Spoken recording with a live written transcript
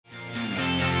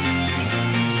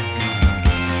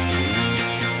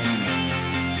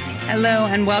Hello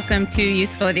and welcome to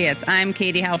Useful Idiots. I'm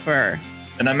Katie Halper.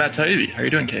 And I'm Matt Taibbi. How are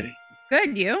you doing, Katie?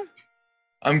 Good, you?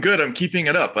 I'm good. I'm keeping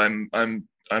it up. I'm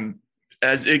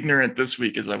as ignorant this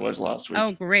week as I was last week.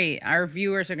 Oh, great. Our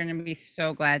viewers are going to be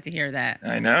so glad to hear that.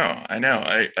 I know.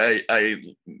 I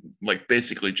like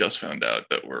basically just found out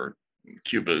that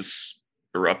Cuba's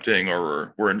erupting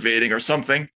or we're invading or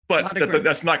something. But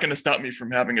that's not going to stop me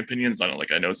from having opinions on it.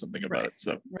 Like I know something about it.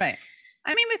 So right.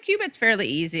 I mean, with Cuba, it's fairly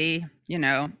easy. You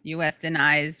know, U.S.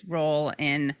 denies role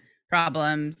in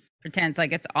problems, pretends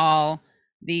like it's all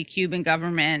the Cuban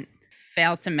government,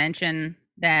 fails to mention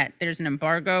that there's an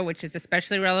embargo, which is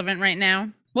especially relevant right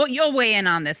now. Well, you'll weigh in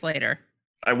on this later.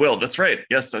 I will. That's right.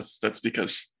 Yes, that's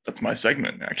because that's my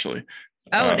segment, actually.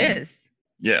 Oh, it is?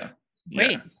 Yeah.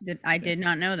 Great. Yeah. I did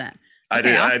not know that.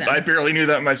 Okay, awesome. I barely knew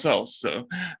that myself. So,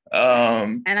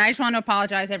 and I just want to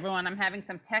apologize, everyone. I'm having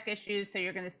some tech issues, so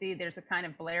you're going to see there's a kind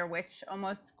of Blair Witch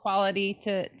almost quality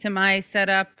to my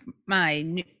setup.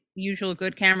 My usual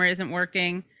good camera isn't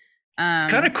working. It's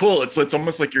kind of cool. It's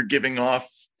almost like you're giving off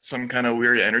some kind of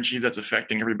weird energy that's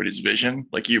affecting everybody's vision,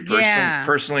 like you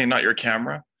personally, not your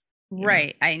camera.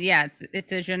 Right.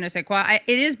 It's a je ne sais quoi.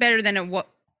 It is better than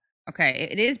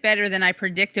it is better than I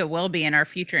predict it will be in our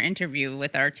future interview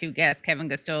with our two guests,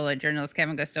 journalist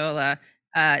Kevin Gostola,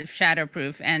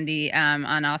 Shadowproof, and the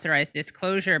Unauthorized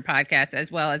Disclosure podcast,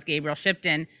 as well as Gabriel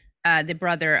Shipton, the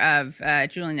brother of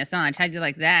Julian Assange. How'd you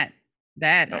like that?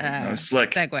 That was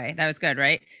slick. Segue. That was good,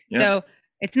 right? Yeah. So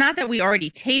it's not that we already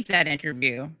taped that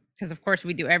interview, because of course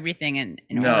we do everything in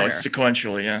order. It's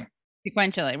sequentially, yeah.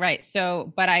 Sequentially, right.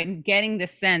 So, but I'm getting the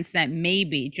sense that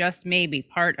maybe, just maybe,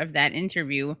 part of that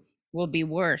interview will be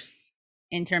worse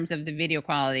in terms of the video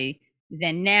quality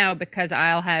than now, because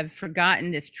I'll have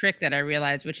forgotten this trick that I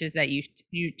realized, which is that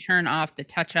you turn off the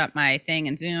touch up my thing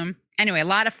in Zoom. Anyway, a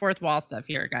lot of fourth wall stuff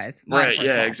here, guys. Right.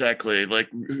 Yeah, exactly. Like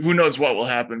who knows what will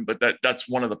happen, but that's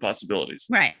one of the possibilities.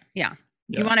 Right. Yeah.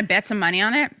 You want to bet some money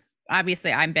on it?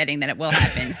 Obviously, I'm betting that it will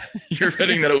happen. You're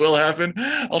betting that it will happen?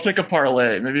 I'll take a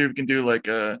parlay. Maybe we can do like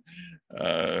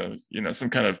some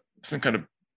kind of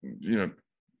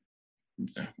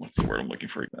what's the word I'm looking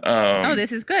for?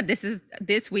 This is good. This is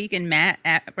This Week in Matt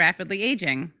rapidly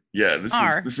aging. Yeah,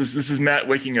 this is Matt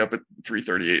waking up at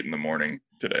 3:38 in the morning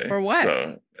today. For what?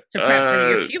 So, to prep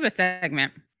for your Cuba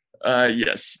segment.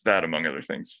 Yes, that among other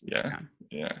things. Yeah.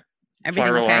 Everything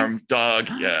fire okay? alarm, dog.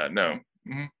 Yeah, no.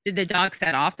 Mm-hmm. Did the dog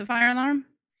set off the fire alarm?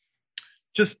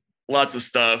 Just lots of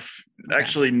stuff. Okay.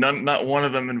 Actually, not one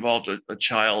of them involved a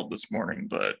child this morning,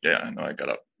 but yeah, no, I got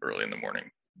up early in the morning.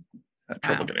 Had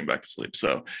trouble getting back to sleep.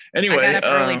 So anyway, I got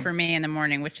up early for me in the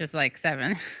morning, which is like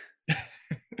 7.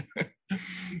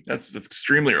 That's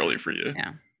extremely early for you.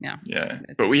 Yeah.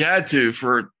 But we had to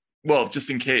just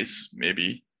in case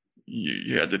maybe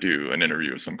you had to do an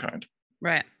interview of some kind.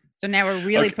 Right. So now we're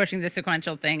really pushing the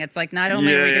sequential thing. It's like not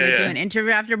only are we going to do an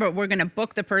interview after, but we're going to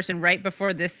book the person right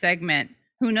before this segment.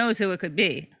 Who knows who it could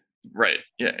be? Right.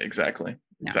 Yeah. Exactly.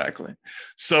 No. Exactly.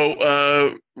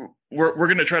 So we're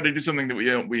going to try to do something that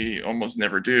we almost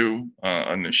never do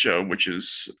on this show, which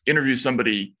is interview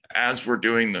somebody as we're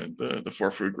doing the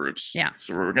 4 food groups. Yeah.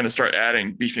 So we're going to start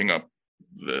beefing up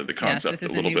the concept a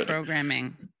little bit.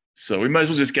 Programming. So we might as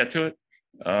well just get to it.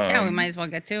 We might as well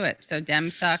get to it. So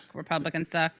Dems suck, Republicans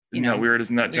suck. Isn't that weird?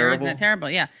 Isn't that terrible? Isn't that terrible?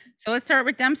 Yeah. So let's start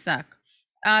with Dems suck.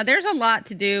 There's a lot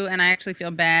to do, and I actually feel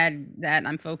bad that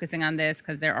I'm focusing on this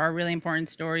because there are really important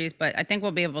stories, but I think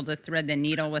we'll be able to thread the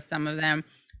needle with some of them.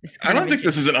 I don't think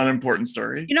this is an unimportant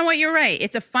story. You know what? You're right.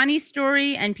 It's a funny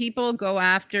story, and people go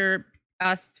after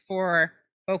us for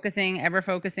focusing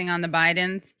on the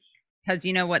Bidens because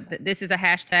you know what? This is a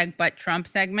hashtag but Trump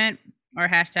segment or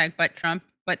hashtag but Trump.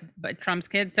 But Trump's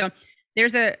kids. So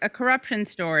there's a corruption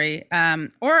story, you know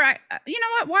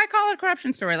what? Why call it a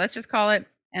corruption story? Let's just call it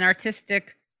an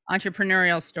artistic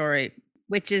entrepreneurial story,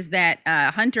 which is that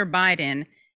Hunter Biden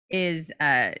is.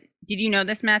 Did you know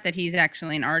this, Matt? That he's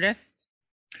actually an artist.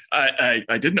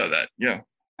 I did know that. Yeah.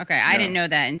 Okay, I didn't know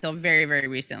that until very, very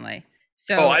recently.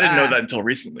 So I didn't know that until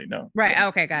recently. No. Right.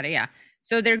 Okay. Got it. Yeah.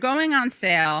 So they're going on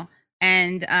sale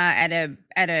and at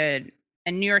a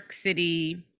New York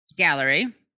City gallery.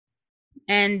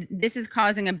 And this is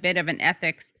causing a bit of an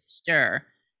ethics stir.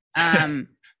 And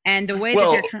the way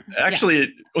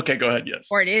okay, go ahead. Yes.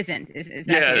 Or it isn't. Is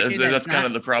that that's kind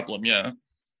of the problem. Yeah.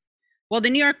 Well, the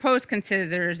New York Post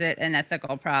considers it an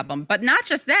ethical problem, but not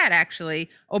just that, actually.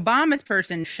 Obama's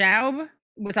person, Schaub,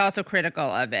 was also critical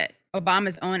of it.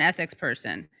 Obama's own ethics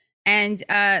person. And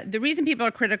the reason people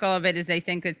are critical of it is they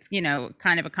think it's,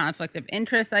 kind of a conflict of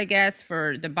interest, I guess,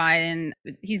 for the Biden.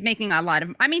 He's making a lot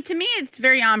of, I mean, to me, it's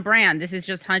very on brand. This is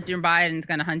just Hunter Biden's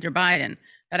going to Hunter Biden.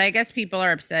 But I guess people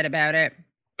are upset about it.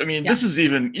 I mean, this is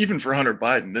even for Hunter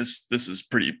Biden. This is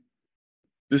pretty.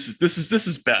 This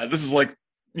is bad. This is like,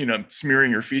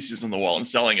 smearing your feces on the wall and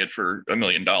selling it for $1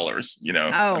 million.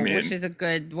 Oh, I mean, which is a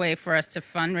good way for us to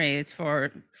fundraise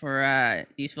for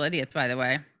Useful Idiots, by the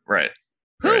way. Right.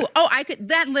 Who? Right. Oh,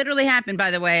 that literally happened,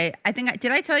 by the way. I think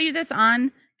did I tell you this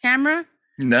on camera?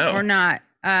 No. Or not?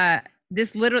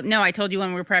 No, I told you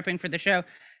when we were prepping for the show.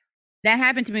 That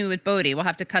happened to me with Bodhi. We'll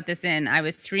have to cut this in. I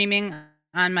was streaming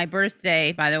on my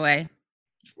birthday, by the way.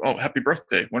 Oh, happy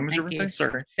birthday. When was your birthday?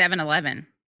 Sorry. 7/11.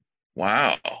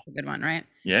 Wow. A good one, right?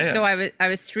 Yeah. So I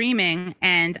was streaming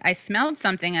and I smelled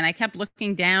something and I kept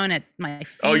looking down at my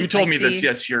feet. Oh, you told me this.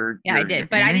 Yes, I did,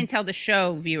 but I didn't tell the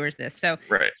show viewers this. So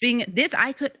speaking of this,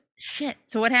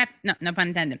 So what happened? No pun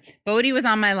intended. Bodhi was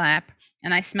on my lap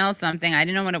and I smelled something. I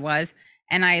didn't know what it was.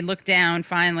 And I looked down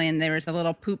finally and there was a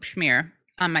little poop smear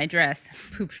on my dress.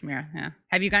 Poop smear. Yeah.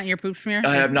 Have you gotten your poop smear?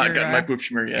 I have not gotten my poop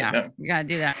smear yet. Yeah, no. You got to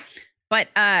do that. But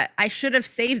I should have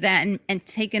saved that and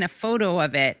taken a photo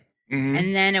of it. Mm-hmm.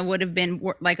 And then it would have been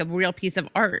like a real piece of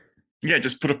art. Yeah,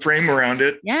 just put a frame around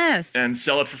it. Yes. And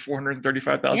sell it for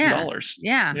 $435,000.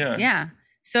 Yeah.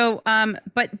 So,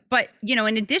 but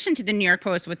in addition to the New York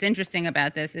Post, what's interesting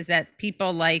about this is that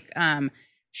people like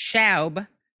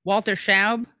Walter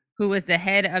Schaub, who was the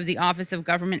head of the Office of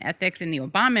Government Ethics in the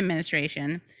Obama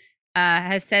administration,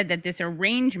 has said that this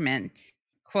arrangement,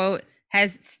 quote,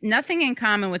 has nothing in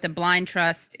common with a blind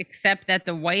trust except that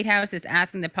the White House is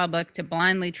asking the public to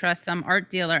blindly trust some art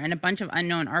dealer and a bunch of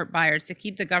unknown art buyers to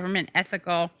keep the government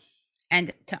ethical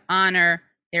and to honor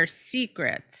their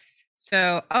secrets.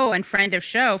 So, and friend of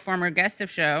show, former guest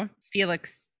of show,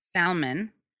 Felix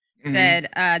Salmon, said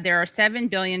there are 7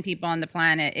 billion people on the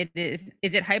planet. Is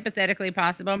it hypothetically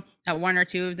possible that one or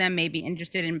two of them may be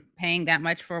interested in paying that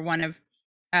much for one of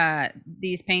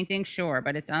these paintings? Sure,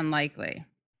 but it's unlikely.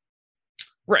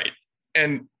 Right.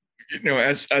 And,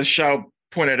 as Schaub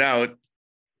pointed out,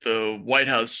 the White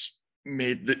House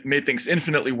made things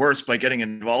infinitely worse by getting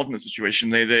involved in the situation.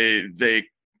 They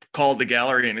called the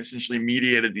gallery and essentially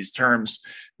mediated these terms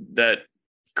that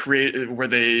where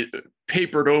they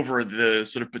papered over the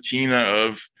sort of patina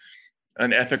of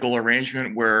an ethical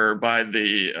arrangement whereby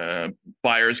the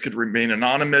buyers could remain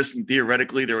anonymous and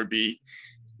theoretically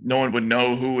no one would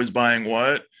know who was buying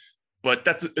what. But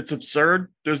it's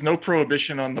absurd. There's no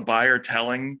prohibition on the buyer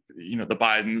telling, the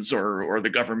Bidens or the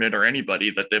government or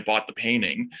anybody that they bought the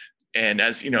painting. And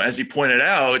as he pointed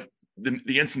out,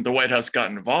 the instant the White House got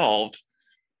involved,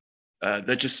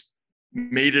 that just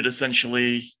made it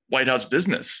essentially White House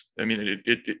business. I mean,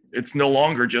 it's no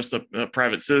longer just a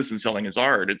private citizen selling his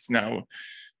art. It's now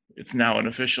an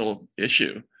official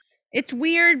issue. It's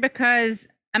weird because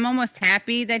I'm almost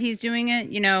happy that he's doing it.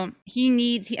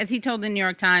 As he told the New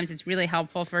York Times, it's really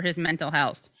helpful for his mental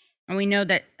health. And we know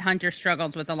that Hunter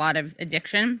struggles with a lot of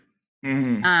addiction.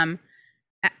 Mm-hmm.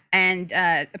 And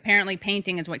apparently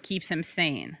painting is what keeps him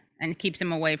sane and keeps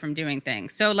him away from doing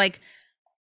things. So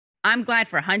I'm glad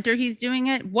for Hunter he's doing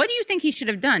it. What do you think he should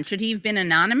have done? Should he have been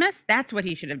anonymous? That's what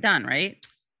he should have done, right?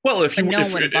 Well, if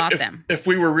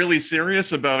we were really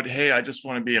serious about, hey, I just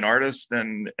want to be an artist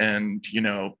and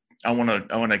I want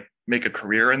to make a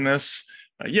career in this.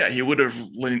 He would have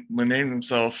named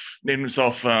himself.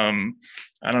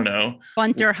 I don't know.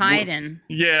 Bunter Hayden.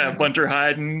 Yeah, Bunter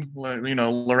Hayden.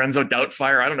 Lorenzo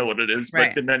Doubtfire. I don't know what it is,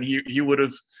 right. But then he would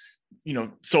have,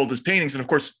 sold his paintings, and of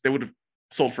course they would have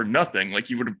sold for nothing. Like,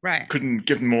 you would have couldn't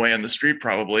give them away on the street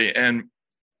probably.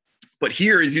 But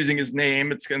here he's using his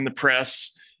name. It's in the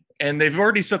press, and they've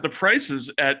already set the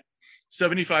prices at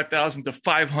 $75,000 to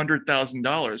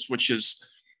 $500,000, which is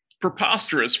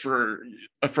preposterous for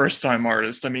a first-time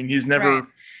artist. I mean, he's never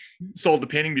sold a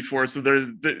painting before, so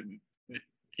the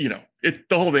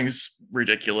whole thing's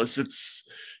ridiculous.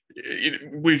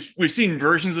 We've seen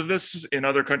versions of this in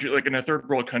other countries, like in a third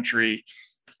world country.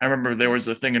 I remember there was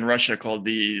a thing in Russia called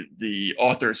the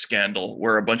author scandal,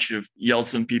 where a bunch of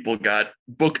Yeltsin people got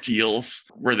book deals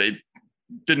where they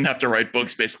didn't have to write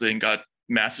books basically and got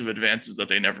massive advances that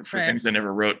they never for things they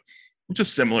never wrote.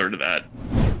 Just similar to that.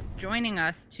 Joining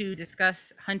us to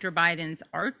discuss Hunter Biden's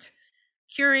art,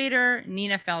 curator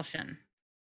Nina Felshen.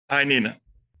 Hi, Nina.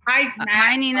 Hi, Matt.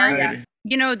 Hi, Nina.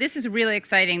 This is really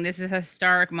exciting. This is a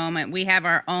historic moment. We have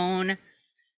our own,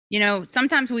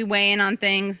 sometimes we weigh in on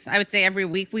things. I would say every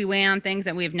week we weigh on things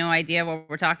that we have no idea what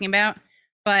we're talking about.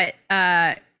 But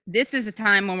this is a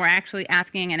time when we're actually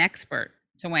asking an expert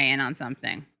to weigh in on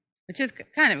something, which is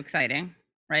kind of exciting,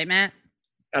 right, Matt?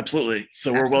 Absolutely.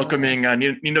 So we're Absolutely. welcoming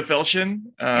Nina Felshin.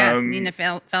 Yes, Nina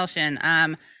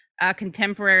Felshin, a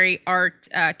contemporary art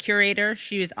curator.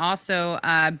 She was also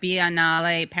Paris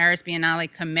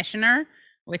Biennale commissioner,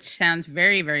 which sounds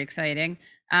very, very exciting,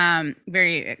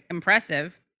 very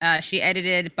impressive. She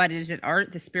edited But Is It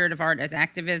Art? The Spirit of Art as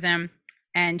Activism.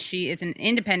 And she is an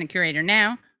independent curator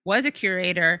now, was a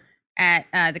curator at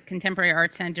the Contemporary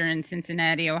Art Center in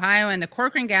Cincinnati, Ohio, and the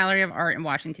Corcoran Gallery of Art in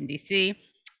Washington, D.C.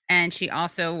 And she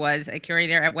also was a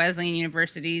curator at Wesleyan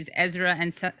University's Ezra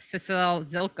and Cecil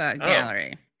Zilka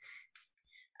Gallery,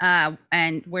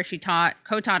 and where she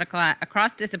co-taught a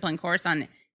cross-discipline course on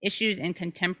issues in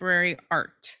contemporary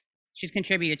art. She's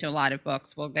contributed to a lot of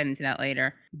books. We'll get into that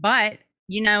later. But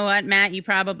you know what, Matt? You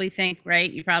probably think,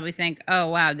 right? You probably think, oh,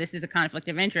 wow, this is a conflict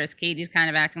of interest. Katie's kind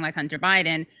of acting like Hunter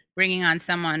Biden, bringing on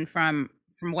someone from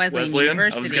Wesleyan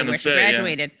University where she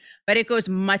graduated. Yeah. But it goes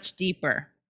much deeper.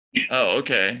 Oh,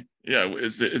 okay. Yeah.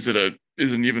 Is it an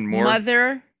even more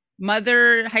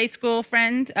mother high school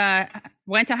friend,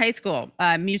 went to high school,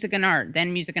 music and art,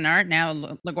 now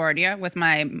LaGuardia with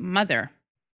my mother.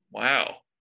 Wow.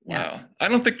 Yeah. I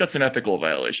don't think that's an ethical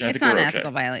violation. It's not an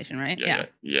ethical violation, right?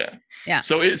 Yeah.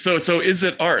 So is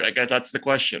it art? I guess that's the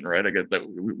question, right? I guess that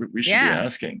we should be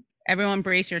asking. Everyone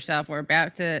brace yourself. We're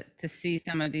about to see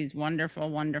some of these wonderful,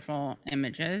 wonderful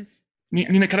images.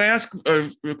 Nina, can I ask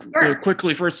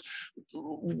quickly first,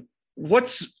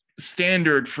 what's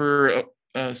standard for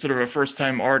sort of a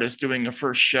first-time artist doing a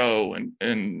first show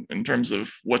in terms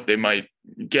of what they might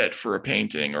get for a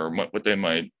painting or what they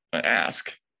might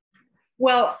ask?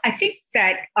 Well, I think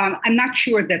that I'm not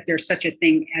sure that there's such a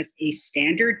thing as a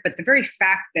standard, but the very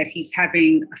fact that he's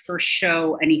having a first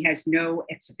show and he has no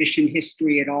exhibition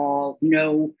history at all,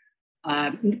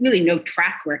 really no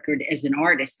track record as an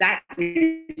artist, that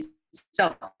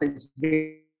itself is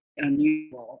very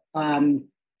unusual.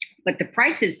 But the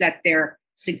prices that they're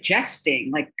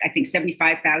suggesting, like I think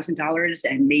 $75,000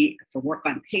 and made for work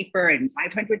on paper and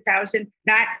 $500,000,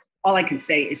 that all I can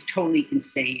say is totally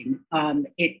insane.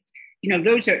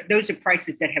 Those are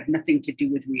prices that have nothing to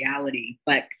do with reality.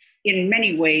 But in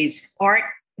many ways, art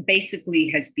basically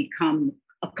has become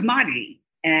a commodity,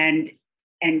 and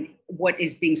what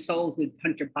is being sold with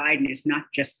Hunter Biden is not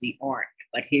just the art,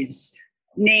 but his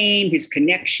name, his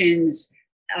connections,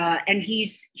 and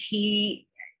he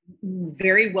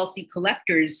very wealthy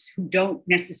collectors who don't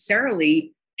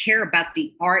necessarily care about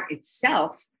the art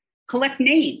itself collect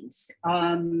names.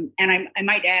 And I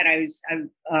might add, I was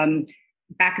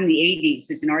back in the 80s,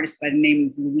 there's an artist by the name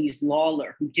of Louise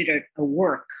Lawler who did a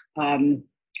work, kind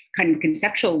of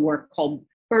conceptual work called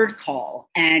Bird Call.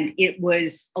 And it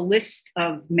was a list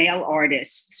of male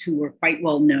artists who were quite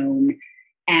well known.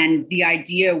 And the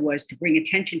idea was to bring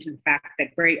attention to the fact that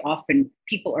very often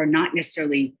people are not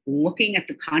necessarily looking at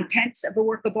the contents of a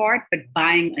work of art, but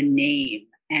buying a name.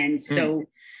 And so,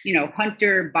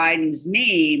 Hunter Biden's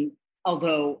name,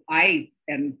 although I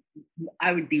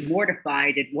would be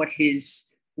mortified at what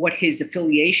his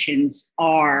affiliations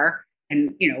are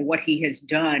and, what he has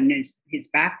done, his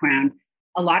background,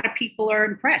 a lot of people are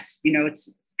impressed.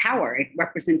 It's power. It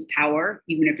represents power,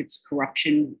 even if it's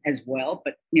corruption as well.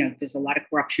 But, there's a lot of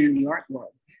corruption in the art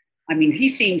world. I mean, he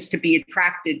seems to be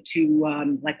attracted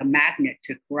to like a magnet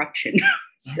to corruption.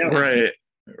 So.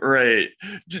 Right.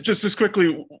 Just as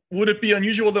quickly, would it be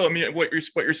unusual though? I mean, what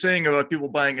you're saying about people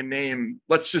buying a name,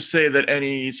 let's just say that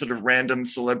any sort of random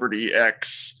celebrity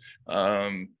X,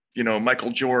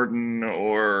 Michael Jordan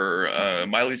or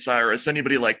Miley Cyrus,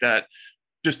 anybody like that,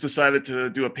 just decided to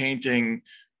do a painting,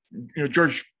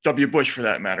 George W. Bush for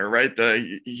that matter, right?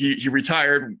 He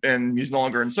retired and he's no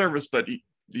longer in service, but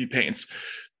he paints.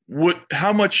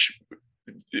 How much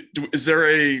is there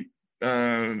a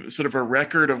sort of a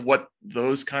record of what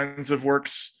those kinds of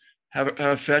works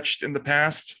have fetched in the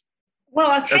past? Well,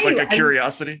 I'll tell you, as like a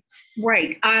curiosity.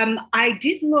 Right. I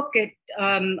did look at,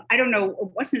 I don't know, it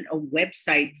wasn't a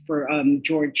website for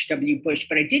George W. Bush,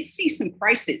 but I did see some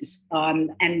prices.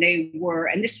 And they were,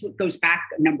 and this goes back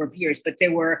a number of years, but they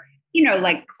were,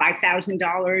 like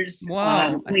 $5,000.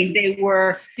 Wow. I mean, they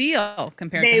were steal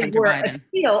compared to Hunter Biden. A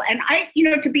steal. And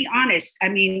to be honest, I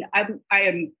mean,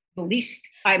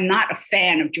 I'm not a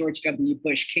fan of George W.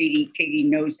 Bush. Katie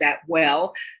knows that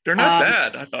well. They're not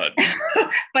bad, I thought.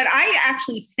 But I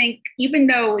actually think, even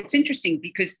though it's interesting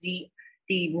because the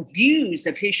reviews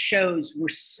of his shows were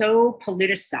so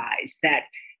politicized that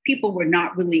people were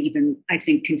not really even, I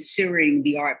think, considering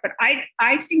the art. But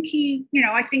I think he's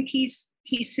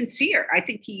sincere. I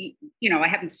think I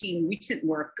haven't seen recent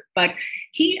work, but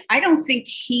I don't think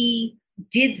he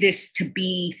did this to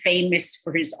be famous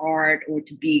for his art or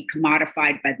to be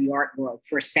commodified by the art world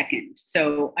for a second.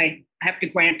 So I have to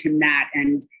grant him that.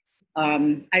 And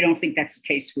I don't think that's the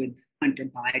case with Hunter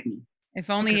Biden. If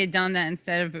only he had done that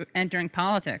instead of entering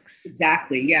politics.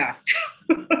 Exactly. Yeah.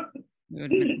 The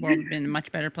world would have been in a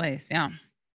much better place. Yeah.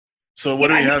 So what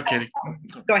do we have, Katie?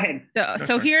 Go ahead.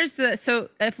 So here's so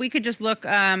if we could just look,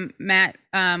 Matt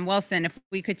Wilson, if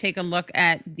we could take a look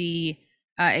at the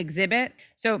exhibit.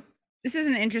 So this is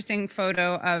an interesting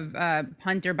photo of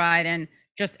Hunter Biden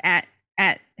just at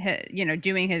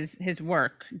doing his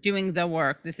work, doing the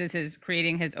work. This is his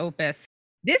creating his opus.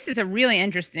 This is a really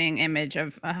interesting image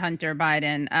of Hunter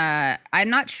Biden. I'm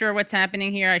not sure what's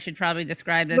happening here. I should probably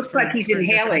describe this. Looks like he's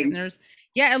inhaling. Listeners.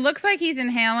 Yeah, it looks like he's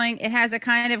inhaling. It has a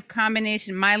kind of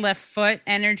combination, my left foot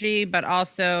energy, but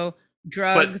also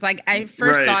drugs. Like I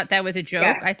first thought that was a joke.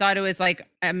 Yeah. I thought it was like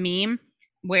a meme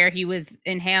where he was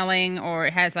inhaling, or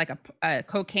it has like a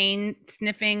cocaine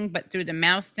sniffing, but through the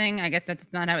mouth thing. I guess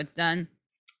that's not how it's done.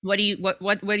 What do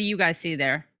you guys see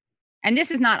there? And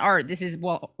this is not art. This is,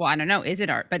 well, I don't know. Is it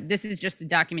art? But this is just the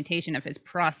documentation of his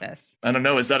process. I don't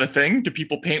know. Is that a thing? Do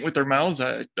people paint with their mouths?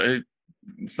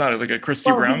 It's not like a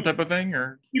Christy Brown type of thing,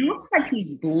 or? It looks like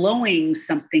he's blowing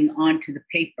something onto the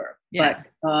paper. Yeah.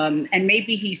 But and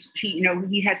maybe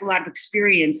he has a lot of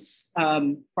experience,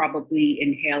 probably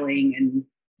inhaling and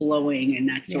blowing and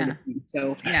that sort of thing.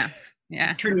 So yeah,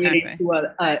 he's turning it into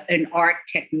an art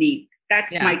technique.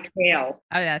 That's my tail.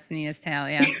 Oh, that's Nia's tail.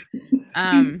 Yeah.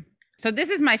 So this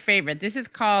is my favorite. This is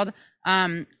called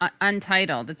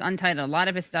Untitled. It's untitled. A lot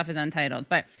of his stuff is untitled,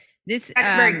 but that's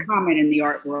very common in the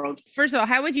art world. First of all,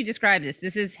 how would you describe this?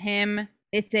 This is him.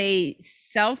 It's a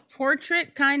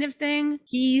self-portrait kind of thing.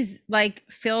 He's like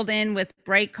filled in with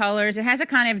bright colors. It has a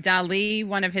kind of Dali,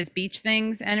 one of his beach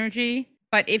things, energy.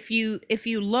 But if you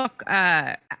look,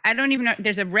 I don't even know,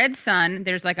 there's a red sun,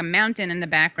 there's like a mountain in the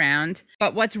background.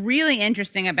 But what's really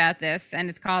interesting about this, and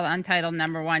it's called Untitled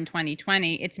 #1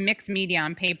 2020, it's mixed media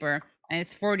on paper, and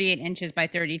it's 48 inches by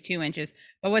 32 inches.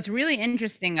 But what's really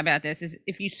interesting about this is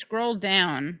if you scroll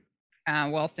down,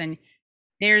 Wilson,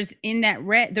 there's in that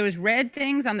those red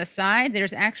things on the side,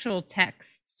 there's actual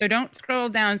text. So don't scroll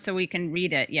down so we can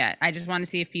read it yet. I just want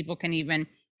to see if people can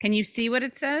you see what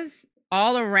it says?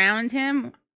 All around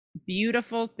him,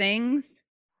 beautiful things.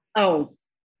 Oh,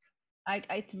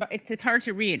 it's hard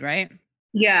to read, right?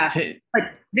 Yeah,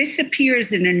 but this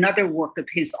appears in another work of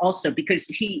his also, because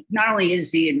he not only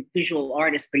is he a visual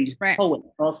artist, but he's a poet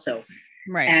also.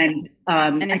 Right. And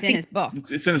it's in his book.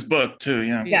 It's in his book too.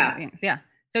 Yeah. Yeah.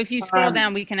 So if you scroll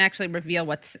down, we can actually reveal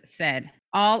what's said.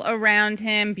 All around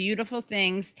him, beautiful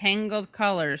things, tangled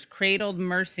colors, cradled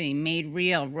mercy, made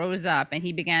real, rose up, and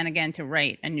he began again to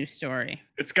write a new story.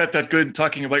 It's got that good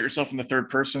talking about yourself in the third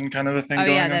person kind of a thing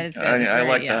going on. That is I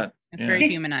like that. It's very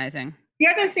humanizing. The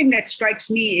other thing that strikes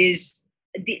me is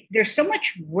there's so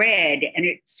much red, and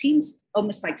it seems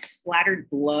almost like splattered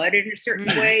blood in a certain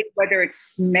way, whether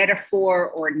it's metaphor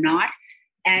or not.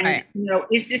 And,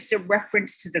 is this a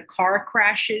reference to the car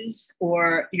crashes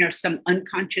or, some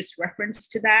unconscious reference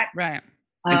to that? Right.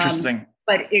 Interesting.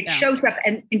 But it shows up.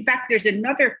 And in fact, there's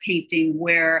another painting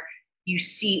where you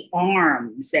see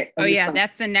arms.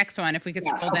 That's the next one. If we could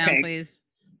scroll down, please,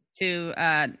 to,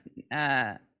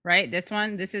 right, this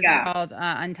one. This is called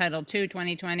Untitled 2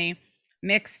 2020.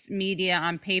 Mixed media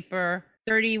on paper,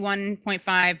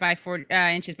 31.5 by 40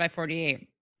 inches by 48.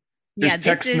 There's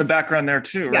text in the background there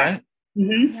too, right?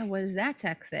 Mm-hmm. Yeah, what does that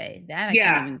text say? That I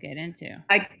can't even get into.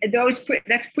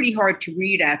 That's pretty hard to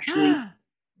read, actually.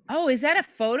 Oh, is that a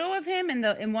photo of him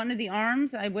in one of the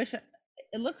arms? I wish it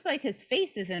looks like his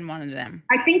face is in one of them.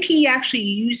 I think he actually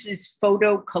uses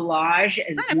photo collage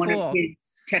as one of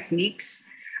his techniques.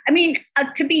 I mean,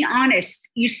 to be honest,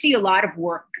 you see a lot of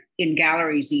work in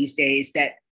galleries these days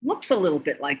that looks a little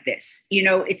bit like this.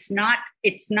 It's not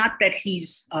that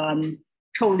he's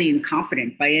totally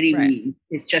incompetent by any means.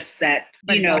 It's just that,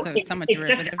 I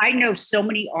know so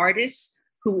many artists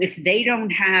who, if they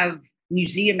don't have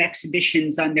museum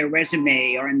exhibitions on their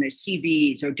resume or on their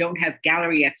CVs, or don't have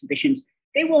gallery exhibitions,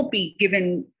 they won't be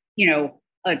given,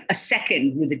 a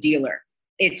second with a dealer.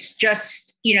 It's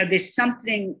just, there's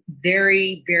something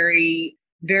very, very,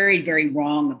 very, very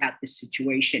wrong about this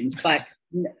situation, but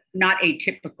not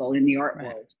atypical in the art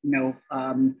world,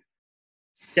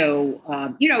 So,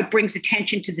 it brings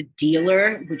attention to the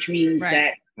dealer, which means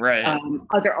that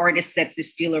other artists that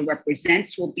this dealer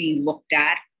represents will be looked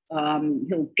at.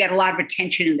 He'll get a lot of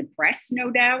attention in the press,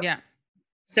 no doubt. Yeah.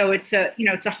 So it's a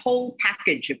whole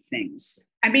package of things.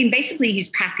 I mean, basically, he's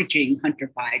packaging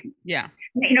Hunter Biden. Yeah.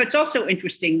 It's also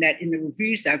interesting that in the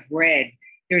reviews I've read,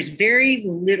 there's very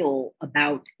little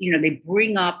about, they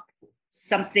bring up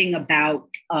something about,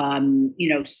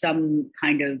 some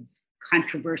kind of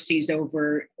controversies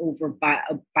over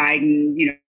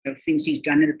Biden, things he's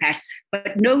done in the past,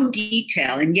 but no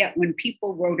detail. And yet when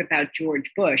people wrote about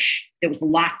George Bush, there was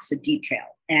lots of detail.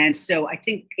 And so I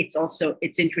think it's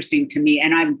interesting to me,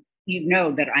 and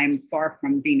that I'm far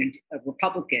from being a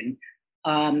Republican,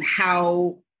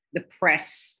 how the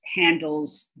press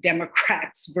handles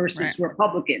Democrats versus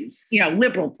Republicans,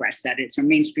 liberal press, that is, or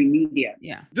mainstream media.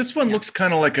 Yeah. This one looks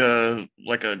kind of like an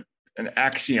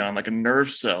axion, like a nerve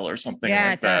cell or something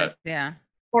like that. Does. Yeah.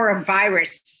 Or a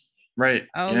virus. Right.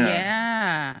 Oh,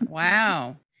 yeah.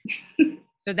 Wow.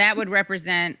 So that would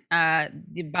represent the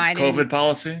Biden his COVID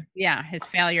policy. Yeah, his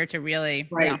failure to really.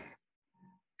 Right. Yeah.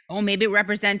 Oh, maybe it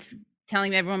represents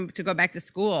telling everyone to go back to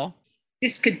school.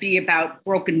 This could be about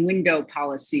broken window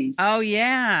policies. Oh,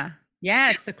 yeah.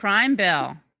 Yes, the crime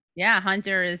bill. Yeah,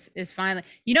 Hunter is finally.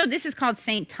 This is called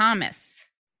St. Thomas.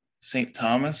 St.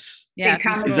 Thomas? Yeah.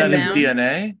 Is that his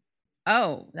DNA?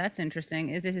 Oh, that's interesting.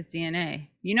 Is it his DNA?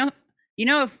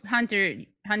 If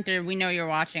Hunter, we know you're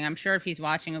watching. I'm sure if he's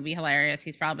watching, it'll be hilarious.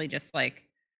 He's probably just like,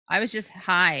 I was just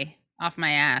high off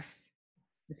my ass.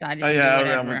 Decided to do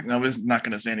whatever. I was not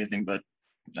going to say anything, but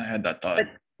I had that thought.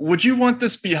 Would you want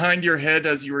this behind your head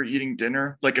as you were eating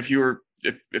dinner? Like if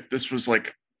this was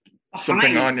like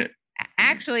something on it?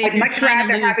 Actually, I'd much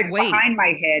rather have it weight behind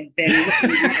my head than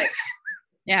looking at it.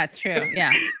 Yeah, it's true.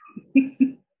 Yeah.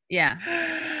 Yeah.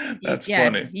 That's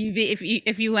funny.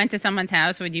 If you went to someone's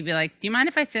house, would you be like, do you mind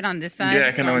if I sit on this side?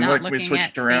 Yeah, kind of like we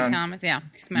switched it around. St. Thomas? Yeah.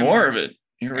 More of it.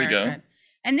 Here we go. Good.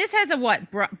 And this has a what?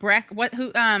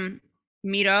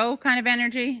 Miro kind of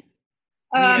energy?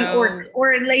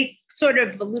 Or like sort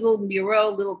of a little Miro,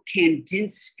 a little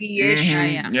Kandinsky-ish.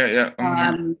 Mm-hmm.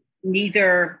 Yeah.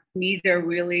 Neither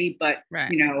really, but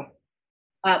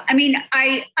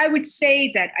I would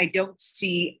say that I don't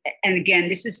see, and again,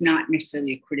 this is not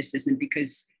necessarily a criticism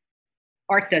because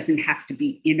art doesn't have to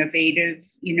be innovative.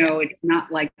 It's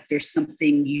not like there's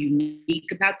something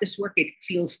unique about this work. It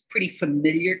feels pretty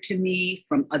familiar to me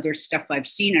from other stuff I've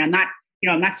seen. And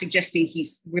I'm not suggesting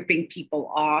he's ripping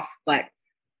people off, but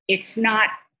it's not,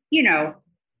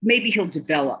 maybe he'll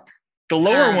develop. The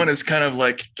lower one is kind of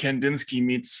like Kandinsky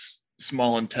meets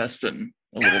small intestine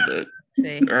a little bit.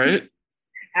 See. Right?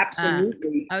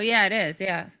 Absolutely. Oh yeah, it is.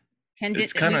 Yeah. We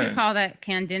could call that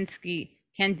Kandinsky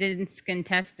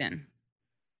intestine.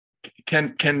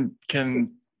 Candintestine.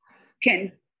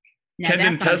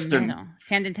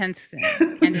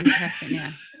 Candintestine,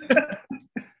 yeah.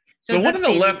 So the one on the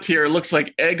left here looks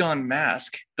like egg on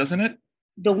mask, doesn't it?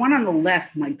 The one on the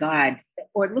left, my God,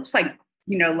 or it looks like,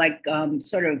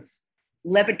 sort of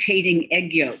levitating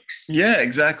egg yolks. Yeah,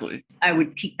 exactly. I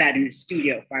would keep that in a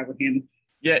studio if I were him.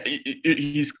 Yeah,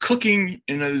 he's cooking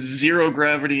in a zero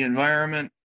gravity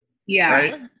environment. Yeah.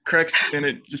 Right? Correct. And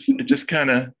it just kind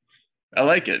of, I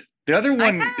like it. The other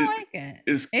one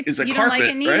is a you carpet, don't like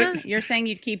it, Nina? right? You're saying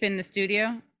you'd keep in the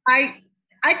studio?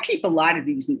 I'd keep a lot of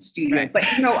these in the studio, right. But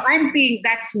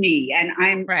that's me, and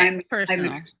I'm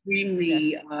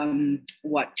extremely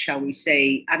what shall we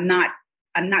say? I'm not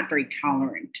very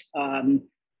tolerant.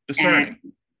 Discerning.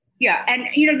 And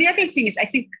the other thing is, I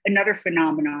think another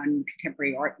phenomenon in the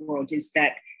contemporary art world is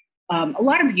that a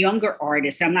lot of younger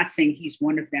artists, I'm not saying he's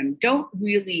one of them, don't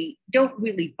really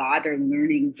bother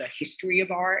learning the history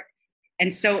of art,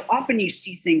 and so often you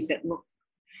see things that look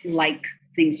like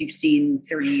things you've seen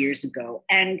 30 years ago.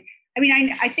 And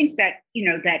I think that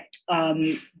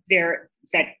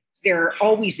there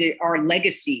always are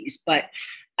legacies, but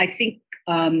I think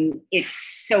it's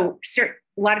so certain.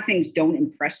 A lot of things don't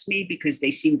impress me because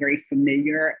they seem very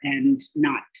familiar and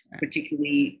not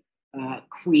particularly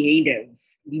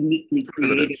uniquely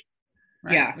creative.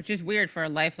 Right. Yeah, which is weird for a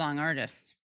lifelong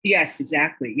artist. Yes,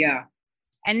 exactly. Yeah.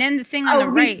 And then the thing on the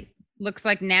right looks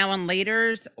like Now and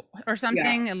Later's or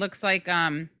something. Yeah. It looks like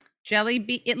Jelly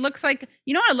Bean. It looks like,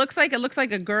 what it looks like? It looks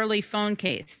like a girly phone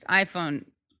case, iPhone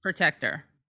protector.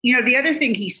 The other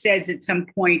thing he says at some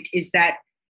point is that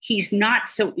he's not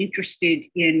so interested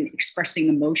in expressing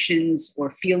emotions or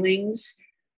feelings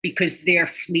because they're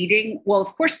fleeting. Well,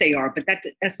 of course they are, but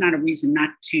that's not a reason not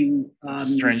to. It's a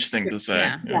strange thing to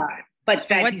say. Yeah. But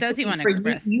so what does he want to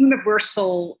express?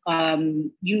 Universal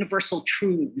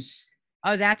truths.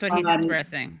 Oh, that's what he's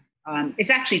expressing. It's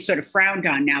actually sort of frowned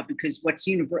on now because what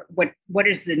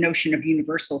is the notion of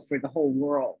universal for the whole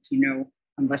world?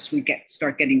 Unless we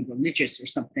start getting religious or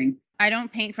something. I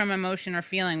don't paint from emotion or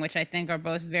feeling, which I think are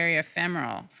both very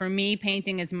ephemeral. For me,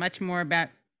 painting is much more about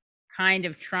kind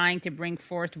of trying to bring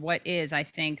forth what is, I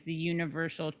think, the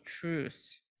universal truth.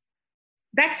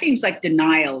 That seems like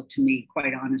denial to me,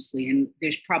 quite honestly. And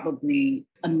there's probably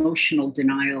emotional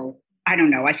denial. I don't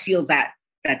know. I feel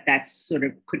that's sort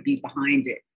of could be behind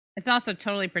it. It's also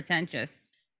totally pretentious.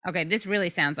 Okay, this really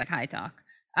sounds like high talk.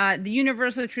 The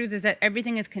universal truth is that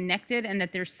everything is connected and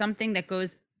that there's something that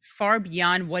goes far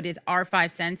beyond what is our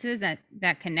five senses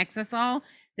that connects us all.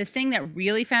 The thing that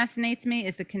really fascinates me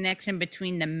is the connection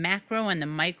between the macro and the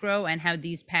micro and how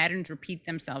these patterns repeat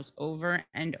themselves over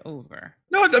and over.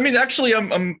 No, I mean, actually,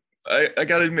 I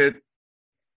gotta admit,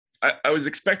 I was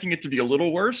expecting it to be a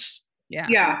little worse. Yeah.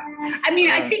 Yeah. I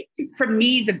mean, I think for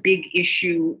me, the big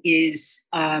issue is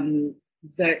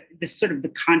the sort of the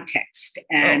context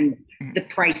and the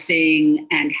pricing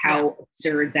and how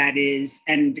absurd that is.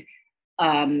 And,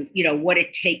 what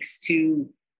it takes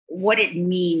what it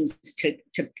means to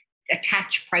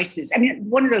attach prices. I mean,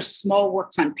 one of those small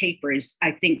works on paper is,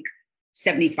 I think,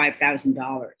 $75,000.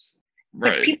 Right.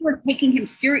 But people are taking him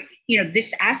serious,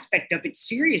 this aspect of it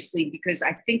seriously, because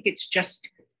I think it's just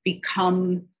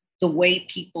become the way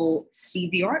people see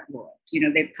the art world.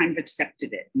 They've kind of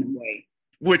accepted it in a way.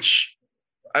 Which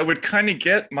I would kind of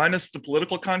get, minus the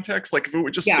political context. Like if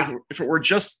it were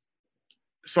just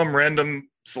some random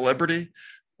celebrity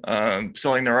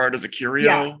selling their art as a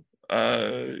curio,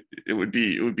 it would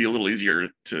be a little easier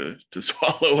to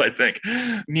swallow, I think.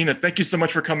 Nina, thank you so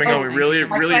much for coming on. We really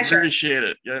appreciate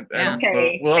it. Yeah.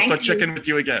 Okay. We'll have to check in with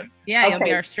you again. Yeah, you'll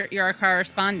be our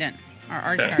correspondent, our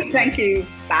art correspondent. Thank you.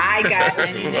 Bye, guys.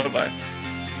 Bye-bye.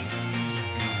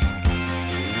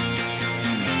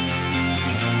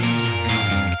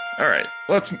 All right.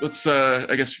 Let's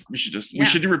I guess we should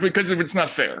do it, because it's not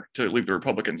fair to leave the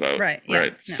Republicans out. Right. Yeah,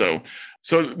 right. No.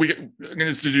 So I'm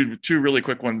going to do two really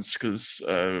quick ones, because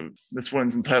this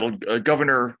one's entitled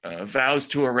Governor Vows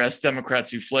to Arrest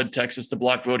Democrats Who Fled Texas to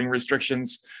Block Voting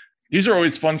Restrictions. These are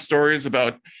always fun stories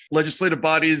about legislative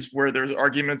bodies where there's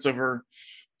arguments over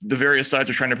the various sides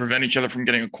are trying to prevent each other from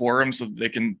getting a quorum so that they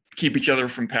can keep each other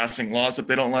from passing laws that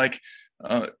they don't like.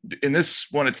 In this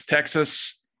one, it's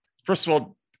Texas. First of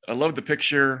all, I love the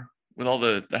picture with all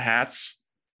the hats.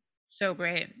 So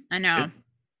great. I know.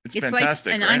 It's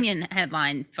fantastic. Like an Onion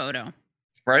headline photo.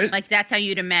 Right? Like that's how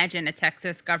you'd imagine a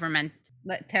Texas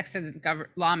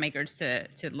lawmakers to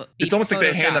look. It's almost like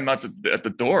they hand them out at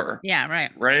the door. Yeah, right.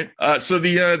 Right. So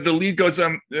the lead goes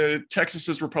on.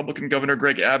 Texas's Republican Governor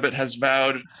Greg Abbott has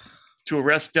vowed to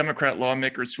arrest Democrat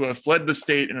lawmakers who have fled the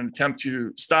state in an attempt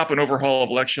to stop an overhaul of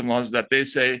election laws that they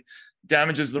say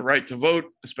damages the right to vote,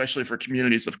 especially for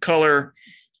communities of color.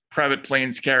 Private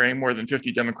planes carrying more than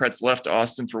 50 Democrats left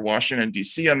Austin for Washington,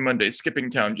 D.C. on Monday,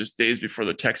 skipping town just days before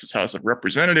the Texas House of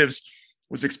Representatives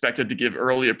was expected to give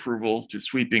early approval to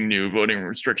sweeping new voting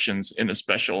restrictions in a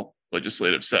special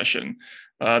legislative session.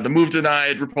 The move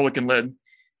denied Republican-led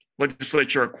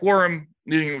legislature a quorum,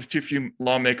 leaving it with too few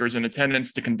lawmakers in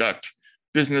attendance to conduct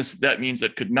business. That means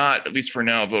that could not, at least for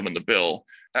now, vote on the bill.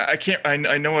 I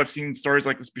know I've seen stories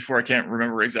like this before. I can't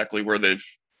remember exactly where they've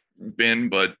been,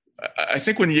 but I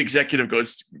think when the executive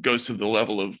goes to the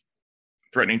level of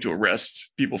threatening to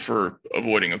arrest people for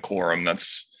avoiding a quorum,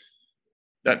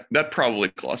 that probably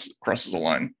crosses a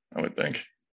line, I would think.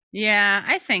 Yeah,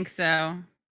 I think so.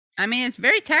 I mean, it's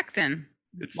very Texan.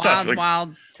 It's wild, tough.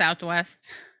 Wild Southwest.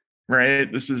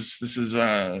 Right. This is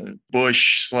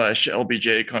Bush /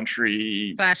 LBJ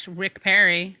country / Rick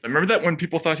Perry. I remember that when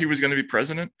people thought he was going to be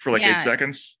president for 8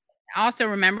 seconds. Also,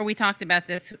 remember we talked about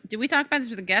this. Did we talk about this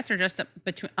with a guest or just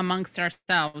amongst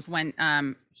ourselves when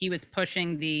he was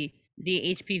pushing the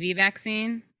HPV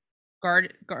vaccine,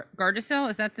 Gardasil?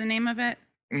 Is that the name of it?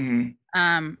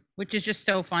 Mm-hmm. Which is just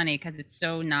so funny because it's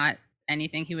so not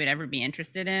anything he would ever be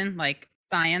interested in, like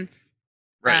science.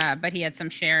 Right. But he had some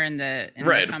share in the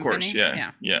right, the of course.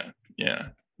 Yeah.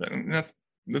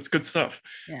 That's good stuff.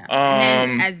 Yeah.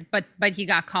 And then but he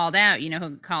got called out. You know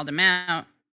who called him out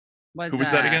who was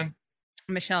that again?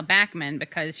 Michelle Bachmann,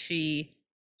 because she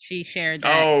shared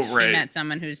that she met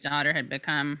someone whose daughter had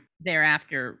become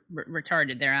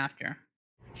retarded thereafter.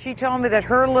 She told me that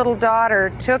her little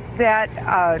daughter took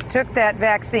that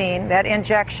vaccine, that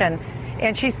injection,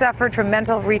 and she suffered from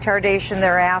mental retardation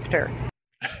thereafter.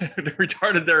 They're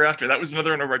retarded thereafter. That was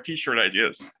another one of our t-shirt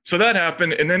ideas. So that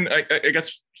happened. And then I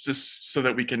guess just so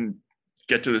that we can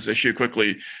get to this issue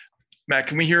quickly, Matt,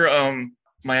 can we hear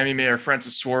Miami Mayor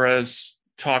Francis Suarez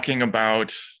talking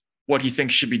about what he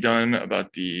thinks should be done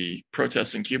about the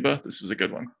protests in Cuba? This is a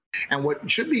good one. And what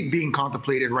should be being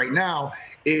contemplated right now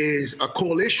is a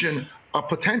coalition a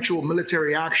potential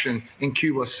military action in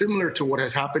Cuba, similar to what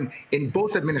has happened in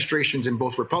both administrations, in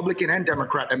both Republican and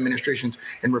Democrat administrations.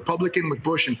 In Republican with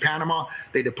Bush in Panama,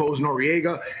 they deposed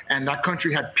Noriega, and that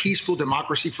country had peaceful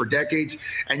democracy for decades.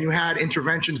 And you had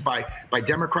interventions by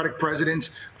Democratic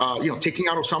presidents, taking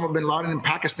out Osama bin Laden in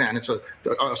Pakistan. It's a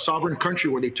sovereign country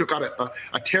where they took out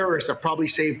a terrorist that probably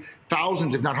saved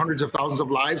thousands, if not hundreds of thousands of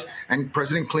lives, and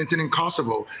President Clinton in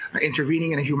Kosovo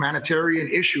intervening in a humanitarian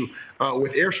issue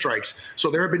with airstrikes. So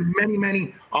there have been many,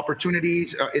 many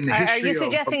opportunities in the history. Are you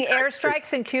suggesting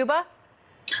airstrikes in Cuba?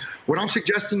 What I'm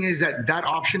suggesting is that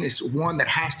option is one that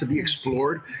has to be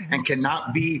explored and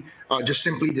cannot be just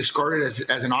simply discarded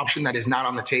as an option that is not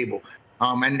on the table.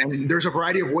 And there's a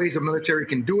variety of ways the military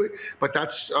can do it, but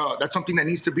that's something that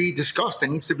needs to be discussed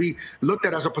and needs to be looked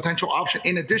at as a potential option,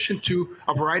 in addition to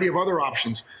a variety of other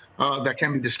options that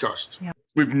can be discussed. Yeah.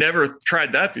 We've never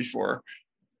tried that before.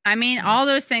 I mean, all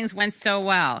those things went so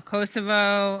well.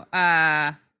 Kosovo,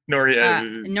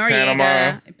 Noriega,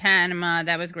 Panama,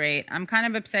 that was great. I'm kind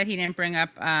of upset he didn't bring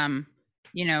up,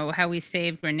 how we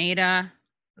saved Grenada.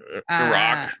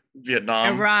 Iraq,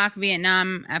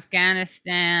 Vietnam,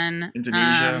 Afghanistan,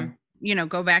 Indonesia.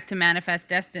 Go back to Manifest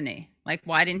Destiny. Like,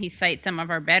 why didn't he cite some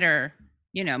of our better,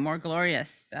 more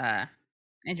glorious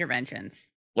interventions?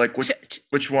 Like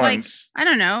which ones? Like, I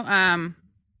don't know.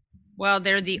 Well,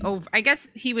 they're I guess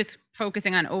he was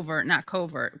focusing on overt, not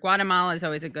covert. Guatemala is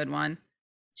always a good one.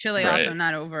 Chile also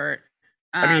not overt.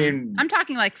 I mean, I'm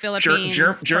talking like Philippines,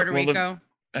 Puerto Rico.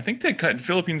 I think they cut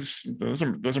Philippines. Those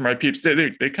are my peeps. They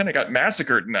kind of got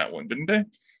massacred in that one, didn't they?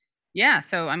 Yeah.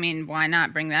 So I mean, why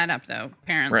not bring that up though?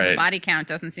 Apparently, the body count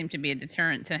doesn't seem to be a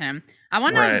deterrent to him. I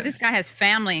wonder if this guy has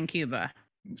family in Cuba.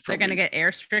 They're going to get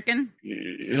airstricken.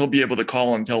 He'll be able to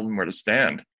call and tell them where to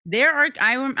stand.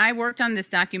 I worked on this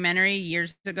documentary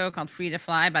years ago called Free to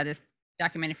Fly by this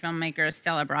documentary filmmaker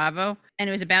Stella Bravo, and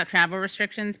it was about travel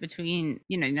restrictions between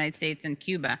the United States and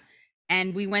Cuba.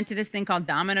 And we went to this thing called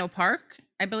Domino Park.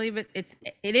 I believe it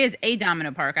is a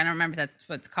Domino Park. I don't remember if that's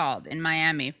what it's called, in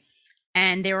Miami.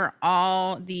 And there were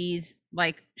all these,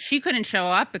 like, she couldn't show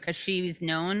up because she was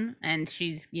known and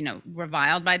she's,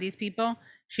 reviled by these people.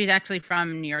 She's actually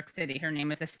from New York City. Her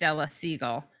name is Estella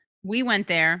Siegel. We went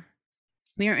there.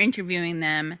 We were interviewing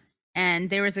them. And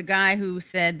there was a guy who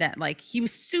said that, like, he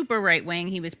was super right wing.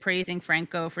 He was praising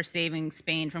Franco for saving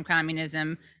Spain from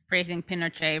communism, praising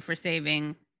Pinochet for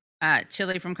saving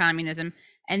Chile from communism.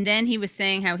 And then he was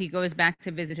saying how he goes back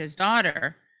to visit his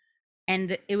daughter.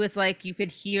 And it was like you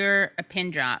could hear a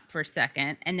pin drop for a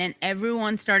second. And then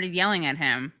everyone started yelling at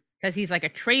him because he's like a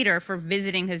traitor for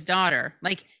visiting his daughter.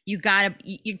 Like, you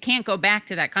can't go back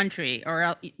to that country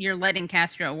or you're letting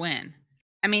Castro win.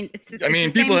 I mean,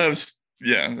 people have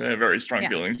they have very strong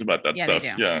feelings about that stuff.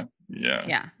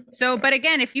 Yeah. So, but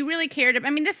again, if you really cared,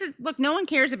 no one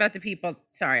cares about the people.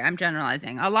 Sorry, I'm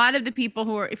generalizing. A lot of the people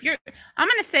who are, I'm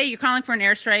going to say you're calling for an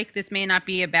airstrike. This may not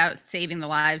be about saving the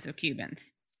lives of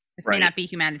Cubans. This may not be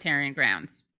humanitarian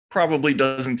grounds. Probably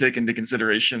doesn't take into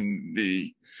consideration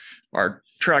our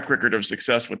track record of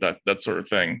success with that sort of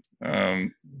thing.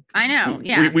 I know.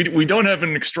 Yeah. We don't have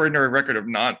an extraordinary record of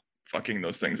not fucking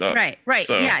those things up. Right.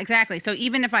 So. Yeah, exactly. So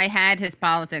even if I had his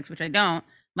politics, which I don't,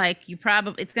 like,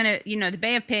 it's going to, the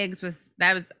Bay of Pigs was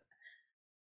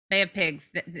Bay of Pigs.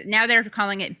 Now they're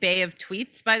calling it Bay of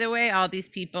Tweets, by the way. All these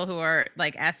people who are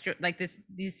like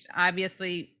these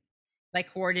obviously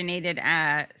like coordinated,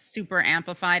 super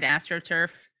amplified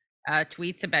AstroTurf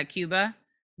tweets about Cuba.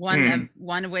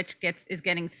 One of which is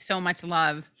getting so much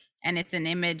love. And it's an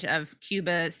image of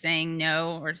Cuba saying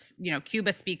no, or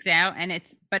Cuba speaks out, and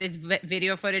it's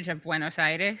video footage of Buenos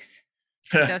Aires.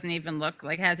 It doesn't even look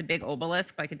like it has a big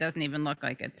obelisk. Like, it doesn't even look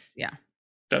like it's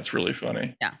That's really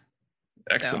funny. Yeah.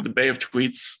 Excellent. So. The Bay of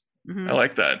Tweets. Mm-hmm. I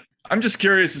like that. I'm just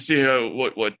curious to see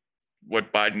what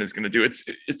Biden is going to do.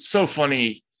 It's so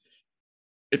funny.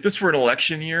 If this were an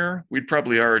election year, we'd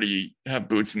probably already have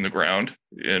boots in the ground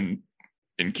in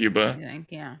Cuba. I think,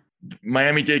 yeah.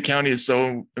 Miami-Dade County is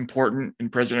so important in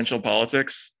presidential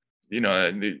politics.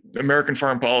 The American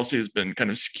foreign policy has been kind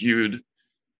of skewed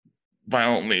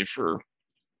violently for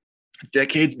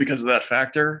decades because of that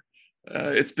factor.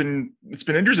 It's been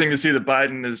interesting to see that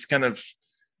Biden is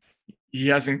he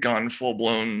hasn't gone full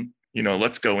blown,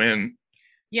 let's go in.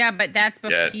 Yeah, but that's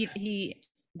before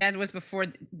that was before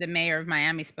the mayor of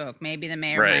Miami spoke. Maybe the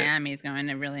mayor of Miami is going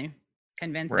to really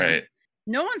convince him.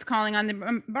 No one's calling on the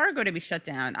embargo to be shut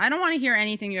down. I don't want to hear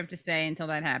anything you have to say until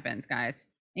that happens, guys.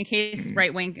 In case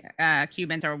right-wing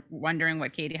Cubans are wondering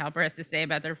what Katie Halper has to say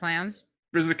about their plans.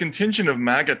 There's a contingent of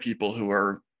MAGA people who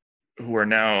are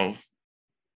now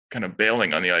kind of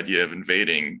bailing on the idea of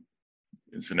invading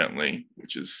incidentally,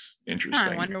 which is Huh,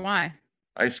 interesting. I wonder why.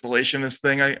 Isolationist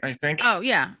thing, I think. Oh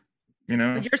yeah, You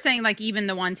know, but you're saying like even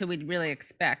the ones who we'd really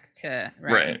expect to,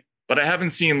 right? But I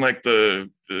haven't seen like the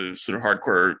sort of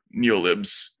hardcore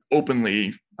neolibs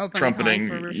openly Openly calling trumpeting.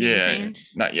 for regime change.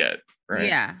 Not yet, right?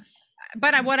 Yeah,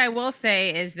 but what I will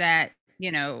say is that,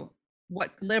 you know,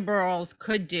 what liberals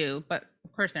could do, but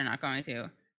of course they're not going to,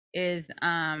 is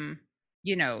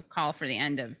you know, call for the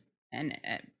end of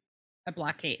a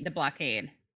blockade, the blockade.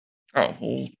 Oh,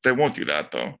 well, they won't do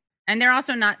that though. And they're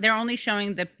also not, they're only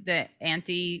showing the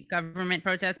anti-government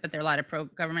protests, but there are a lot of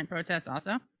pro-government protests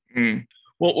also.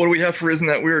 Well, what do we have for Isn't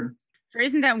That Weird? For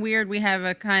Isn't That Weird, we have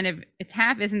a kind of, it's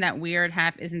half Isn't That Weird,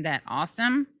 half Isn't That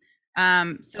Awesome.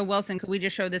 So Wilson, could we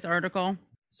just show this article?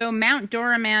 So Mount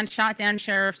Dora man shot down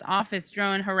sheriff's office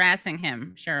drone harassing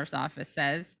him, sheriff's office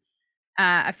says.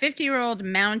 A 50-year-old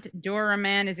Mount Dora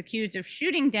man is accused of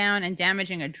shooting down and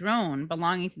damaging a drone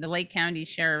belonging to the Lake County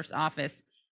Sheriff's Office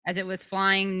as it was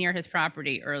flying near his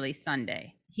property early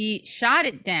Sunday. He shot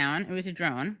it down. It was a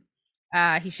drone.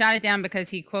 He shot it down because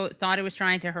he, quote, thought it was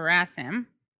trying to harass him,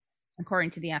 according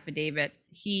to the affidavit.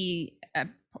 He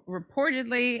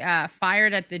reportedly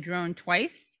fired at the drone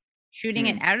twice, shooting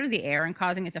it out of the air and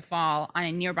causing it to fall on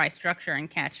a nearby structure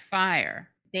and catch fire.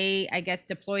 They, I guess,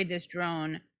 deployed this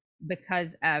drone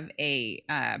because of a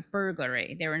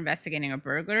burglary. They were investigating a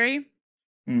burglary.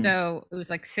 So it was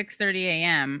like 6:30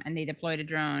 a.m. and they deployed a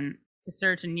drone to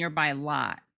search a nearby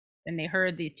lot. Then they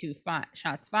heard the two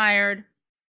shots fired,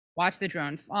 watched the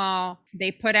drone fall. They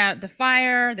put out the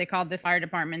fire. They called the fire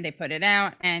department. They put it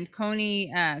out. And Goni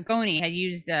had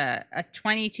used a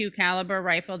 .22 caliber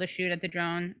rifle to shoot at the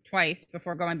drone twice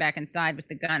before going back inside with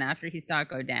the gun after he saw it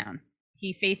go down.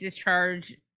 He faces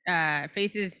charges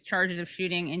of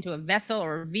shooting into a vessel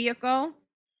or vehicle,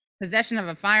 possession of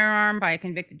a firearm by a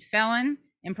convicted felon,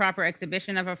 improper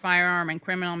exhibition of a firearm, and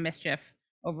criminal mischief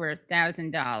over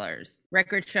 $1,000.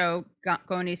 Records show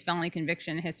Goni's felony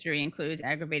conviction history includes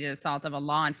aggravated assault of a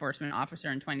law enforcement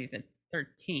officer in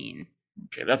 2013.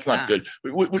 Okay, that's not good.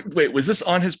 Wait, was this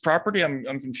on his property? I'm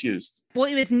confused. Well,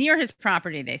 it was near his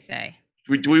property, they say.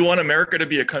 Do we want America to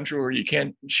be a country where you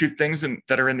can't shoot things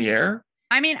that are in the air?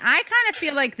 I mean, I kind of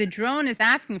feel like the drone is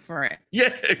asking for it.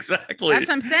 Yeah, exactly. That's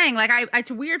what I'm saying. Like, it's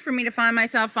weird for me to find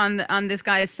myself on this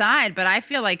guy's side, but I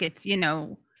feel like it's, you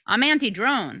know, I'm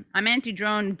anti-drone. I'm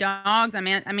anti-drone dogs. I'm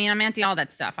anti all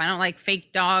that stuff. I don't like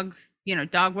fake dogs, you know,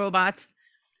 dog robots.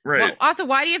 Right. Well, also,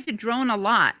 why do you have to drone a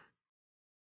lot?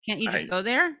 Can't you just go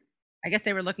there? I guess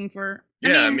they were looking for.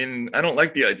 I mean, I don't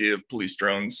like the idea of police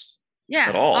drones. Yeah.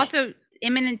 At all. Also,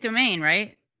 eminent domain,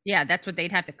 right? Yeah, that's what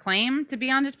they'd have to claim to be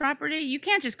on this property. You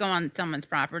can't just go on someone's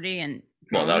property and.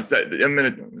 Well, that's that.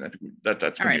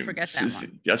 That's when you forget that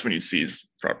one. That's when you seize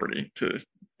property to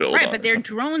build. Right, but they're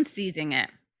drone seizing it.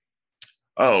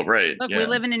 Oh, right. Look, we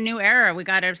live in a new era. We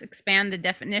got to expand the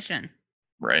definition.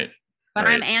 Right. But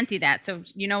I'm anti that. So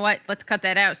you know what? Let's cut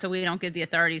that out so we don't give the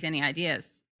authorities any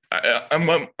ideas.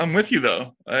 I'm with you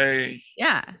though. I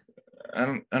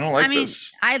don't like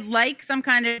this. I'd like some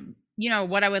kind of, you know,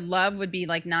 what I would love would be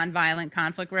like nonviolent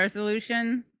conflict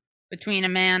resolution between a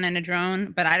man and a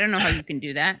drone, but I don't know how you can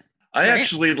do that. I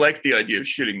actually like the idea of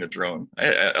shooting the drone.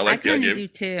 I like the idea. I do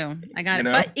too. I got it.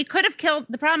 But it could have killed.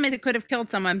 The problem is it could have killed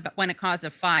someone when it caused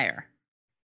a fire.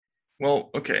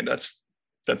 Well, okay, that's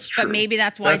true. But maybe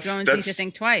that's why drones need to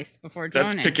think twice before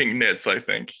droning. That's picking nits, I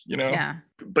think. You know. Yeah.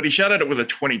 But he shot at it with a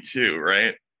 .22,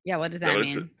 right? Yeah. What does that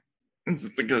mean?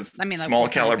 It's like a small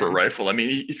caliber rifle. I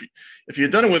mean, if you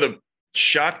had done it with a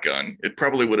shotgun, it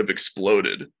probably would have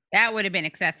exploded. That would have been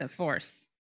excessive force.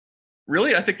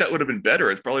 Really? I think that would have been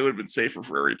better. It probably would have been safer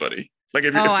for everybody. Like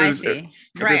if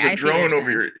there's a drone over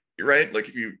here, right? Like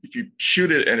if you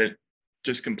shoot it and it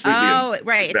just completely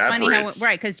right. It's funny how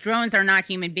because drones are not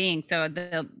human beings, so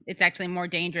it's actually more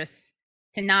dangerous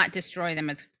to not destroy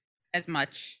them as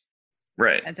much.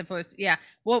 Right. As opposed to,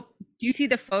 Well, do you see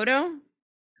the photo?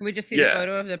 Can we just see the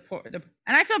photo of the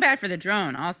and I feel bad for the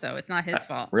drone also. It's not his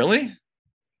fault. Really?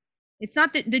 It's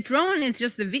not the drone is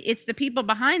just it's the people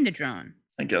behind the drone.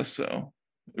 I guess so.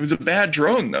 It was a bad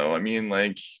drone though.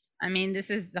 this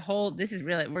is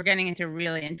really, we're getting into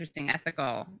really interesting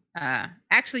ethical.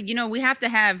 Actually, you know, we have to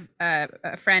have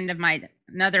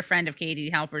another friend of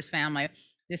Katie Halper's family.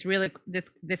 This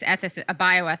ethicist, a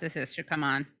bioethicist should come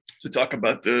on. To talk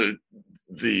about the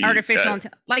artificial,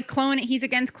 like cloning. He's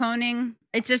against cloning.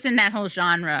 It's just in that whole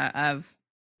genre of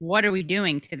what are we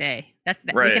doing today?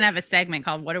 Right. We can have a segment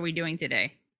called "What Are We Doing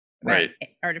Today?" Right.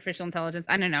 Artificial intelligence.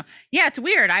 I don't know. Yeah, it's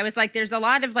weird. I was like, there's a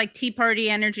lot of like Tea Party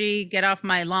energy. Get off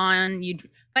my lawn,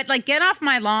 but like get off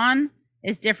my lawn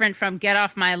is different from get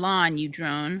off my lawn, you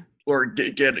drone. or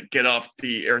get off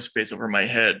the airspace over my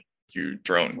head, you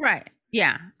drone. Right.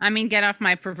 Yeah. I mean, get off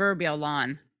my proverbial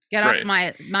lawn. Get off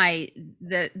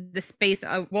the space.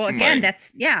 Well, again,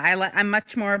 I'm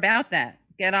much more about that.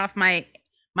 Get off my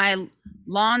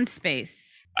lawn space.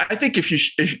 I think maybe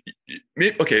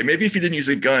if you didn't use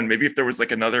a gun, maybe if there was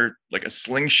like another, like a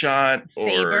slingshot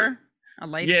or a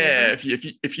lightsaber. Yeah,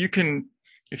 if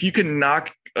you can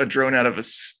knock a drone out of the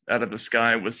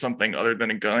sky with something other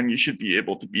than a gun, you should be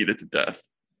able to beat it to death.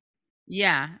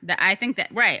 Yeah, I think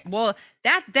that, right. Well,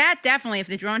 that definitely, if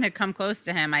the drone had come close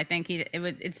to him, I think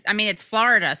it's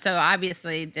Florida, so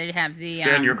obviously they have the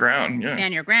stand your ground. Yeah,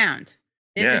 stand your ground.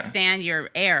 This is stand your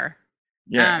air.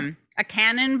 Yeah. A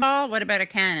cannonball. What about a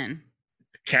cannon?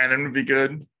 Cannon would be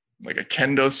good, like a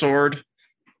kendo sword.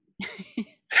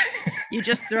 You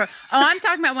just throw. Oh, I'm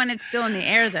talking about when it's still in the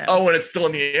air, though. Oh, when it's still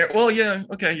in the air. Well, yeah.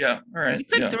 Okay, yeah. All right. You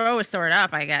could throw a sword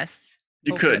up, I guess.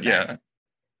 You could, yeah.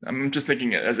 I'm just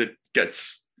thinking as it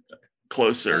gets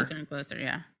closer and closer.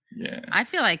 Yeah. Yeah. I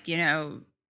feel like,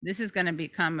 this is going to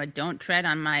become a don't tread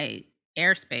on my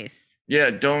airspace.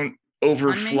 Yeah. Don't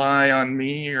overfly on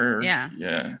me or. Yeah.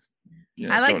 Yeah.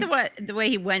 I like the way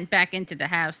he went back into the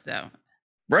house, though.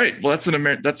 Right. Well, that's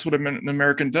what an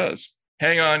American does.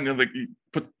 Hang on, you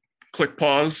click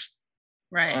pause.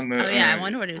 Right. I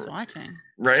wonder what he was watching.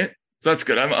 Right. So that's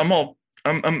good.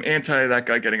 I'm anti that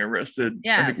guy getting arrested.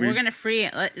 Yeah, we're gonna free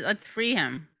it. Let's free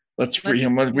him. Let's free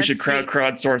him. We should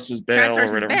crowdsource his bail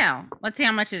or whatever. Bail. Let's see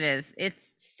how much it is.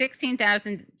 It's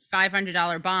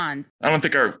 $16,500 bond. I don't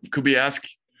think could we ask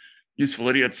useful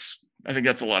idiots? I think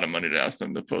that's a lot of money to ask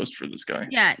them to post for this guy.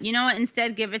 Yeah, you know what?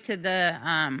 Instead, give it to the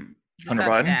Hunter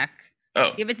Substack. Biden?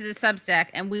 Oh. Give it to the Substack,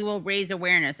 and we will raise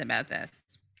awareness about this.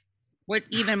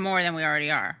 Even more than we already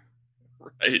are.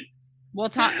 Right. We'll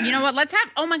talk. You know what? Let's have.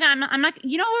 Oh my God, I'm not.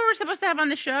 You know who we're supposed to have on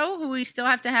the show? Who we still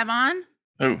have to have on?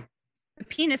 Who? The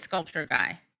penis sculpture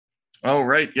guy. Oh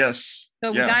right, yes.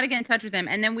 So we got to get in touch with him,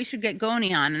 and then we should get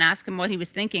Goni on and ask him what he was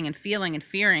thinking and feeling and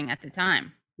fearing at the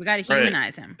time. We got to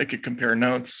humanize him. They could compare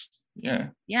notes. Yeah.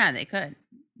 Yeah, they could.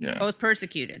 Yeah. Both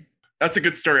persecuted. That's a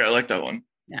good story. I like that one.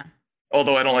 Yeah.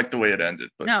 Although I don't like the way it ended.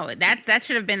 But. No, that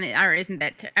should have been or isn't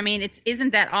that? I mean,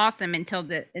 isn't that awesome until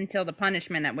the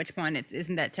punishment? At which point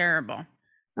isn't that terrible?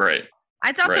 Right.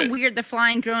 I thought the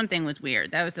flying drone thing was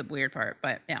weird. That was the weird part.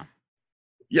 But yeah.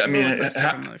 Yeah, I mean,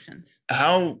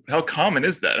 how common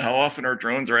is that? How often are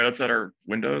drones right outside our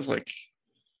windows? Like,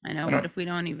 I know. What if we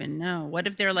don't even know? What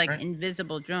if they're like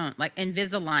invisible drones, like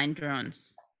Invisalign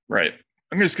drones? Right.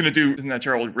 I'm just gonna do Isn't That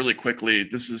Terrible really quickly.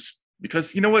 This is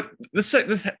because you know what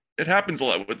it happens a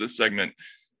lot with this segment.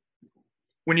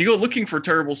 When you go looking for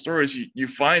terrible stories, you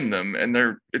find them,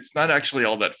 and it's not actually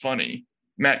all that funny.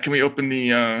 Matt, can we open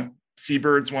the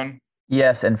Seabirds one?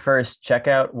 Yes, and first check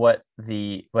out what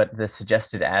the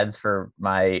suggested ads for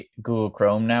my Google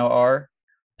Chrome now are.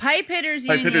 Pipe Hitters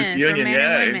Union for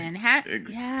men and women.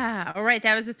 Yeah. All right,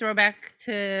 that was a throwback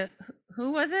to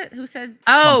who was it? Who said?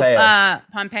 Oh,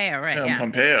 Pompeo. Right. Yeah.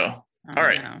 Pompeo. All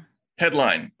right. No.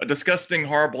 Headline: A disgusting,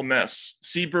 horrible mess.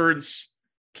 Seabirds'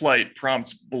 plight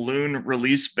prompts balloon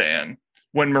release ban.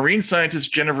 When marine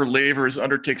scientist Jennifer Lavers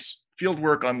undertakes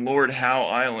fieldwork on Lord Howe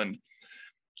Island,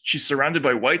 she's surrounded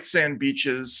by white sand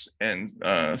beaches and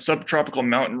subtropical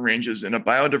mountain ranges in a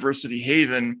biodiversity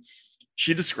haven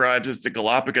she describes as the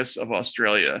Galapagos of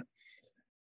Australia.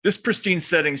 This pristine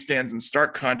setting stands in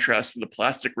stark contrast to the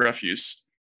plastic refuse,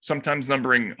 sometimes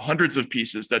numbering hundreds of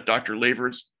pieces, that Dr.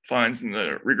 Lavers finds in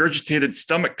the regurgitated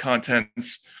stomach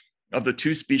contents of the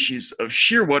two species of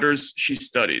shearwaters she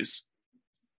studies.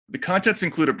 The contents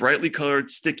include a brightly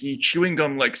colored, sticky, chewing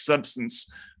gum-like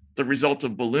substance, the result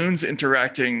of balloons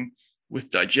interacting with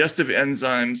digestive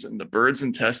enzymes in the bird's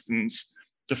intestines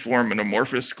to form an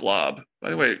amorphous glob. By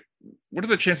the way, what are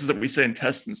the chances that we say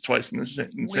intestines twice in the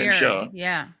same show?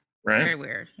 Yeah. Right? Very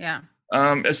weird. Yeah.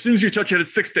 As soon as you touch it, it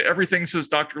sticks to everything, says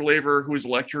Dr. Laver, who is a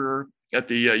lecturer at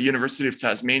the University of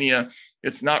Tasmania.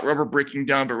 It's not rubber breaking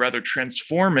down, but rather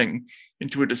transforming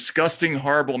into a disgusting,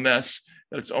 horrible mess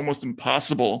that it's almost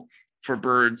impossible for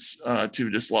birds to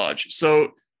dislodge.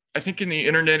 So I think in the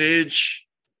internet age,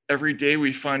 every day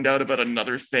we find out about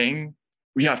another thing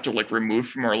we have to remove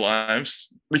from our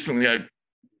lives. Recently, I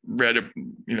read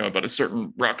about a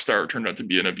certain rock star who turned out to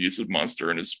be an abusive monster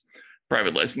in his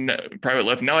private life.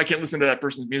 Now I can't listen to that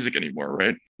person's music anymore,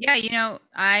 right? Yeah,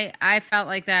 I felt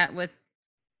like that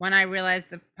when I realized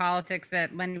the politics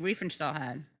that Leni Riefenstahl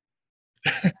had.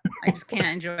 I just can't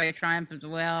enjoy Triumph of the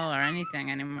Will or anything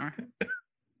anymore.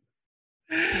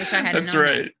 Wish I had. That's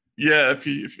right. It. Yeah,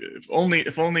 if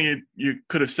only you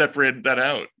could have separated that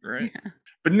out, right? Yeah.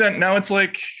 But now it's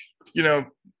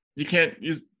you can't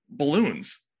use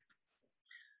balloons.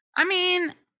 I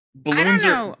mean, Balloons I don't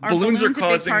know. Are balloons are a big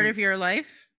causing. part of your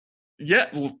life? Yeah,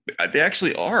 well, they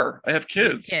actually are. I have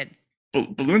kids.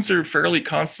 Balloons are a fairly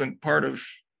constant part of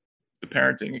the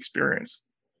parenting experience.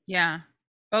 Yeah.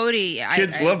 Bodie.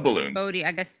 Kids love balloons. Bodie,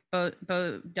 I guess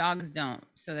dogs don't.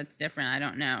 So that's different. I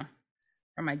don't know.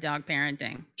 For my dog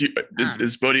parenting.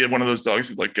 Is Bodie one of those dogs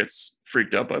that like gets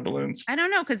freaked out by balloons? I don't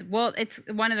know, because it's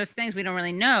one of those things we don't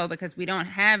really know because we don't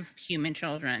have human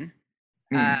children.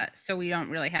 So we don't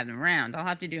really have them around. I'll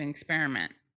have to do an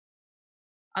experiment.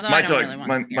 Although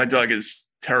my dog is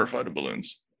terrified of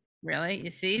balloons. Really?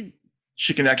 You see?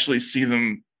 She can actually see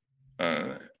them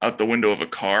out the window of a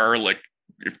car. Like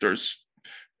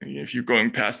if you're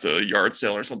going past a yard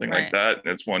sale or something like that,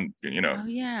 that's one, Oh,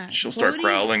 yeah. She'll start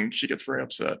growling. She gets very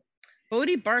upset.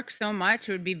 Bodie barks so much.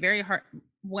 It would be very hard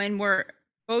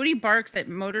Bodie barks at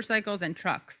motorcycles and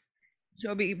trucks. So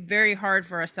it'll be very hard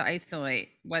for us to isolate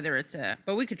whether it's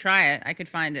but we could try it. I could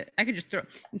find it. I could just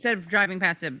instead of driving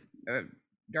past a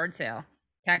yard sale,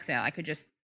 tax sale, I could just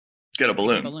get a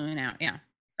balloon. Out. Yeah.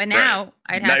 But now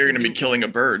now you're going to be killing a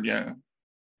bird. Yeah.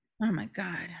 Oh my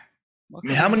God. I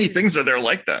mean, how many things are there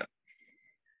like that?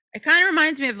 It kind of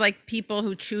reminds me of like people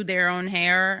who chew their own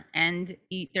hair and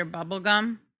eat their bubble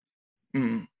gum,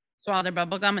 swallow their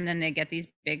bubble gum, and then they get these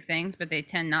big things, but they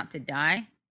tend not to die.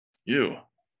 Ew.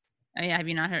 Oh yeah, have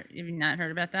you not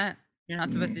heard about that? You're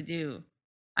not supposed to do.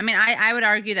 I mean, I would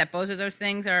argue that both of those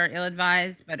things are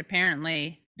ill-advised, but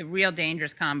apparently the real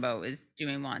dangerous combo is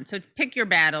doing one. So pick your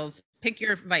battles, pick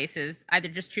your vices. Either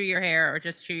just chew your hair or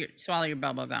just swallow your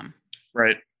bubble gum.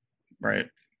 Right.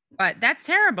 But that's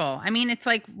terrible. I mean, it's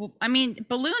like,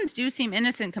 balloons do seem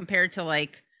innocent compared to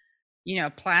like,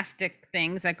 plastic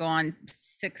things that go on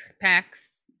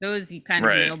 6-packs. Those you kind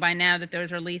of know by now that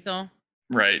those are lethal.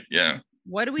 Right. Yeah.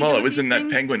 What do we? Well, do it was in that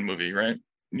things? Penguin movie, right?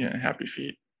 Yeah, Happy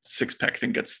Feet. 6-pack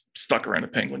thing gets stuck around a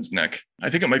penguin's neck. I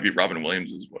think it might be Robin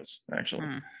Williams's voice, actually.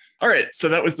 All right, so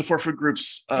that was the 4 food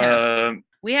groups.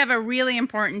 We have a really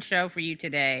important show for you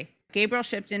today. Gabriel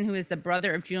Shipton, who is the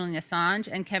brother of Julian Assange,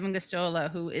 and Kevin Gosztola,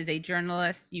 who is a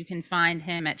journalist. You can find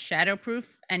him at Shadowproof,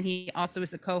 and he also is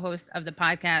the co-host of the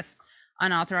podcast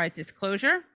Unauthorized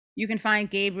Disclosure. You can find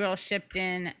Gabriel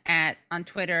Shipton on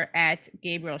Twitter at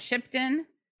Gabriel Shipton,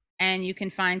 and you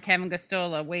can find Kevin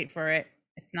Gosztola, wait for it,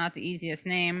 it's not the easiest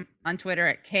name, on Twitter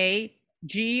at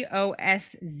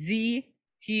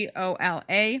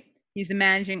KGOSZTOLA. He's the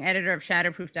managing editor of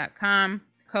Shadowproof.com,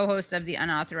 co-host of the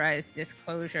Unauthorized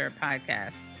Disclosure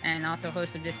podcast, and also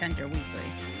host of Dissenter Weekly.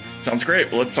 Sounds great.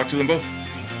 Well, let's talk to them both.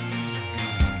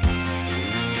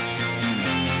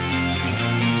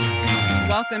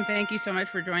 Welcome. Thank you so much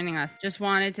for joining us. Just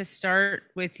wanted to start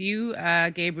with you,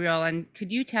 Gabriel, and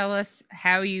could you tell us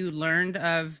how you learned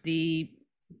of the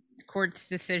court's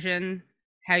decision,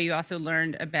 how you also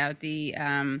learned about the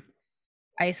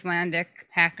Icelandic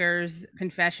hacker's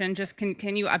confession? Just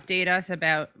can you update us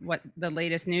about what the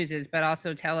latest news is, but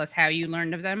also tell us how you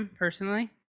learned of them personally?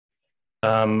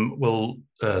 So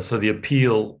the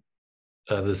appeal,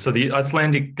 the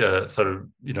Icelandic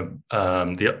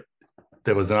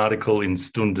there was an article in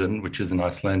Stundin, which is an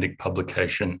Icelandic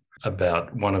publication,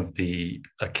 about one of the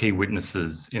key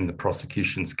witnesses in the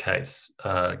prosecution's case,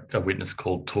 a witness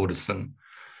called Torderson.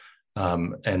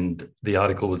 And the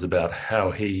article was about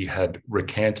how he had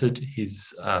recanted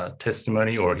his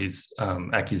testimony or his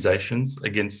accusations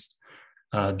against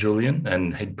Julian,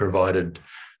 and had provided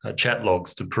chat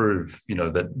logs to prove,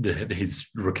 that his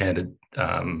recanted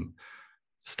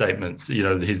statements,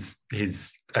 his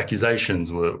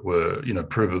accusations were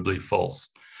provably false.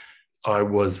 I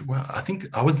think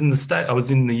I was in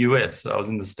the US. I was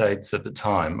in the States at the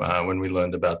time when we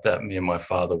learned about that. Me and my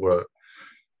father were,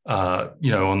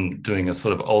 on doing a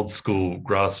sort of old school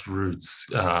grassroots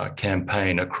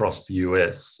campaign across the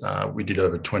US. We did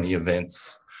over 20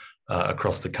 events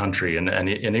across the country, and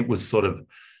it was sort of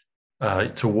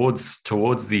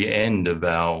towards the end of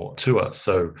our tour.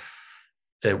 So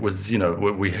it was,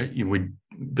 we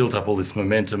built up all this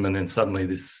momentum, and then suddenly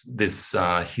this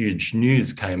huge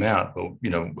news came out. Well,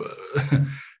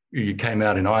 it came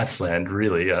out in Iceland,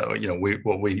 really.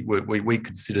 We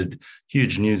considered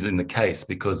huge news in the case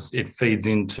because it feeds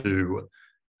into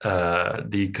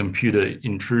the computer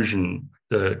intrusion,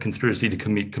 the conspiracy to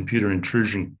commit computer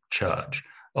intrusion charge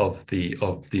of the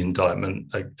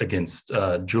indictment against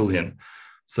Julian.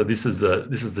 So this is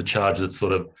the charge that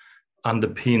sort of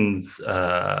underpins,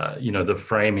 the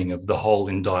framing of the whole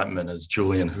indictment as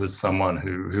Julian, who is someone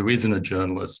who isn't a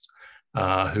journalist,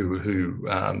 who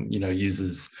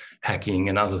uses hacking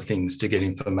and other things to get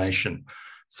information.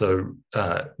 So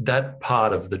that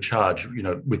part of the charge,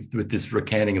 with this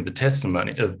recanting of the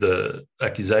testimony of the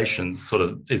accusations, sort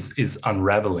of is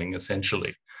unraveling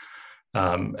essentially.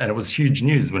 And it was huge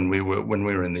news when we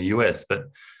were in the US, but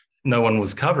no one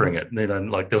was covering it.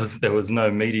 Like there was no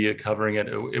media covering it.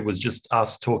 It was just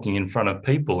us talking in front of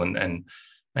people and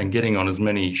getting on as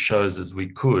many shows as we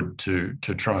could to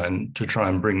try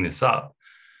and bring this up.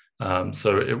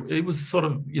 So it was sort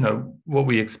of what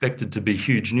we expected to be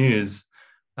huge news.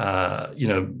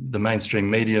 The mainstream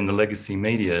media and the legacy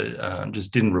media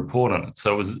just didn't report on it.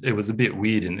 So it was a bit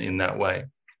weird in that way. I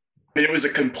mean, it was a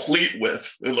complete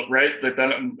whiff, right?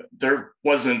 There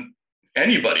wasn't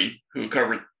anybody who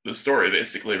covered the story,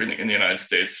 basically, in the United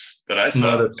States that I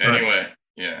saw. No, anyway,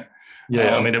 yeah.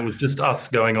 Yeah, I mean, it was just us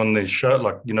going on this show.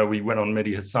 Like, we went on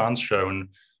Mehdi Hassan's show and,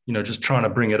 just trying to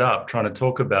bring it up, trying to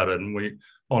talk about it. And we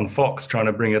on Fox trying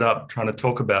to bring it up, trying to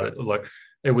talk about it. Like,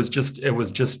 it was just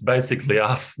basically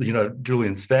us,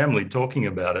 Julian's family talking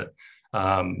about it.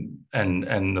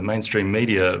 And the mainstream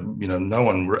media, no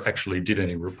one actually did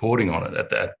any reporting on it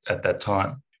at that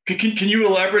time. Can you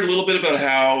elaborate a little bit about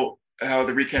how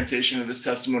the recantation of this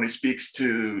testimony speaks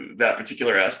to that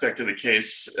particular aspect of the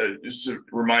case? Just to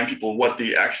remind people what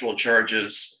the actual charge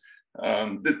is.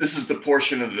 This is the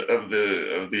portion of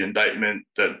the indictment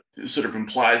that sort of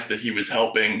implies that he was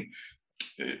helping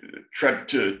try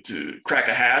to crack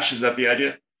a hash. Is that the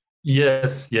idea?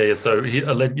 Yes, yeah. So it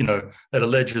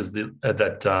alleges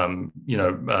that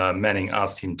Manning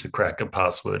asked him to crack a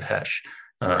password hash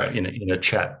right. in a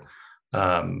chat,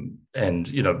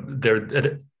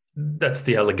 that's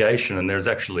the allegation, and there's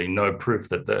actually no proof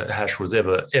that the hash was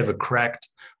ever cracked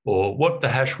or what the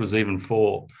hash was even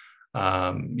for.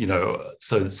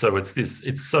 So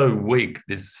it's so weak,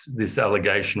 this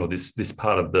allegation or this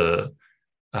part of the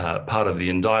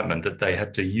indictment, that they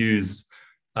had to use.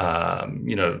 They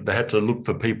had to look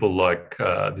for people like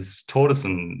this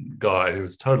Torgerson guy who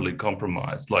was totally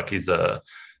compromised. Like he's a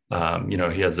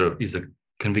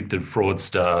convicted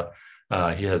fraudster.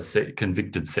 He has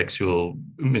convicted sexual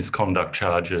misconduct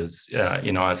charges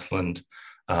in Iceland.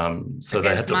 So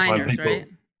they had to find people. Right?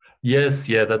 Yes,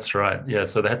 yeah, that's right. Yeah,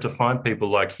 so they had to find people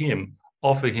like him,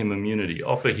 offer him immunity,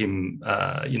 offer him,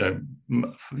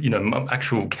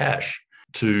 actual cash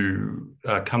to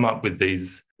come up with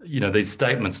these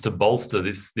statements to bolster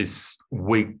this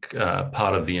weak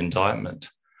part of the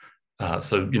indictment.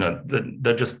 So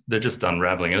they're just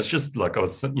unraveling. And it's just like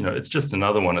it's just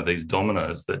another one of these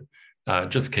dominoes that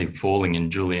just keep falling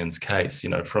in Julian's case.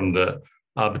 From the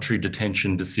arbitrary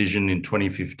detention decision in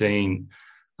 2015,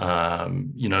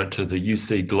 to the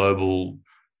UC Global,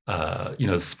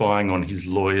 spying on his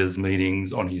lawyers'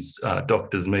 meetings, on his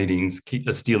doctors' meetings,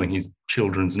 stealing his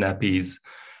children's nappies.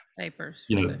 Papers.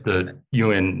 The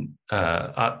UN,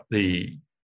 Niels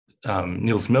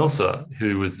Melzer,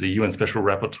 who was the UN Special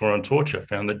Rapporteur on Torture,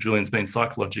 found that Julian's been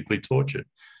psychologically tortured.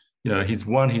 He's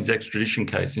won his extradition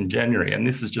case in January, and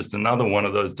this is just another one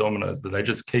of those dominoes that they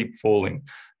just keep falling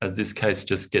as this case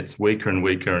just gets weaker and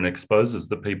weaker and exposes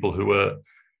the people who are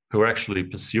actually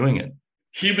pursuing it.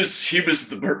 He was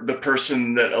the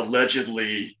person that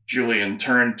allegedly Julian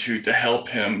turned to help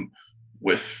him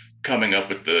with coming up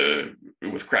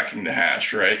with cracking the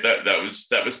hash, right?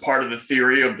 That was part of the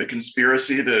theory of the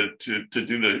conspiracy to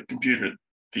do the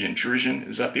intrusion.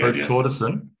 Is that the idea?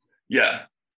 Torgerson? Yeah.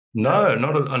 No,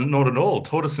 not at all.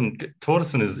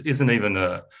 Torgerson isn't even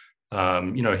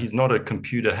he's not a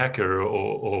computer hacker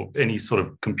or any sort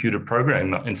of computer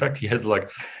programmer. In fact, he has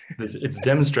it's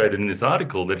demonstrated in this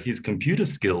article that his computer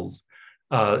skills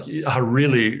are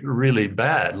really, really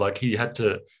bad. Like he had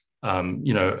to,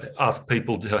 ask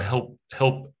people to help.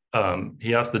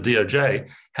 He asked the DOJ,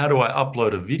 how do I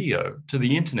upload a video to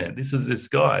the internet? This is this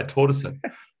guy, Torgerson.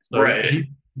 So right.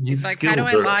 He's like, how do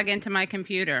I log into my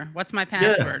computer? What's my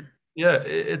password? Yeah,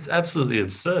 it's absolutely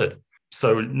absurd.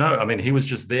 So no, I mean, he was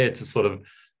just there to sort of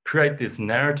create this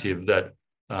narrative that,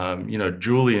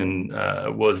 Julian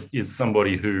is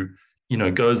somebody who,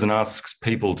 goes and asks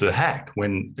people to hack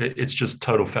when it's just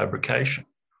total fabrication.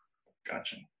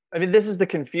 Gotcha. I mean, this is the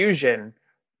confusion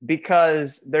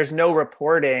because there's no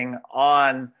reporting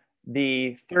on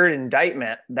the third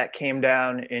indictment that came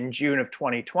down in June of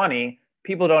 2020.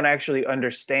 People don't actually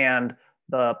understand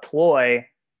the ploy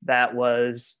that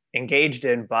was engaged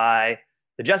in by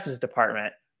the Justice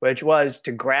Department, which was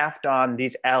to graft on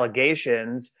these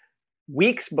allegations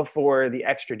weeks before the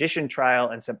extradition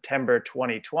trial in September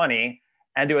 2020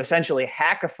 and to essentially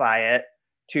hackify it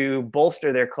to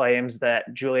bolster their claims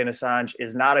that Julian Assange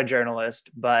is not a journalist,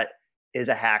 but is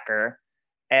a hacker.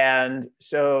 And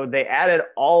so they added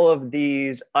all of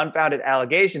these unfounded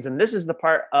allegations. And this is the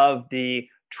part of the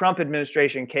Trump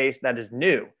administration case that is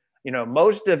new.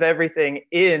 Most of everything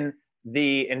in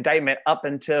the indictment up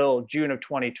until June of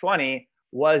 2020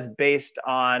 was based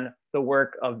on the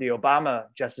work of the Obama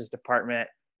Justice Department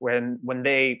when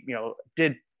they,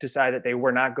 did decide that they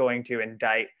were not going to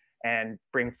indict and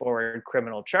bring forward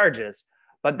criminal charges.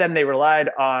 But then they relied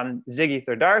on Ziggy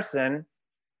Thordarson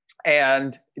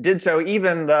and did so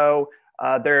even though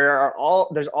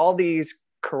there's all these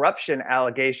corruption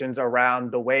allegations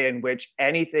around the way in which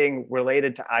anything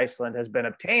related to Iceland has been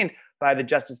obtained by the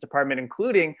Justice Department,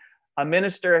 including a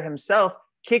minister himself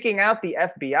kicking out the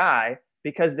FBI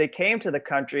because they came to the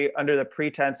country under the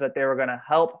pretense that they were going to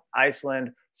help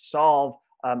Iceland solve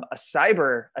a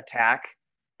cyber attack.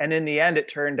 And in the end, it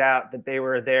turned out that they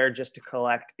were there just to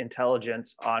collect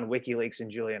intelligence on WikiLeaks and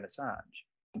Julian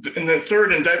Assange. In the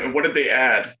third indictment, what did they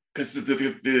add? Because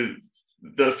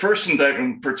the first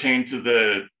indictment pertained to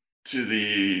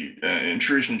the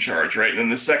intrusion charge, right?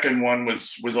 And the second one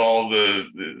was all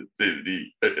the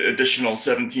additional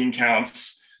 17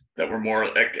 counts that were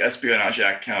more Espionage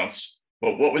Act counts.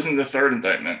 But what was in the third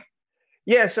indictment?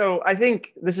 Yeah, so I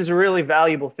think this is a really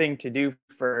valuable thing to do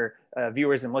for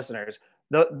viewers and listeners.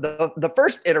 The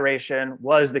first iteration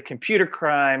was the computer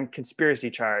crime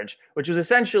conspiracy charge, which was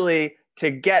essentially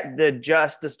to get the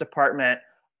Justice Department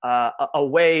a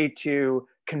way to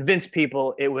convince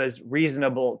people it was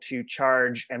reasonable to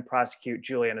charge and prosecute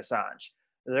Julian Assange.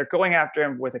 They're going after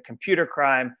him with a computer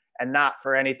crime and not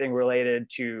for anything related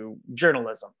to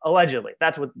journalism, allegedly.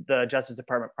 That's what the Justice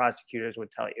Department prosecutors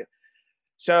would tell you.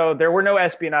 So there were no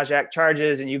Espionage Act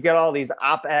charges, and you get all these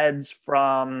op-eds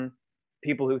from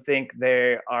people who think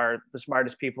they are the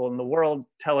smartest people in the world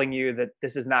telling you that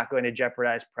this is not going to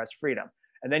jeopardize press freedom.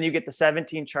 And then you get the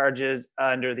 17 charges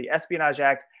under the Espionage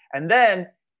Act. And then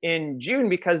in June,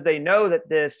 because they know that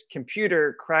this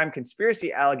computer crime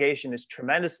conspiracy allegation is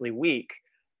tremendously weak,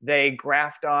 they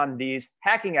graft on these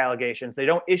hacking allegations. They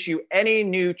don't issue any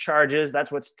new charges.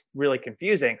 That's what's really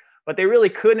confusing. But they really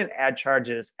couldn't add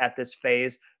charges at this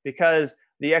phase because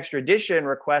the extradition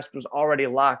request was already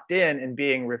locked in and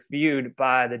being reviewed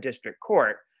by the district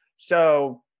court.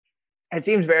 So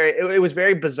it was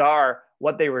very bizarre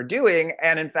what they were doing.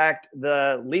 And in fact,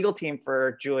 the legal team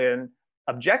for Julian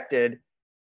objected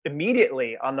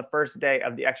immediately on the first day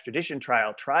of the extradition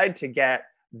trial, tried to get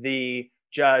the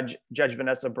Judge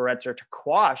Vanessa Baretzer to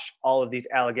quash all of these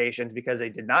allegations because they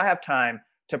did not have time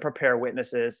to prepare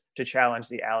witnesses to challenge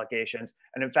the allegations.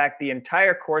 And in fact, the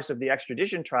entire course of the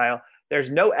extradition trial, there's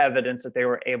no evidence that they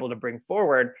were able to bring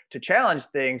forward to challenge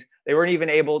things. They weren't even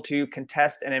able to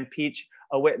contest and impeach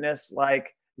a witness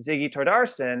like Ziggy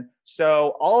Thordarson.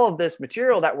 So all of this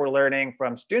material that we're learning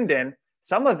from Stunden,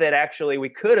 some of it actually we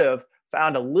could have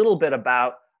found a little bit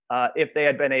about if they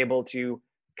had been able to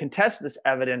contest this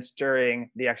evidence during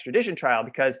the extradition trial,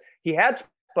 because he had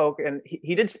spoken,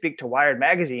 he did speak to Wired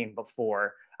magazine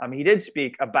before. He did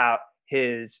speak about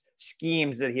his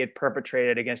schemes that he had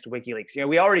perpetrated against WikiLeaks.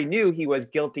 We already knew he was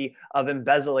guilty of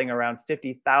embezzling around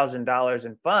 $50,000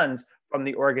 in funds from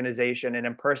the organization and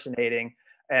impersonating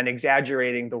and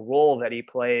exaggerating the role that he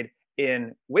played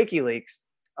in WikiLeaks.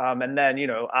 And then,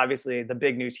 obviously the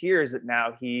big news here is that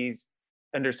now he's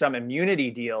under some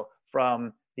immunity deal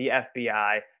from the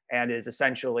FBI and is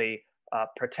essentially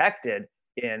protected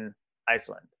in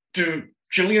Iceland. Do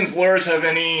Julian's lawyers have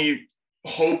any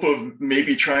hope of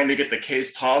maybe trying to get the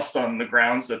case tossed on the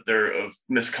grounds that they're of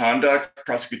misconduct,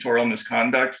 prosecutorial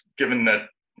misconduct, given that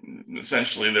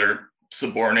essentially they're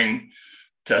suborning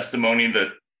testimony that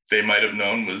they might have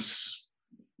known was,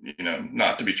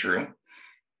 not to be true?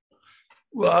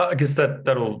 Well, I guess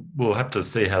we'll have to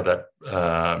see how that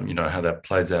how that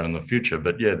plays out in the future.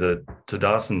 But yeah, the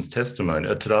Thordarson's testimony,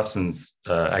 Thordarson's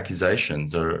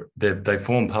accusations they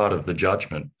form part of the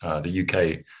judgment, the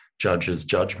UK judge's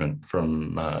judgment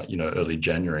from early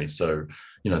January. So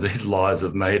these lies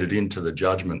have made it into the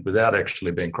judgment without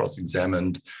actually being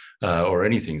cross-examined or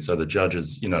anything. So the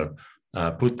judges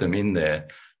put them in there.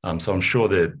 So I'm sure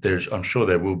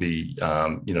there will be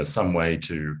some way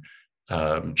to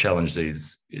challenge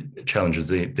these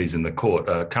in the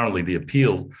court. Currently, the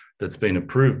appeal that's been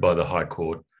approved by the High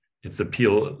Court, it's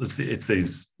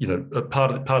these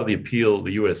part of the appeal,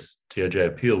 the US TOJ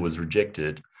appeal was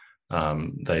rejected.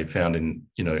 They found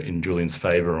in Julian's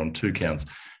favor on 2 counts,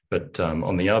 but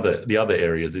on the other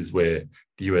areas is where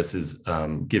the US is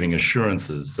giving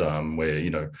assurances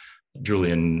where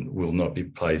Julian will not be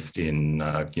placed in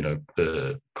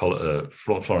the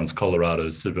Florence, Colorado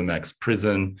Supermax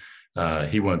prison.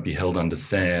 He won't be held under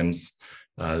SAMS.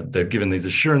 They've given these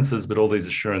assurances, but all these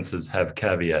assurances have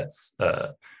caveats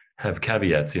have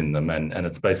caveats in them. And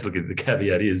it's basically, the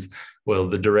caveat is, well,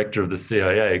 the director of the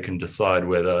CIA can decide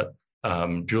whether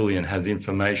Julian has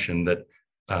information that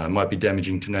might be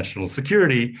damaging to national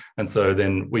security. And so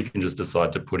then we can just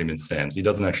decide to put him in SAMS. He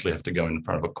doesn't actually have to go in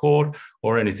front of a court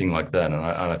or anything like that. And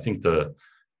I think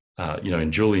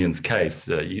in Julian's case,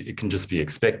 it can just be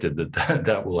expected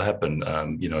that will happen.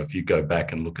 If you go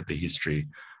back and look at the history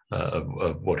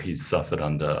of what he's suffered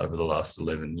under over the last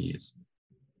 11 years.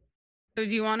 So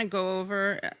do you want to go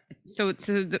over,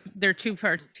 there are two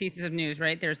pieces of news,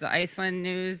 right? There's the Iceland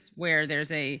news where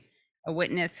there's a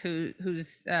witness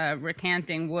who's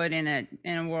recanting would in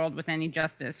a world with any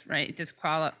justice, right?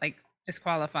 Disqualify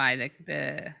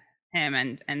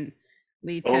him and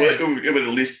lead to. It would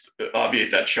at least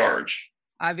obviate that charge.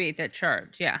 Obviate that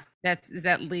charge, yeah. Is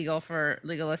that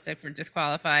legalistic for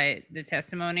disqualify the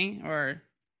testimony, or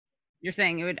you're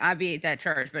saying it would obviate that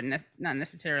charge, but not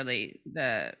necessarily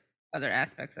the other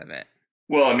aspects of it?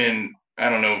 Well, I mean, I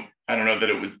don't know that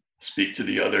it would speak to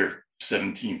the other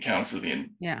 17 counts of the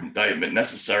indictment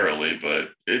necessarily, but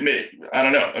it may. I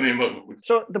don't know. I mean,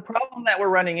 so the problem that we're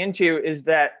running into is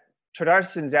that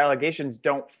Trédarson's allegations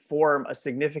don't form a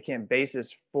significant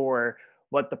basis for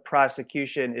what the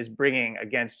prosecution is bringing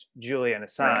against Julian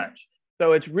Assange. Right.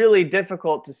 So it's really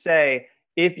difficult to say,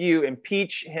 if you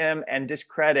impeach him and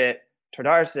discredit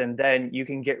Trédarson, then you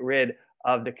can get rid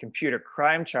of the computer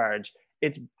crime charge.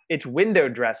 It's window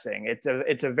dressing.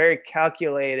 It's a very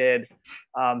calculated,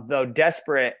 though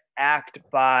desperate, act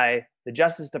by the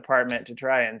Justice Department to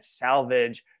try and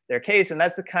salvage their case. And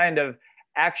that's the kind of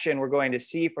action we're going to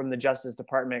see from the Justice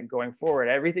Department going forward.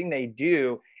 Everything they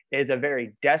do is a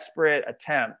very desperate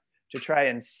attempt to try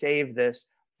and save this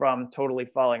from totally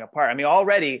falling apart. I mean,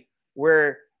 already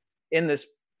we're in this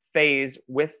phase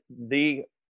with the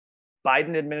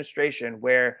Biden administration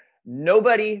where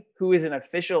nobody who is an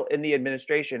official in the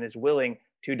administration is willing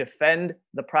to defend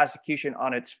the prosecution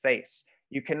on its face.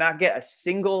 You cannot get a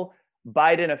single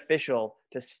Biden official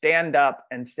to stand up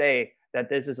and say that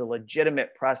this is a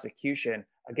legitimate prosecution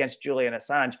against Julian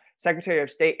Assange. Secretary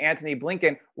of State Antony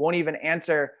Blinken won't even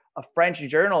answer a French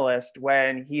journalist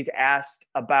when he's asked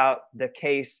about the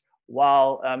case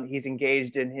while he's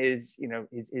engaged in his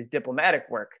diplomatic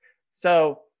work.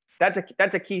 So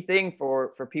that's a key thing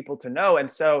for people to know. And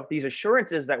so these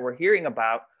assurances that we're hearing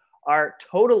about are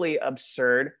totally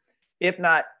absurd, if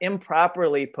not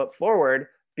improperly put forward,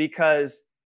 because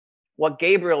what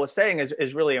Gabriel was saying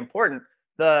is really important.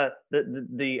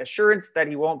 The assurance that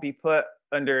he won't be put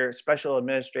under special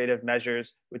administrative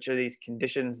measures, which are these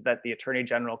conditions that the Attorney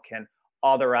General can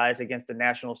authorize against a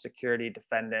national security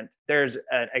defendant. There's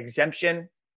an exemption.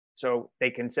 So they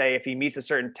can say if he meets a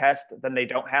certain test, then they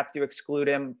don't have to exclude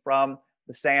him from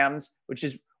the SAMs, which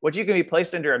is what you can be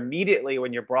placed under immediately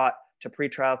when you're brought to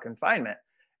pretrial confinement.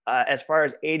 As far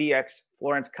as ADX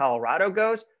Florence, Colorado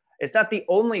goes, it's not the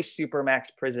only supermax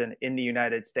prison in the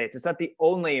United States. It's not the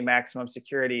only maximum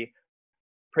security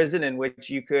prison in which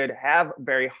you could have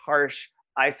very harsh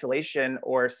isolation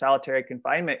or solitary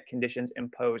confinement conditions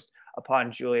imposed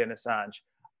upon Julian Assange.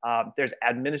 There's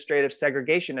administrative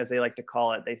segregation, as they like to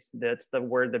call it. That's the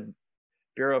word the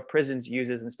Bureau of Prisons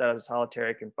uses instead of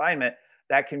solitary confinement,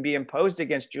 that can be imposed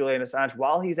against Julian Assange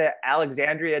while he's at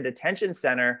Alexandria Detention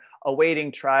Center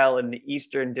awaiting trial in the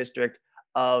Eastern District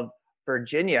of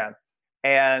Virginia.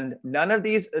 And none of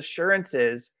these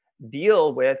assurances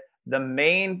deal with the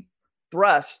main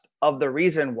thrust of the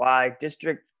reason why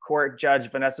District Court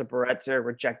Judge Vanessa Barretzer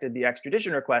rejected the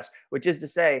extradition request, which is to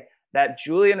say that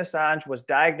Julian Assange was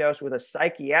diagnosed with a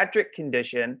psychiatric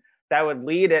condition that would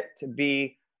lead it to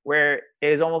be where it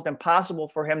is almost impossible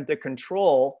for him to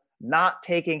control not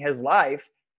taking his life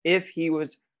if he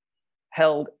was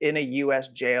held in a US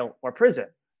jail or prison.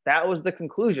 That was the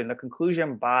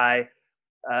conclusion by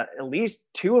at least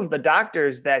two of the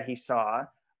doctors that he saw,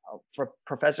 for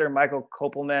Professor Michael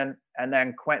Kopelman and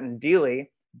then Quentin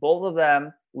Deely. Both of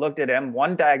them looked at him.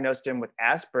 One diagnosed him with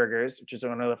Asperger's, which is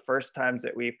one of the first times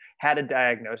that we've had a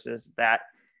diagnosis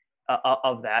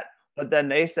of that. But then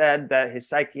they said that his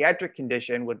psychiatric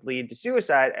condition would lead to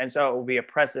suicide, and so it will be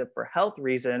oppressive for health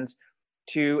reasons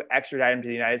to extradite him to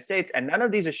the United States. And none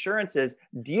of these assurances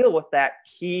deal with that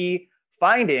key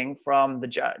finding from the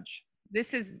judge.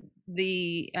 This is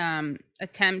the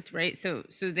attempt, right? So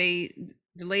the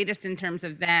latest in terms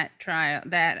of that trial,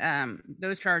 that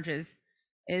those charges,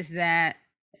 is that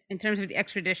in terms of the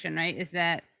extradition, right, is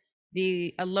that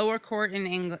a lower court in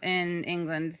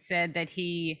England said that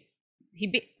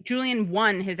Julian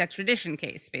won his extradition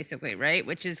case, basically, right?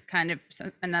 Which is kind of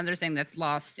another thing that's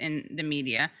lost in the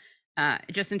media,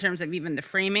 just in terms of even the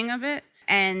framing of it.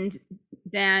 And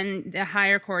then the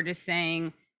higher court is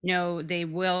saying no, they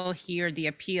will hear the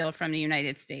appeal from the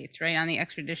United States, right, on the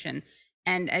extradition.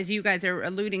 And as you guys are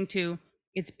alluding to,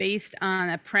 it's based on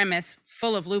a premise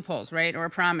full of loopholes, right? Or a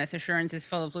promise, assurance is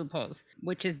full of loopholes,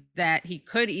 which is that he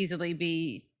could easily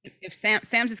be, if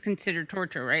Sam's is considered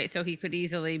torture, right? So he could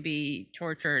easily be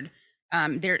tortured.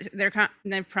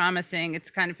 They're promising,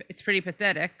 it's pretty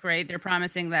pathetic, right? They're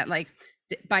promising that like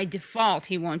by default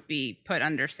he won't be put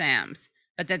under Sam's,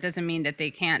 but that doesn't mean that they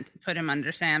can't put him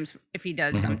under Sam's if he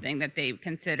does something that they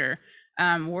consider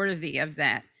worthy of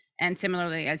that. And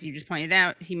similarly, as you just pointed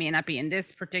out, he may not be in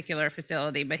this particular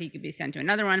facility, but he could be sent to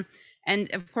another one. And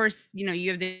of course, you know, you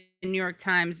have the New York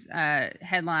Times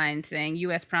headline saying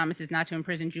U.S. promises not to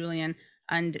imprison Julian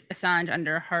and Assange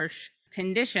under harsh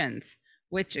conditions,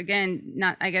 which again,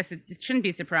 I guess it shouldn't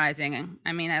be surprising.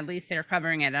 I mean, at least they're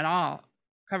covering it at all,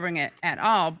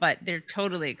 but they're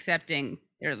totally accepting.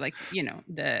 They're like, you know,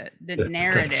 the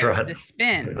narrative, right. The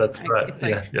spin. That's like, right. It's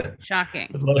like shocking.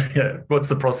 It's like, what's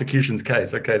the prosecution's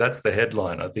case? Okay, that's the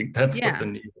headline. I think that's what the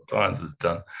New York Times has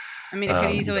done. I mean, it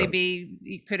could easily be.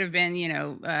 It could have been, you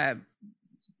know,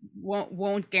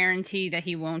 won't guarantee that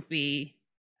he won't be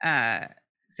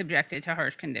subjected to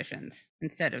harsh conditions,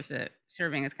 instead of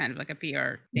serving as kind of like a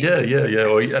PR statement. Yeah.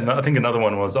 Well, and I think another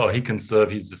one was, he can serve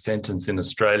his sentence in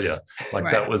Australia. Like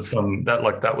right.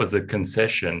 that was a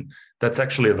concession that's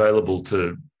actually available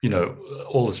to, you know,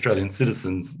 all Australian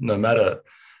citizens, no matter,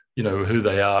 you know, who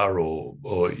they are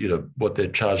or you know what they're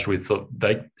charged with.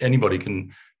 Anybody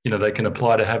can, you know, they can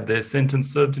apply to have their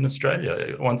sentence served in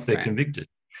Australia once they're convicted.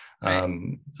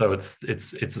 Right. So it's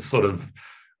a sort of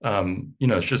you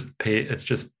know, it's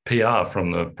just PR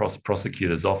from the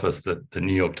prosecutor's office that the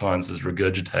New York Times has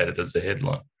regurgitated as a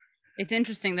headline. It's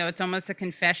interesting, though. It's almost a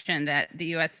confession that the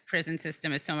U.S. prison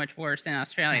system is so much worse than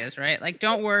Australia's, right? Like,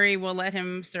 don't worry, we'll let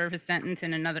him serve his sentence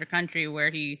in another country where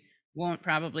he won't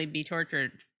probably be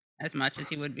tortured as much as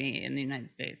he would be in the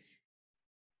United States.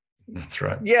 That's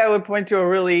right. Yeah, I would point to a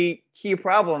really key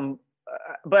problem.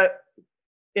 But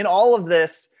in all of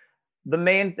this, the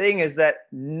main thing is that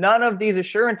none of these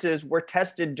assurances were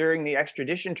tested during the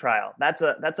extradition trial. That's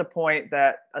a point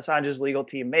that Assange's legal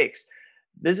team makes.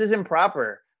 This is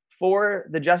improper for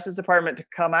the Justice Department to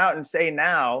come out and say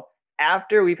now,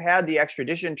 after we've had the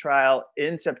extradition trial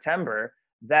in September,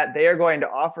 that they are going to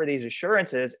offer these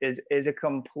assurances is a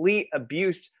complete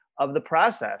abuse of the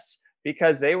process,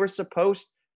 because they were supposed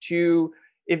to,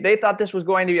 if they thought this was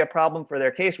going to be a problem for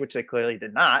their case, which they clearly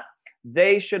did not,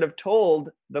 they should have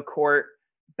told the court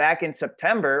back in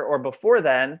September or before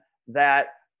then that,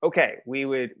 okay, we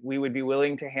would be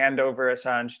willing to hand over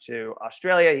Assange to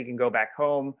Australia. He can go back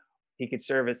home. He could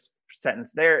serve his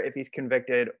sentence there if he's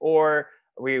convicted, or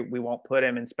we won't put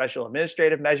him in special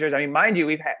administrative measures. I mean, mind you,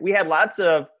 we had lots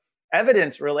of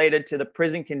evidence related to the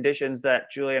prison conditions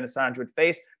that Julian Assange would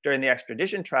face during the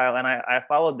extradition trial. And I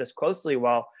followed this closely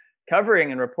while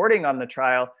covering and reporting on the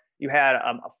trial. You had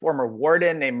a former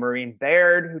warden named Maureen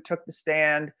Baird who took the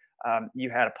stand. You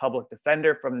had a public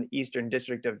defender from the Eastern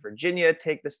District of Virginia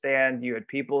take the stand. You had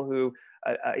people who,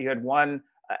 you had one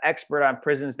expert on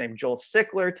prisons named Joel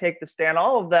Sickler take the stand,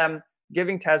 all of them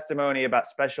giving testimony about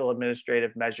special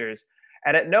administrative measures.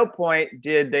 And at no point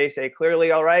did they say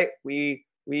clearly, all right, we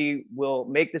will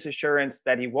make this assurance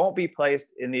that he won't be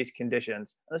placed in these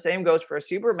conditions. And the same goes for a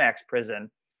Supermax prison.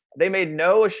 They made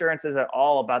no assurances at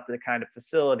all about the kind of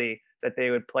facility that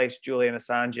they would place Julian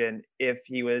Assange in if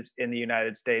he was in the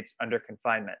United States under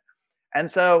confinement. And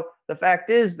so the fact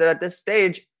is that at this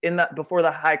stage, before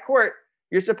the high court,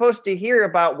 you're supposed to hear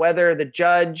about whether the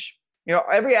judge, you know,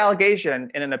 every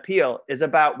allegation in an appeal is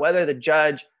about whether the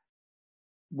judge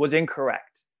was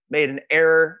incorrect, made an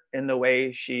error in the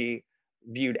way she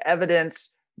viewed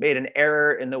evidence, made an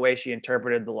error in the way she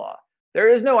interpreted the law. There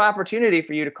is no opportunity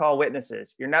for you to call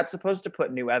witnesses. You're not supposed to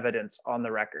put new evidence on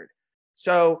the record.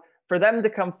 So for them to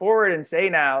come forward and say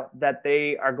now that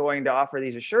they are going to offer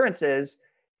these assurances,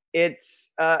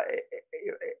 it's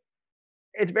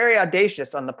very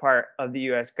audacious on the part of the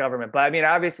U.S. government. But I mean,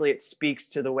 obviously, it speaks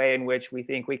to the way in which we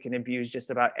think we can abuse just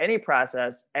about any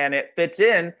process, and it fits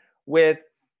in with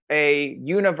a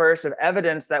universe of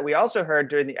evidence that we also heard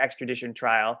during the extradition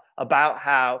trial about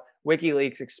how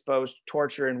WikiLeaks exposed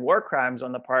torture and war crimes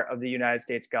on the part of the United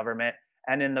States government.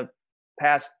 And in the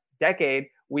past decade,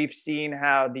 we've seen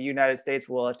how the United States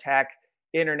will attack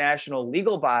international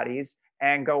legal bodies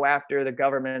and go after the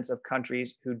governments of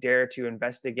countries who dare to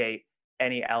investigate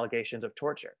any allegations of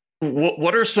torture.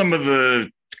 What are some of the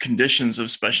conditions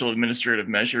of special administrative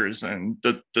measures, and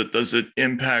does it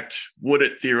impact, would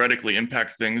it theoretically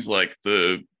impact things like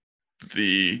the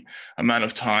amount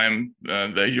of time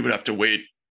that you would have to wait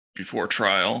before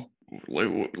trial?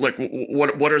 like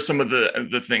what are some of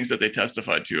the things that they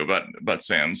testified to about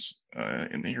Sam's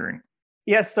in the hearing?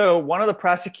 Yes, so one of the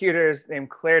prosecutors named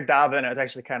Claire Dobbin, it was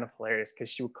actually kind of hilarious because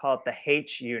she would call it the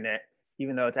H unit,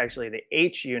 even though it's actually the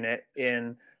H unit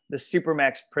in the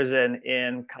Supermax prison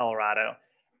in Colorado.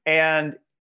 And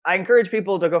I encourage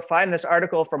people to go find this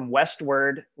article from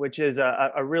Westword, which is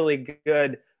a really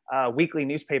good weekly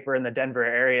newspaper in the Denver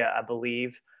area, I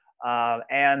believe.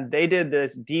 And they did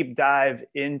this deep dive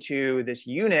into this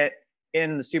unit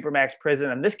in the Supermax prison.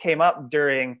 And this came up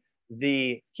during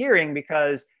the hearing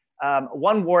because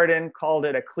one warden called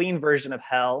it a clean version of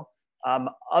hell.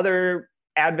 Other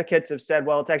advocates have said,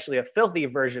 well, it's actually a filthy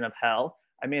version of hell.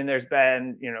 I mean, there's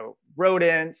been,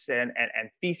 rodents and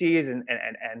feces and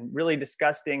really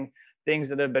disgusting things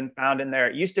that have been found in there.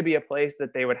 It used to be a place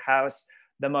that they would house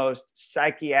the most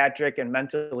psychiatric and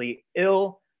mentally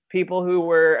ill people who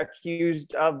were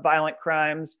accused of violent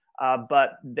crimes.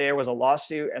 But there was a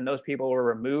lawsuit and those people were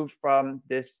removed from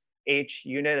this H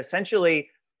unit. Essentially,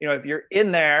 if you're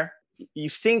in there, you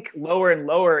sink lower and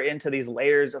lower into these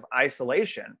layers of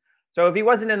isolation. So if he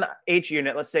wasn't in the H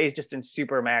unit, let's say he's just in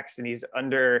Supermax and he's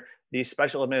under these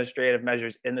special administrative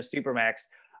measures in the Supermax.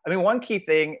 I mean, one key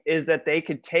thing is that they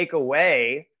could take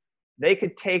away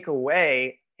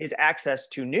his access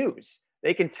to news.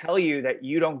 They can tell you that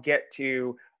you don't get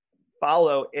to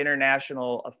follow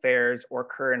international affairs or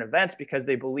current events because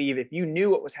they believe if you knew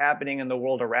what was happening in the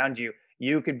world around you,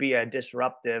 you could be a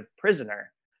disruptive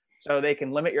prisoner. So they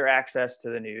can limit your access to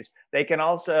the news. They can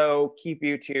also keep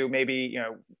you to maybe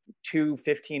 2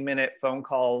 15-minute phone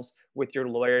calls with your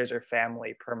lawyers or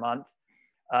family per month.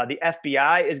 The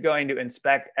FBI is going to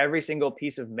inspect every single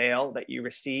piece of mail that you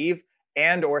receive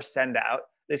and or send out.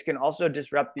 This can also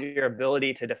disrupt your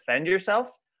ability to defend yourself.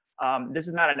 This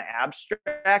is not an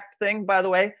abstract thing, by the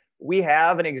way. We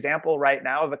have an example right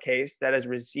now of a case that has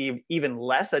received even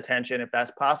less attention, if that's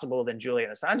possible, than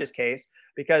Julian Assange's case,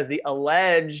 because the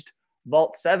alleged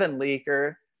Vault 7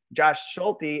 leaker, Josh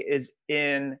Schulte, is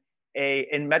in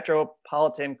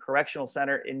Metropolitan Correctional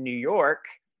Center in New York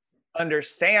under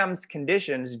Sam's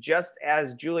conditions, just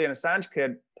as Julian Assange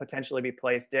could potentially be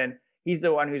placed in. He's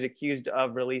the one who's accused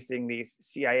of releasing these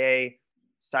CIA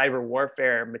cyber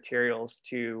warfare materials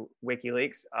to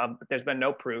WikiLeaks, but there's been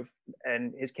no proof,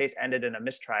 and his case ended in a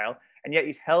mistrial. And yet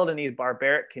he's held in these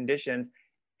barbaric conditions,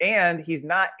 and he's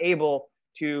not able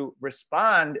to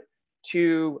respond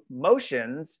to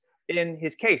motions in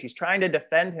his case. He's trying to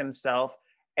defend himself,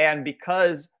 and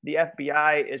because the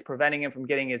FBI is preventing him from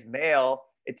getting his mail,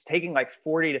 it's taking like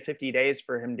 40 to 50 days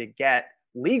for him to get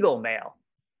legal mail.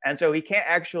 And so he can't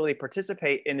actually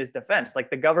participate in his defense.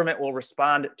 Like the government will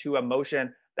respond to a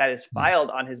motion that is filed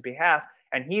on his behalf,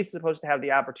 and he's supposed to have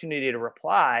the opportunity to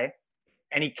reply,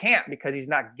 and he can't because he's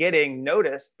not getting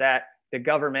notice that the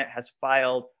government has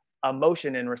filed a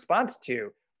motion in response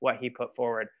to what he put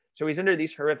forward. So he's under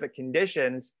these horrific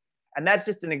conditions, and that's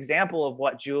just an example of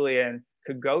what Julian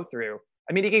could go through.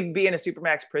 I mean, he could be in a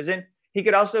Supermax prison. He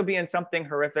could also be in something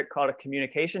horrific called a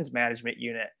communications management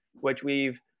unit, which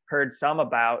we've heard some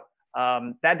about.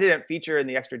 That didn't feature in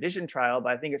the extradition trial,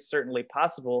 but I think it's certainly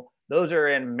possible. Those are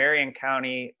in Marion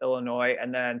County, Illinois,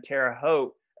 and then Terre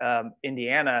Haute,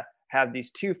 Indiana, have these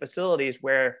two facilities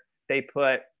where they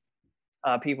put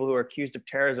people who are accused of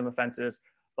terrorism offenses.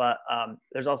 But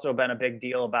there's also been a big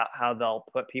deal about how they'll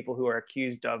put people who are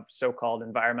accused of so-called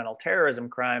environmental terrorism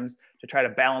crimes to try to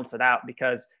balance it out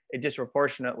because it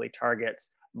disproportionately targets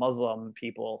Muslim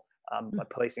people by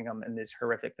placing them in these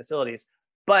horrific facilities.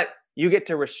 But you get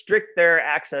to restrict their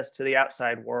access to the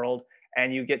outside world,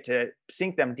 and you get to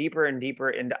sink them deeper and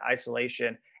deeper into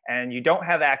isolation, and you don't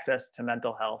have access to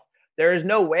mental health. There is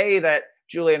no way that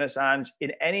Julian Assange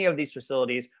in any of these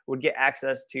facilities would get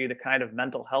access to the kind of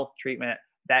mental health treatment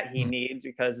that he needs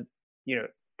because,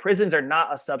 prisons are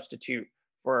not a substitute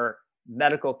for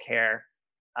medical care,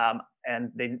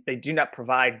 and they do not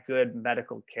provide good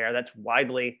medical care. That's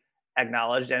widely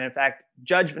acknowledged. And in fact,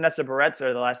 Judge Vanessa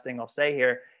Barretzer, the last thing I'll say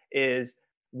here is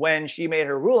when she made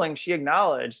her ruling, she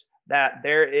acknowledged that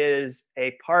there is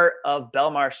a part of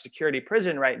Belmarsh Security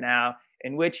Prison right now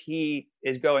in which Julian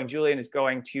is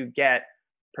going to get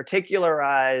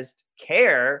particularized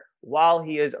care while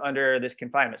he is under this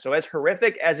confinement. So as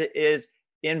horrific as it is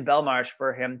in Belmarsh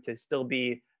for him to still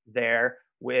be there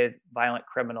with violent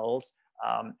criminals,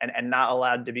 and not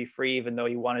allowed to be free, even though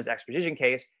he won his extradition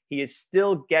case, he is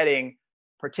still getting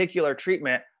particular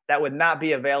treatment that would not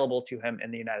be available to him in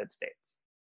the United States.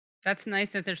 That's nice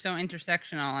that they're so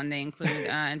intersectional and they include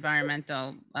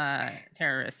environmental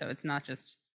terrorists. So it's not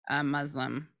just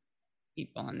Muslim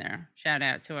people in there. Shout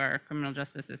out to our criminal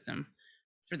justice system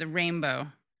for the rainbow.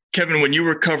 Kevin, when you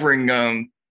were covering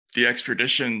the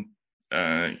extradition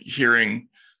hearing,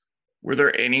 were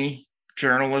there any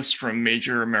journalists from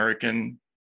major American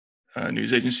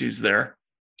news agencies there?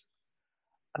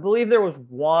 I believe there was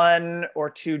one or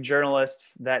two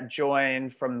journalists that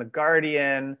joined from The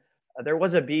Guardian. There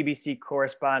was a BBC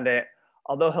correspondent,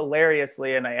 although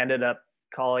hilariously, and I ended up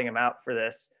calling him out for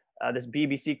this, this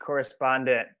BBC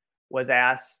correspondent was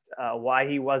asked why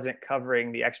he wasn't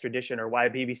covering the extradition, or why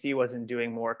BBC wasn't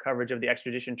doing more coverage of the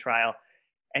extradition trial.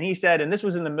 And he said, and this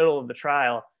was in the middle of the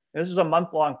trial, this was a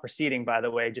month-long proceeding, by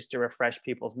the way, just to refresh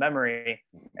people's memory.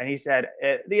 And he said,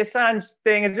 the Assange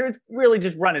thing is really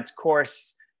just run its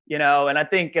course, you know, and I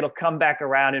think it'll come back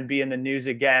around and be in the news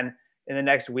again in the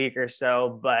next week or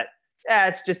so. But yeah,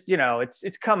 it's just, you know,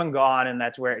 it's come and gone, and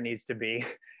that's where it needs to be.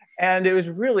 And it was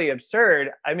really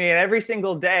absurd. I mean, every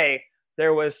single day,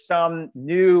 there was some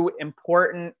new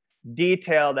important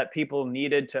detail that people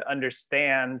needed to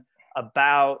understand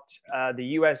about the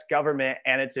US government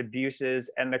and its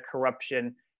abuses and the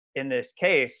corruption in this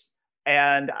case.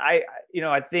 And I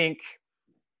think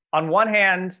on one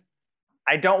hand,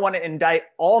 I don't want to indict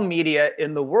all media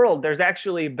in the world. There's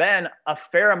actually been a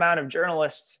fair amount of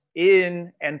journalists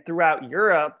in and throughout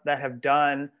Europe that have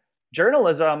done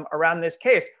journalism around this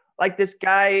case. Like this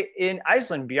guy in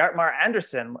Iceland, Bjartmar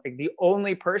Andersson, like the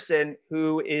only person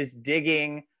who is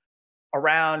digging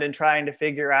around and trying to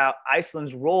figure out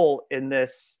Iceland's role in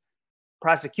this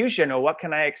prosecution, or what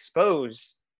can I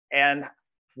expose, and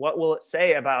what will it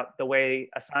say about the way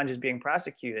Assange is being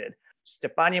prosecuted.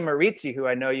 Stefania Marizzi, who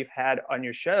I know you've had on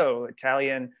your show,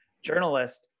 Italian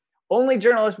journalist, only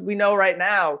journalist we know right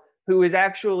now who is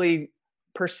actually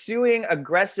pursuing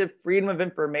aggressive freedom of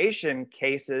information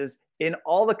cases in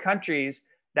all the countries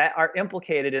that are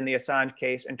implicated in the Assange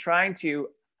case, and trying to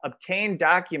obtain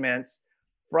documents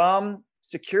from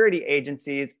security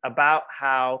agencies about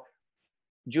how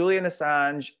Julian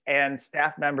Assange and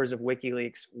staff members of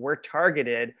WikiLeaks were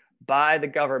targeted by the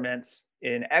governments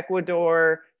in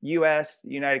Ecuador, US,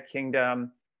 United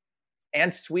Kingdom,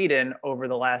 and Sweden over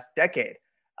the last decade.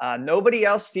 Nobody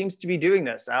else seems to be doing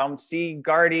this. I don't see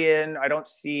Guardian, I don't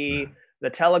see the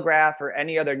Telegraph or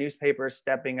any other newspaper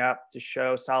stepping up to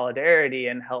show solidarity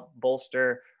and help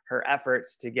bolster her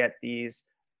efforts to get these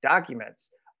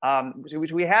documents.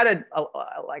 Which we had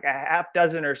like a half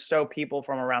dozen or so people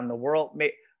from around the world,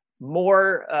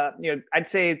 more, I'd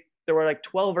say there were like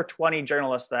 12 or 20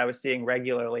 journalists that I was seeing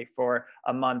regularly for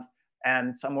a month,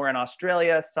 and some were in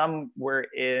Australia, some were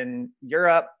in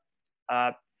Europe.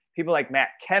 People like Matt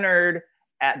Kennard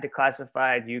at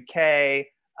Declassified UK,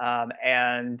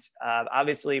 and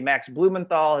obviously Max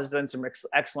Blumenthal has done some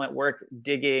excellent work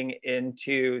digging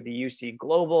into the UC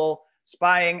Global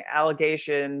spying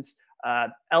allegations.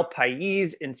 El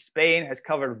País in Spain has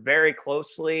covered very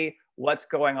closely what's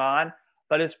going on.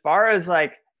 But as far as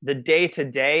like the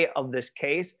day-to-day of this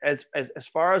case, as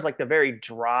far as like the very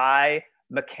dry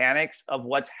mechanics of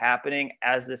what's happening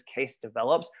as this case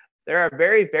develops, there are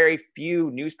very, very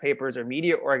few newspapers or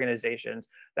media organizations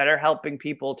that are helping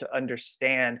people to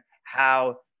understand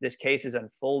how this case is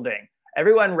unfolding.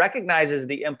 Everyone recognizes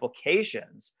the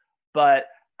implications, but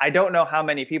I don't know how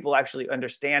many people actually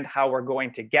understand how we're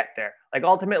going to get there. Like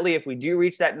ultimately, if we do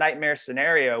reach that nightmare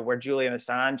scenario where Julian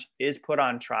Assange is put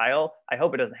on trial, I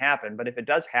hope it doesn't happen, but if it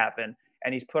does happen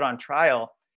and he's put on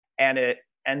trial and it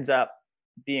ends up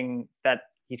being that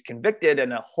he's convicted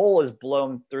and a hole is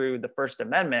blown through the First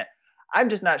Amendment, I'm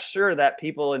just not sure that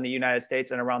people in the United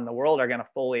States and around the world are going to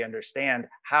fully understand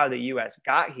how the US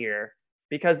got here,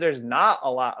 because there's not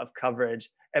a lot of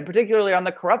coverage, and particularly on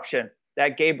the corruption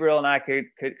that Gabriel and I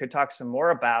could talk some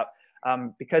more about,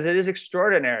 because it is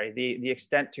extraordinary, the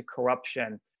extent to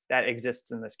corruption that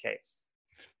exists in this case.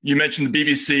 You mentioned the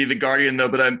BBC, the Guardian, though,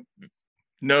 but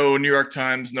no New York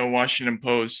Times, no Washington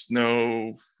Post,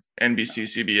 no NBC,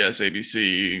 CBS,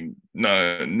 ABC,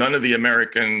 none of the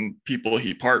American people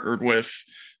he partnered with,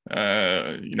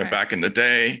 back in the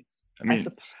day. I mean,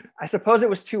 I suppose it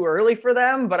was too early for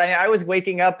them, but I was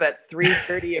waking up at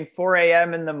 3:30 and 4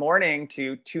 a.m. in the morning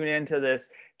to tune into this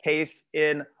case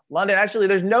in London. Actually,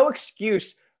 there's no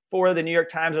excuse for the New York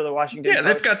Times or the Washington Post.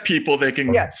 They've got people they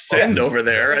can send over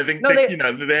there. I think they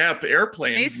have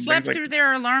airplanes. They slept through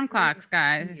their alarm clocks,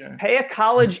 guys. Yeah. Pay a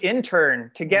college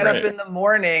intern to get up in the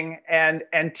morning and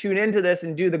tune into this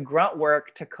and do the grunt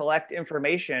work to collect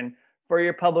information for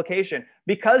your publication.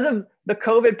 Because of the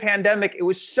COVID pandemic, it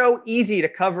was so easy to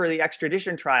cover the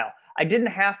extradition trial. I didn't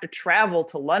have to travel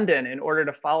to London in order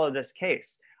to follow this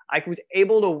case. I was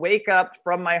able to wake up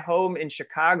from my home in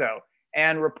Chicago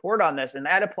and report on this. And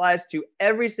that applies to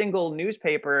every single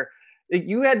newspaper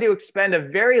You had to expend a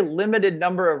very limited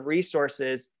number of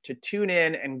resources to tune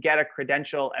in and get a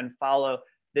credential and follow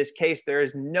this case. There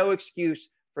is no excuse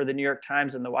for the New York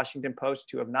Times and the Washington Post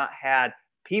to have not had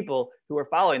people who were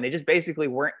following. They just basically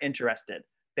weren't interested.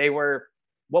 They were,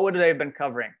 what would they have been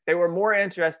covering? They were more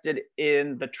interested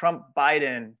in the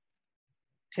Trump-Biden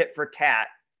tit for tat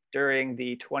during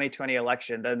the 2020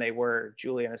 election than they were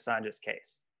Julian Assange's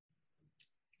case.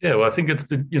 Yeah, well, I think it's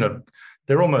been,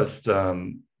 they're almost,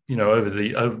 watching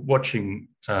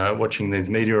these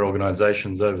media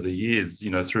organizations over the years,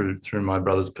 through my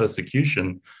brother's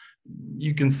persecution,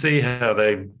 you can see how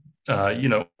they,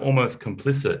 almost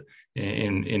complicit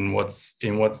in what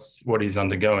he's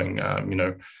undergoing. A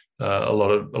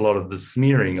lot of the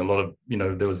smearing,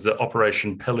 there was the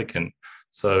Operation Pelican.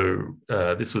 So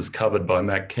this was covered by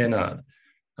Matt Kennard.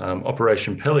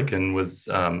 Operation Pelican was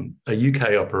a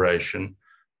UK operation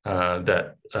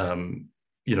that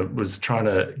was trying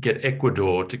to get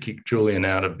Ecuador to kick Julian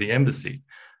out of the embassy.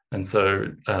 And so,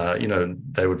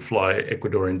 they would fly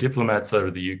Ecuadorian diplomats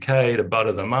over the UK to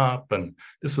butter them up. And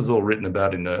this was all written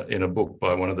about in a book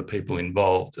by one of the people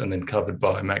involved and then covered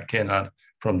by Matt Kennard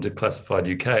from Declassified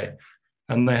UK.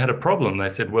 And they had a problem. They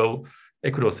said, well,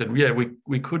 Ecuador said, yeah,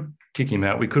 we could kick him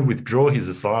out. We could withdraw his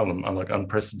asylum, unlike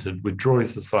unprecedented, withdraw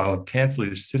his asylum, cancel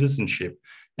his citizenship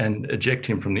and eject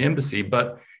him from the embassy.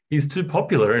 But he's too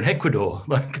popular in Ecuador.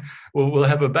 We'll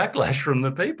have a backlash from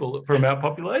the people, from our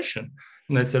population.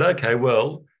 And they said, okay,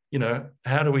 well,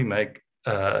 how do we make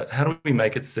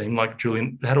it seem like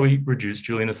how do we reduce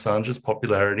Julian Assange's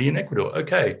popularity in Ecuador?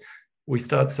 Okay, we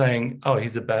start saying, oh,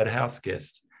 he's a bad house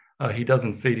guest. Oh, he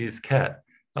doesn't feed his cat.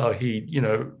 Oh, he,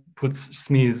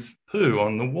 smears poo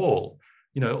on the wall.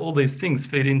 All these things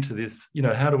feed into this,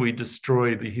 how do we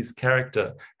destroy his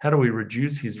character? How do we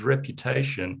reduce his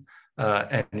reputation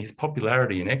and his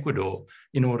popularity in Ecuador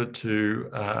in order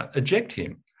to eject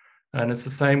him? And it's the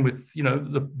same with,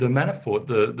 the Manafort,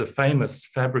 the famous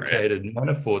fabricated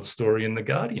Manafort story in The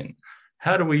Guardian.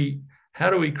 How do we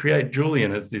create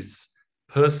Julian as this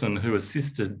person who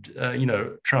assisted,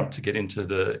 Trump to get into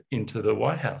the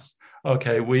White House?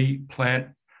 Okay, we plant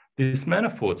this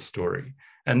Manafort story.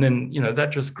 And then,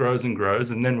 that just grows and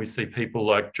grows. And then we see people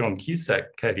like John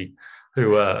Cusack, Katie,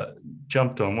 who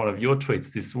jumped on one of your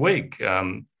tweets this week.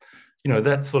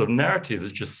 That sort of narrative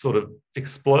has just sort of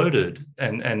exploded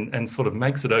and sort of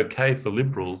makes it okay for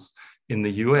liberals in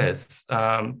the US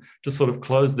to sort of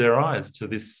close their eyes to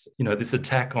this, this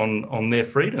attack on their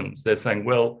freedoms. They're saying,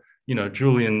 well,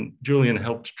 Julian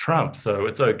helped Trump, so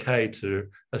it's okay to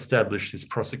establish this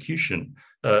prosecution,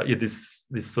 this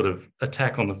sort of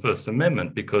attack on the First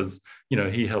Amendment because,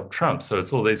 he helped Trump. So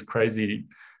it's all these crazy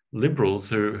liberals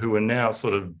who are now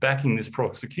sort of backing this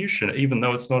prosecution, even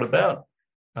though it's not about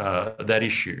that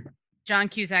issue. John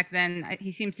Cusack, then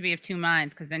he seems to be of two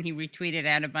minds because then he retweeted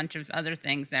out a bunch of other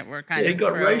things that were kind of. He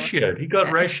got ratioed. He got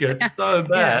ratioed so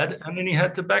bad, and then he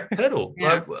had to backpedal.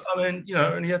 Yeah.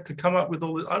 And he had to come up with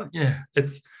all the.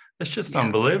 It's just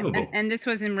unbelievable. And this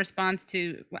was in response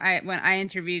to when I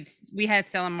interviewed. We had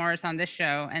Stella Morris on this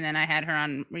show, and then I had her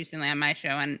on recently on my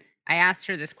show, and I asked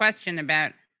her this question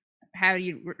about how do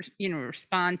you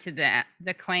respond to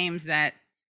the claims that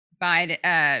Biden,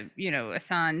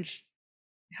 Assange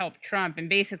helped Trump. And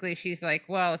basically she's like,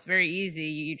 well, it's very easy.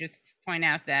 You just point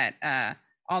out that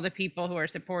all the people who are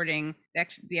supporting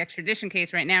the extradition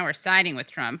case right now are siding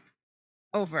with Trump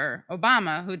over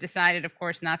Obama, who decided, of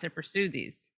course, not to pursue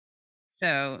these.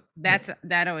 So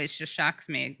that always just shocks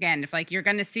me. Again, if you're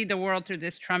going to see the world through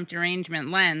this Trump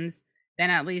derangement lens, then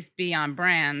at least be on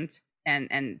brand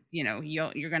and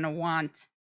you're going to want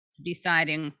to be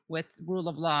siding with rule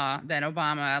of law that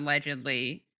Obama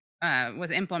allegedly was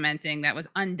implementing that was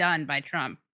undone by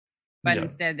Trump. But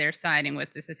instead they're siding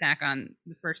with this attack on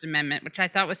the First Amendment, which I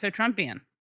thought was so Trumpian.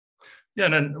 Yeah,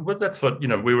 and that's what,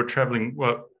 we were traveling,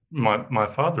 my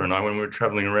father and I, when we were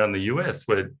traveling around the US,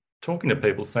 we're talking to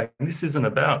people saying, this is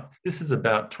about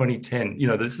 2010,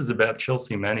 this is about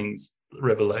Chelsea Manning's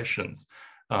revelations,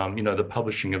 the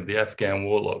publishing of the Afghan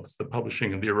war logs, the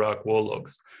publishing of the Iraq war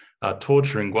logs,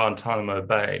 torture in Guantanamo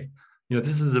Bay.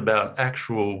 This is about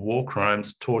actual war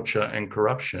crimes, torture, and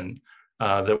corruption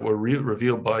that were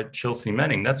revealed by Chelsea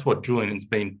Manning. That's what Julian's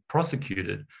been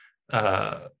prosecuted,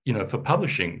 for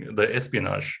publishing the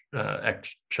Espionage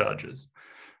Act charges.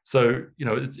 So,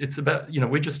 it's about,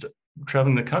 we're just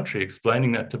traveling the country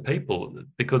explaining that to people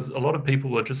because a lot of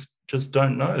people are just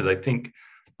don't know. They think,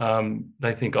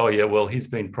 oh yeah, well, he's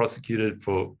been prosecuted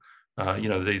for,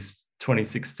 these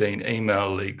 2016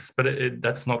 email leaks, but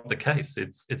that's not the case.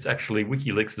 It's actually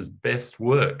WikiLeaks' best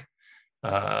work,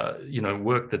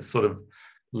 work that's sort of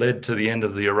led to the end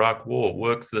of the Iraq War,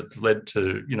 work that's led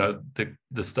to,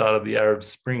 the start of the Arab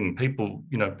Spring, people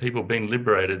being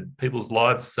liberated, people's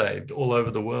lives saved all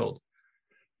over the world.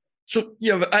 So,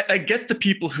 I get the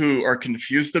people who are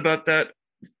confused about that,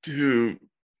 who,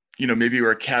 maybe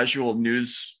are casual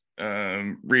news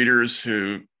readers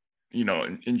who,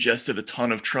 ingested a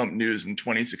ton of Trump news in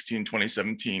 2016,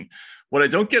 2017. What I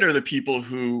don't get are the people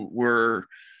who were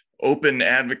open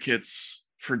advocates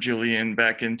for Julian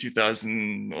back in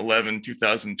 2011,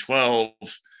 2012,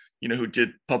 who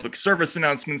did public service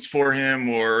announcements for him,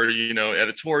 or,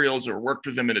 editorials, or worked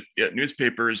with him at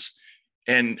newspapers.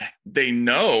 And they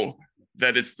know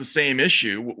that it's the same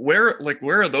issue. Where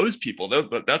are those people?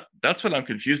 That's what I'm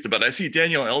confused about. I see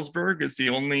Daniel Ellsberg is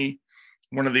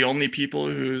one of the only people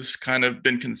who's kind of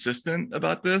been consistent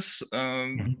about this.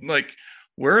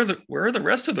 Where are the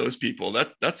rest of those people?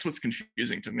 That's what's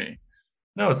confusing to me.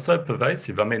 No, it's so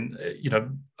pervasive. I mean,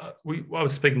 I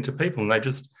was speaking to people, and they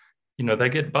just, they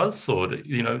get buzzsawed,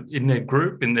 in their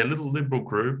group, in their little liberal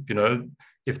group,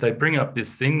 if they bring up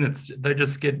this thing, they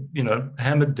just get,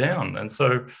 hammered down. And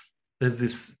so there's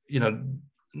this,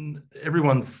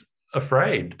 everyone's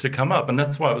afraid to come up. And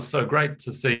that's why it was so great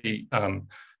to see,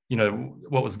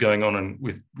 what was going on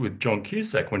with John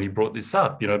Cusack when he brought this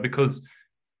up, because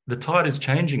the tide is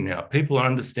changing now. People are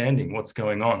understanding what's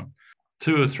going on.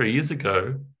 2 or 3 years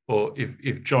ago, or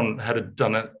if John had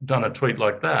done a tweet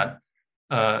like that,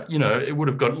 it would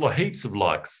have got heaps of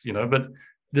likes, but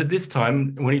this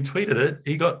time when he tweeted it,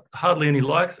 he got hardly any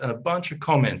likes and a bunch of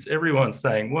comments. Everyone's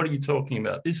saying, what are you talking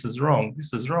about? This is wrong.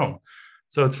 This is wrong.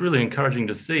 So it's really encouraging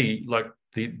to see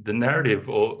the narrative,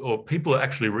 or people are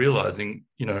actually realizing,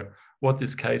 what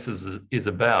this case is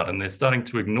about. And they're starting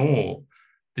to ignore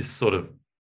this sort of,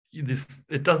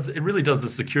 it really does the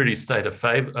security state a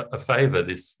favor,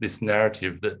 this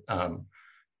narrative that,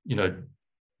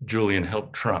 Julian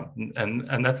helped Trump.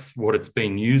 And that's what it's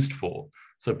been used for.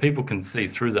 So people can see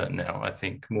through that now, I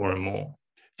think, more and more.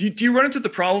 Do you run into the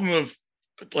problem of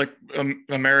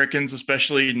Americans,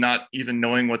 especially, not even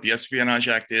knowing what the Espionage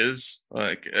Act is?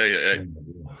 That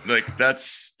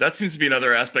seems to be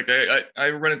another aspect.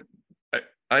 I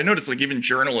notice even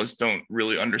journalists don't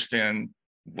really understand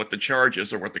what the charge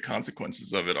is or what the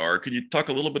consequences of it are. Could you talk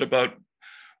a little bit about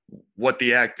what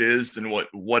the act is and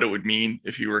what it would mean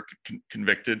if you were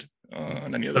convicted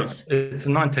on any of those? It's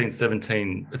a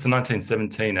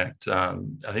 1917 act. I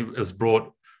think it was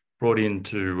brought in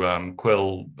to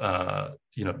quell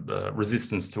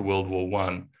resistance to World War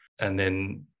I. And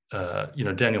then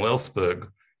Daniel Ellsberg,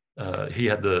 he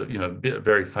had the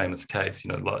very famous case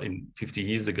in 50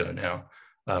 years ago now,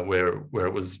 where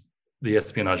it was the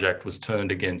Espionage Act was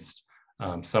turned against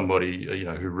somebody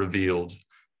who revealed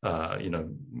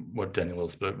what Daniel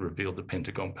Ellsberg revealed, the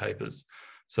Pentagon Papers.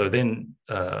 So then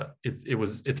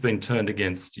it's been turned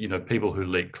against people who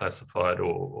leak classified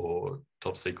or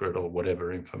top secret or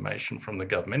whatever information from the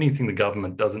government, anything the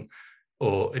government doesn't,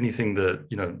 or anything that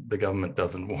the government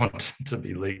doesn't want to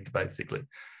be leaked, basically.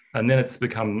 And then it's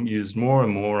become used more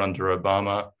and more under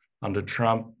Obama, under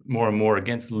Trump, more and more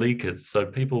against leakers. So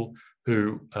people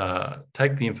who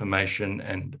take the information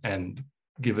and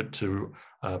give it to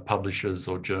publishers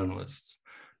or journalists.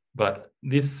 But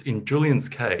this, in Julian's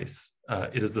case,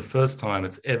 it is the first time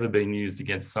it's ever been used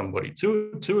against somebody.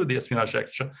 Two of the Espionage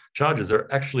Act charges are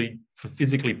actually for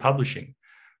physically publishing,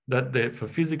 that they're for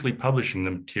physically publishing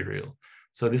the material.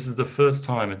 So this is the first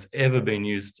time it's ever been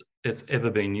used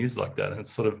like that. And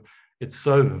it's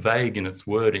so vague in its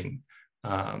wording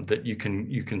that you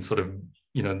can sort of,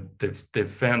 they've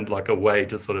found a way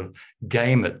to sort of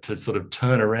game it, to sort of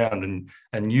turn around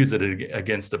and use it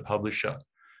against a publisher.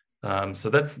 So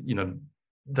that's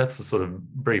the sort of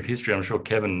brief history. I'm sure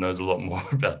Kevin knows a lot more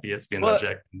about the Espionage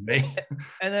Act than me.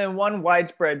 And then one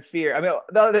widespread fear. I mean,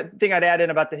 the other thing I'd add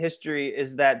in about the history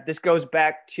is that this goes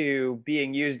back to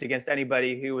being used against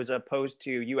anybody who was opposed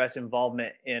to U.S.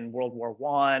 involvement in World War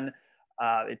I.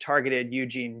 It targeted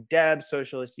Eugene Debs,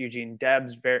 socialist Eugene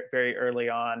Debs, very, very early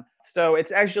on. So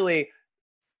it's actually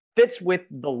fits with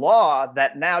the law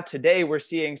that now today we're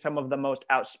seeing some of the most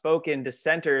outspoken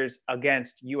dissenters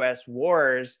against U.S.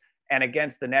 wars and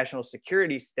against the national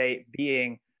security state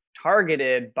being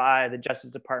targeted by the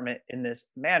Justice Department in this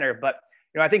manner. But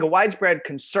I think a widespread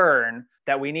concern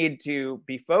that we need to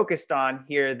be focused on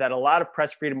here, that a lot of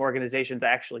press freedom organizations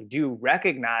actually do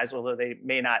recognize, although they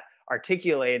may not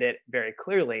articulate it very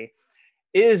clearly,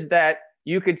 is that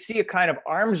you could see a kind of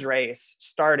arms race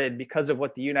started because of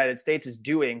what the United States is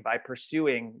doing by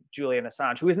pursuing Julian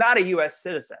Assange, who is not a U.S.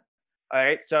 citizen. All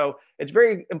right. So it's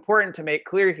very important to make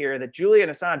clear here that Julian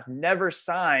Assange never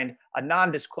signed a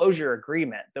non-disclosure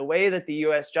agreement. The way that the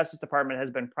US Justice Department has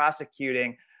been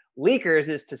prosecuting leakers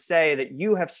is to say that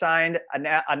you have signed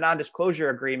a non-disclosure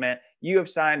agreement, you have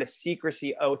signed a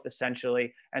secrecy oath,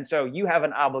 essentially. And so you have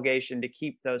an obligation to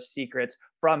keep those secrets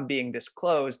from being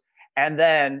disclosed. And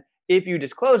then if you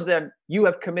disclose them, you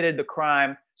have committed the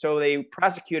crime. So they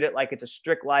prosecute it like it's a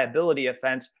strict liability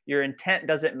offense. Your intent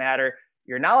doesn't matter.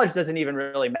 Your knowledge doesn't even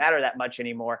really matter that much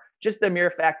anymore. Just the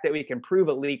mere fact that we can prove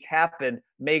a leak happened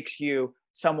makes you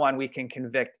someone we can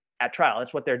convict at trial.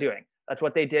 That's what they're doing. That's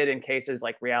what they did in cases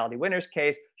like Reality Winner's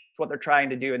case. It's what they're trying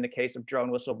to do in the case of drone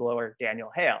whistleblower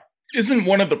Daniel Hale. Isn't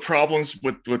one of the problems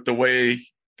with the way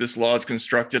this law is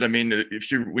constructed? I mean,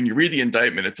 when you read the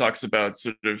indictment, it talks about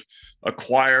sort of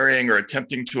acquiring or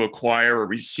attempting to acquire or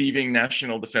receiving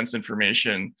national defense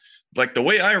information. Like the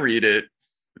way I read it,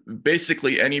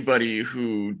 basically anybody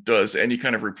who does any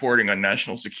kind of reporting on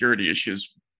national security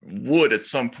issues would at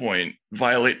some point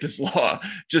violate this law,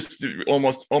 just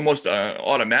almost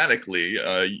automatically.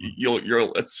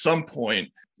 You'll at some point,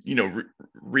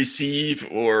 receive,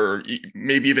 or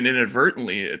maybe even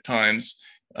inadvertently at times,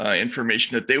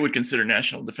 information that they would consider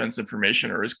national defense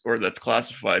information or that's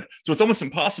classified. So it's almost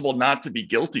impossible not to be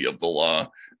guilty of the law,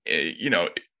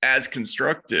 as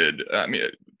constructed. I mean,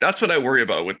 that's what I worry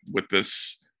about with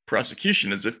this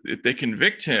prosecution, is if they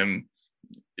convict him,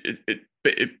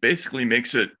 it basically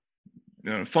makes it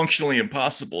functionally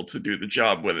impossible to do the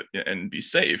job with it and be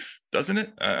safe, doesn't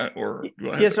it?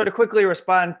 So to quickly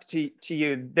respond to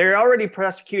you, they're already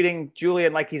prosecuting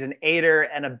Julian like he's an aider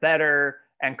and abettor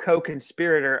and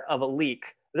co-conspirator of a leak.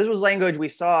 This was language we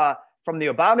saw from the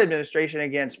Obama administration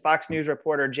against Fox News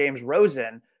reporter James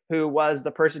Rosen, who was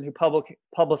the person who published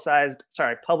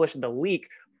the leak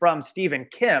from Stephen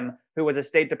Kim, who was a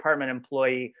State Department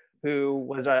employee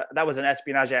that was an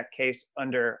Espionage Act case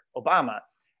under Obama.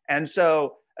 And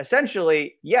so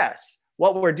essentially, yes,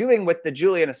 what we're doing with the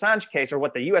Julian Assange case, or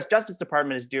what the US Justice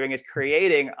Department is doing, is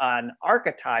creating an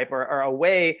archetype or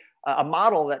a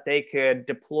model that they could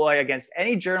deploy against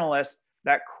any journalist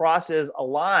that crosses a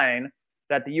line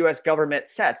that the US government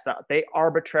sets, that they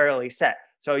arbitrarily set.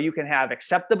 So you can have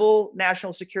acceptable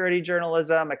national security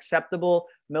journalism, acceptable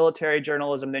military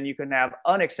journalism, then you can have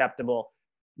unacceptable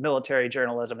military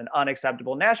journalism and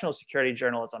unacceptable national security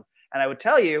journalism. And I would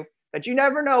tell you that you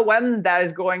never know when that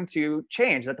is going to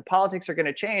change, that the politics are going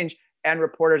to change and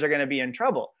reporters are going to be in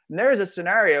trouble. And there is a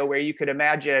scenario where you could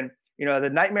imagine, the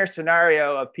nightmare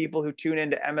scenario of people who tune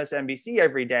into MSNBC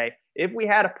every day. If we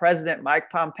had a President Mike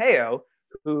Pompeo,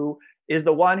 who is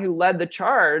the one who led the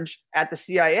charge at the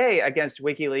CIA against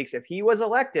WikiLeaks, if he was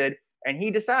elected and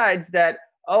he decides that,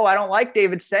 I don't like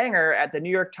David Sanger at the New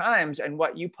York Times and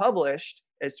what you published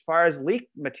as far as leak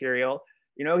material,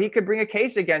 he could bring a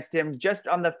case against him just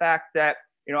on the fact that,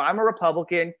 I'm a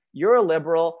Republican, you're a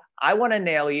liberal, I want to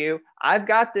nail you. I've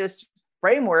got this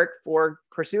framework for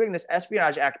pursuing this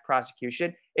Espionage Act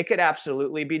prosecution. It could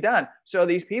absolutely be done. So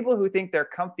these people who think they're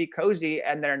comfy, cozy,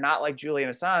 and they're not like Julian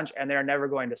Assange and they're never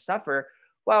going to suffer,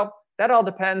 well, that all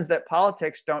depends that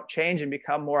politics don't change and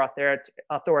become more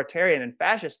authoritarian and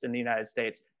fascist in the United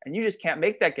States. And you just can't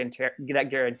make that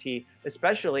guarantee,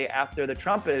 especially after the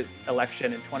Trump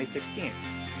election in 2016.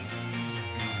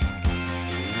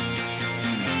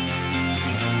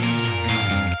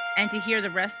 And to hear the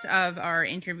rest of our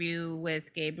interview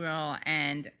with Gabriel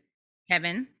and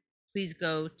Kevin, please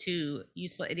go to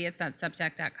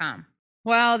usefulidiots.substack.com.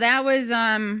 Well, that was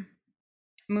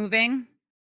moving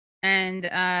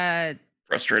and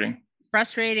frustrating,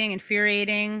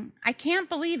 infuriating. I can't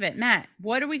believe it. Matt,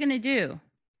 what are we going to do?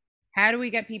 How do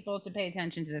we get people to pay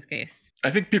attention to this case?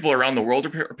 I think people around the world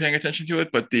are paying attention to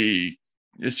it, but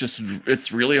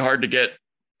it's really hard to get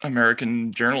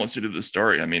American journalists to do the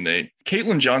story. I mean,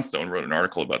 Caitlin Johnstone wrote an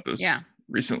article about this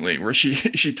recently, where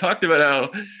she talked about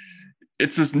how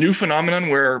it's this new phenomenon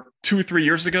where 2 or 3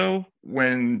 years ago,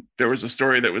 when there was a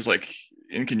story that was like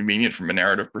inconvenient from a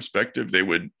narrative perspective, they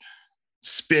would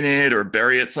spin it or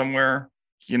bury it somewhere.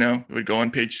 It would go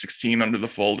on page 16 under the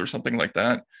fold or something like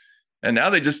that. And now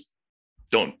they just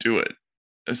don't do it.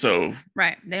 So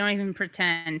right, they don't even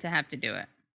pretend to have to do it.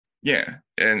 Yeah,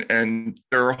 and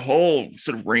there are whole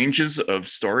sort of ranges of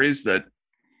stories that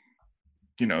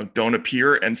don't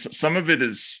appear, and some of it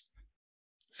is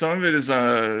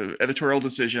a editorial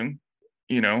decision,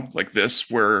 like this,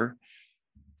 where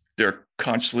they're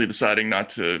consciously deciding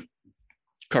not to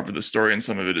cover the story, and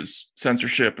some of it is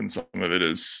censorship, and some of it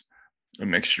is a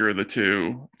mixture of the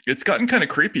two. It's gotten kind of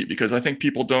creepy because I think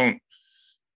people don't,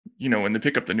 when they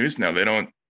pick up the news now, they don't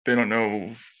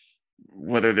know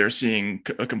whether they're seeing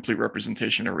a complete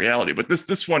representation of reality. But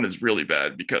this one is really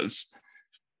bad because,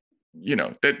 you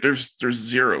know, that there's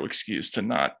zero excuse to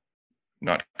not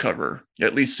cover,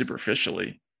 at least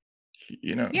superficially,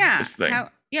 you know, this thing.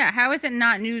 How is it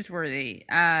not newsworthy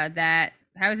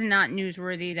how is it not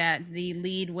newsworthy that the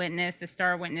lead witness, the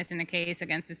star witness in the case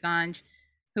against Assange,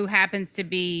 who happens to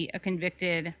be a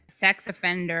convicted sex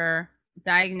offender,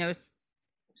 diagnosed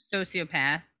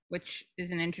sociopath, which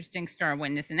is an interesting star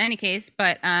witness in any case,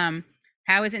 but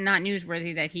how is it not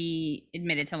newsworthy that he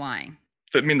admitted to lying?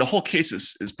 I mean, the whole case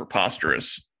is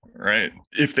preposterous, right?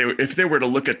 If they were to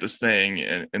look at this thing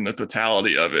and the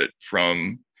totality of it,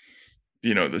 from,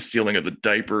 you know, the stealing of the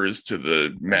diapers to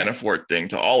the Manafort thing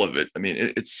to all of it, I mean,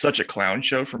 it's such a clown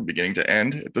show from beginning to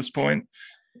end at this point.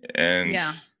 And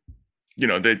you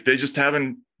know, they just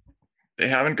haven't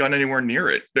gone anywhere near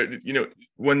it. But, you know,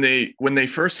 when they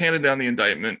first handed down the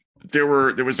indictment, there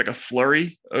was like a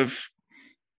flurry of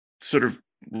sort of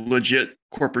legit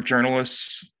corporate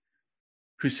journalists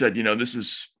who said, you know, this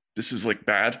is like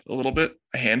bad a little bit,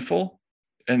 a handful,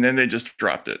 and then they just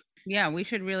dropped it. Yeah, we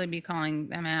should really be calling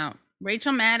them out.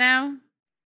 Rachel Maddow,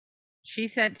 she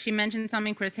mentioned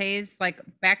something, Chris Hayes, like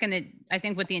back in I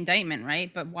think with the indictment,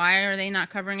 right? But why are they not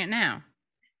covering it now?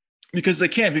 Because they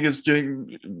can't,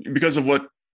 because of what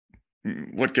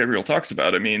Gabriel talks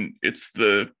about. I mean, it's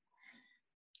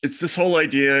this whole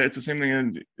idea. It's the same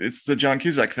thing. It's the John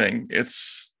Cusack thing.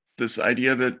 It's this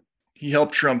idea that he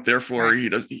helped Trump, therefore he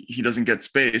doesn't get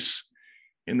space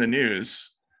in the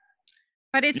news.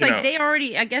 But it's like they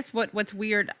already, I guess what's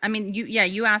weird, I mean,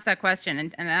 you asked that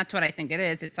question, and that's what I think it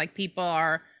is. It's like people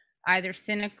are either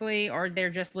cynically or they're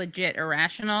just legit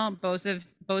irrational. Both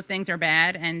things are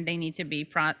bad, and they need to be,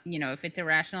 you know, if it's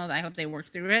irrational, I hope they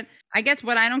work through it. I guess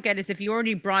what I don't get is, if you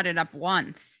already brought it up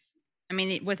once, I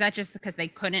mean, was that just because they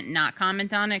couldn't not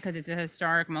comment on it because it's a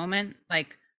historic moment?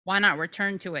 Like, why not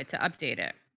return to it to update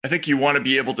it? I think you want to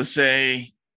be able to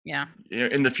say,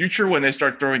 in the future, when they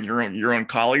start throwing your own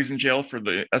colleagues in jail for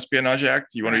the Espionage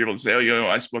Act, you want to be able to say, oh, you know,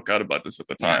 I spoke out about this at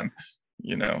the time.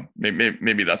 You know,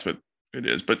 maybe that's what it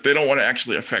is, but they don't want to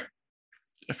actually affect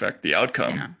the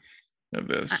outcome of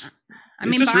this. I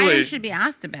mean, Biden really should be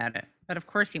asked about it, but of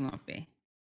course he won't be.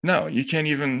 No, you can't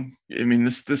even. I mean,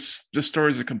 this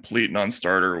story is a complete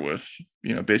non-starter with,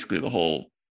 you know, basically the whole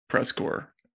press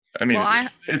corps. I mean,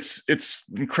 it's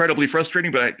incredibly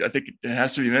frustrating, but I think it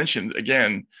has to be mentioned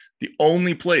again. The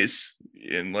only place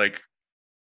in like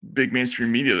big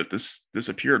mainstream media that this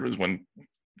appeared was when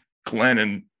Glenn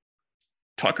and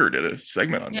Tucker did a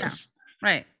segment on this.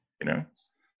 Right. You know.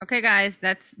 Okay, guys,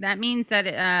 that means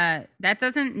that that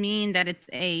doesn't mean that it's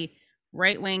a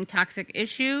right-wing toxic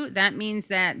issue. That means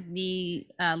that the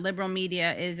liberal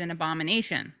media is an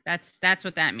abomination. That's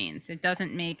what that means. It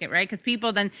doesn't make it right, because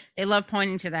people then they love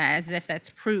pointing to that as if that's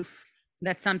proof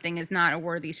that something is not a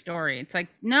worthy story. It's like,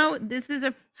 no, this is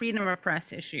a freedom of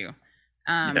press issue.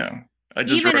 I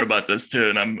just wrote about this too,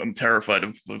 and I'm terrified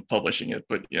of publishing it.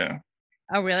 But yeah.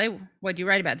 Oh really? What'd you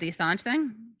write about, the Assange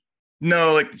thing?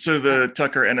 No, like so the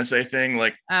Tucker NSA thing,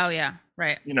 like. Oh yeah,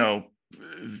 right. You know.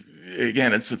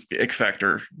 Again, it's an ick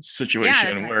factor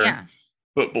situation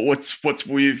but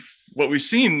what we've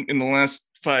seen in the last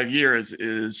 5 years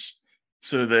is,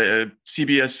 so the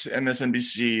CBS,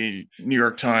 MSNBC, New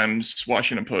York Times,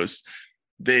 Washington Post,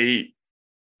 they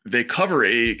cover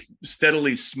a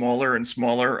steadily smaller and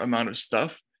smaller amount of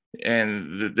stuff,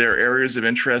 and their areas of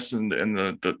interest and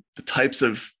the types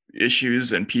of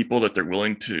issues and people that they're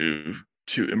willing to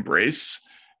embrace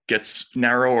gets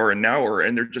narrower and narrower,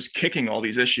 and they're just kicking all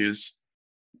these issues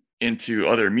into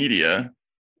other media,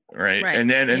 right? And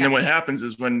then what happens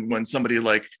is when somebody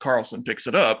like Carlson picks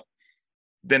it up,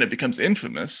 then it becomes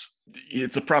infamous.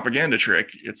 It's a propaganda trick.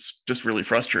 It's just really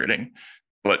frustrating.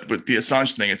 But with the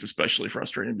Assange thing, it's especially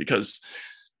frustrating because,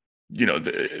 you know,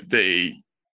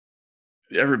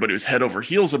 everybody was head over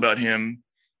heels about him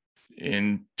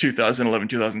in 2011,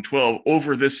 2012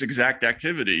 over this exact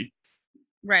activity.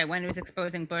 Right, when it was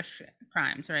exposing Bush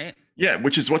crimes, right? Yeah,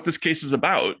 which is what this case is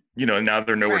about. You know, now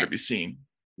they're nowhere to be seen.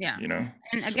 Yeah. You know.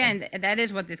 And again, that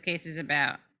is what this case is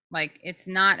about. Like, it's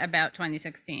not about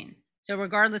 2016. So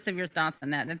regardless of your thoughts on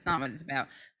that, that's not what it's about.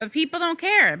 But people don't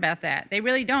care about that. They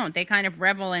really don't. They kind of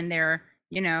revel in their,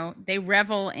 you know,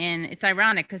 it's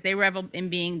ironic because they revel in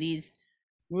being these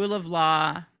rule of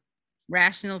law,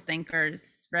 rational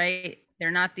thinkers, right?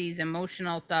 They're not these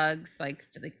emotional thugs like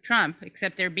Trump,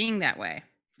 except they're being that way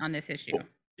on this issue.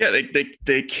 Yeah,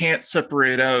 they can't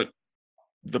separate out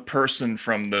the person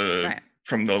from the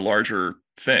larger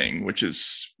thing, which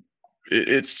is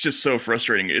it's just so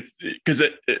frustrating. It's because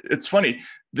it's funny.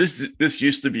 This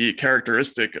used to be a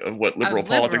characteristic of what liberal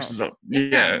politics is.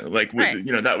 Yeah, like right.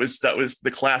 that was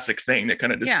the classic thing that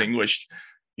kind of distinguished,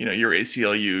 your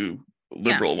ACLU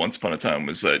liberal once upon a time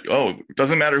was that, it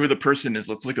doesn't matter who the person is,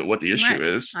 let's look at what the issue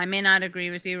is. I may not agree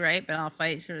with you, right, but I'll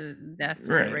fight for death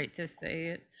for the right to say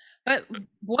it. But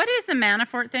what is the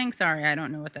Manafort thing? Sorry, I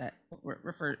don't know what that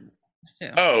refers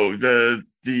to. Oh, the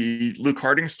Luke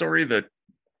Harding story that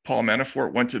Paul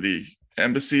Manafort went to the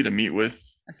embassy to meet with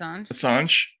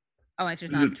Assange. Oh, it's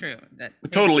just not true. That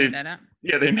totally made that up.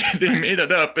 Yeah, they made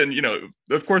it up, and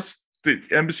of course the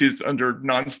embassy is under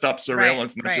nonstop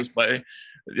surveillance, not just by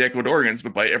the Ecuadorians,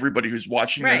 but by everybody who's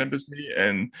watching that embassy.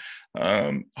 And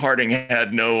Harding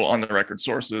had no on the record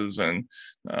sources, and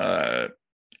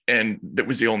that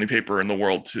was the only paper in the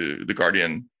world The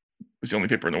Guardian was the only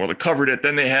paper in the world that covered it.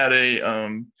 Then they had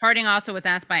Harding also was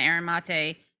asked by Aaron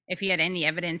Mate if he had any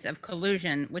evidence of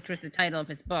collusion, which was the title of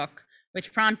his book,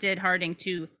 which prompted Harding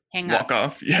to walk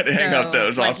off. Yeah, to hang up. That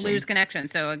was awesome. Lose connection.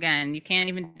 So again, you can't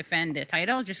even defend the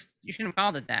title. You shouldn't have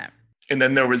called it that. And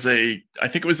then there was I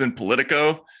think it was in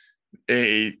Politico,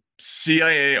 a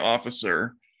CIA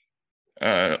officer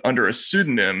under a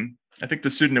pseudonym. I think the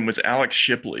pseudonym was Alex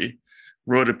Shipley,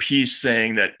 wrote a piece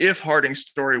saying that if Harding's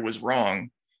story was wrong,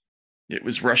 it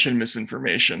was Russian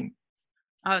misinformation.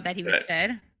 Oh, that he was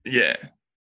fed? Yeah.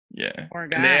 Poor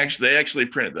guy. And they actually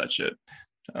printed that shit.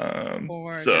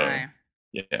 Poor guy.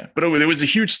 Yeah, but it was a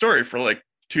huge story for like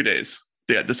 2 days.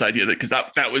 They had this idea that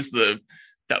that was the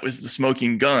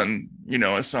smoking gun.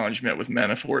 Assange met with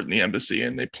Manafort in the embassy,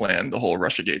 and they planned the whole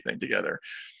Russiagate thing together.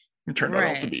 It turned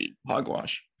out to be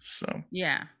hogwash. So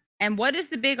yeah. And what is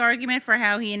the big argument for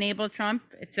how he enabled Trump?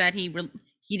 It's that he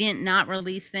did not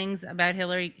release things about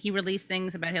Hillary. He released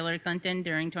things about Hillary Clinton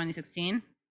during 2016.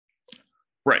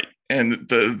 Right, and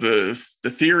the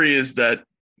theory is that,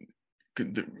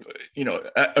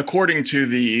 according to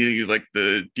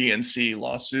the DNC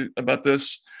lawsuit about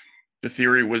this, the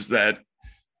theory was that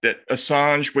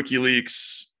Assange,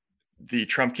 WikiLeaks, the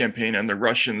Trump campaign, and the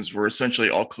Russians were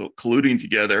essentially all colluding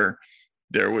together.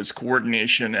 There was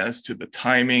coordination as to the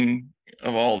timing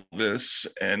of all this,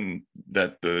 and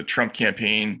that the Trump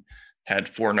campaign had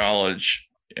foreknowledge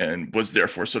and was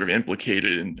therefore sort of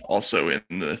implicated and also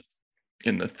in the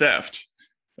theft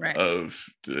of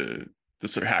the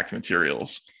sort of hacked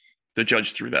materials. The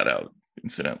judge threw that out,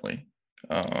 incidentally.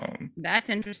 That's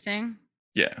interesting.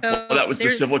 Yeah, so that was the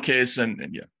civil case, and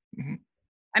yeah. Mm-hmm.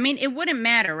 I mean, it wouldn't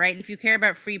matter, right? If you care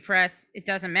about free press, it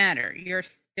doesn't matter.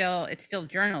 It's still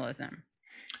journalism.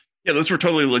 Yeah, those were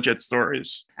totally legit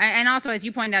stories. And also, as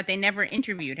you pointed out, they never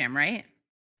interviewed him, right?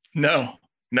 No,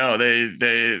 Mueller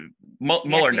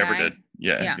never did.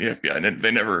 Yeah, the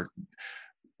FBI.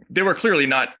 They were clearly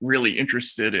not really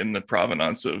interested in the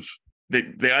provenance of.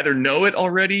 They either know it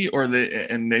already, or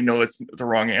they know it's the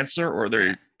wrong answer, or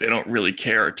they don't really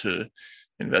care to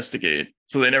investigate.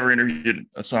 So they never interviewed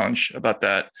Assange about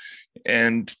that.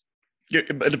 And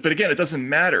but again, it doesn't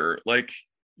matter. Like,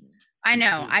 I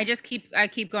know. I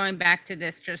keep going back to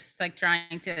this, just like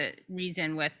trying to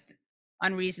reason with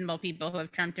unreasonable people who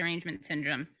have Trump derangement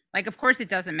syndrome. Like, of course, it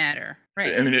doesn't matter,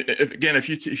 right? I mean,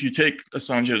 if you take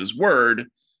Assange at his word,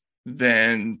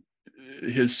 then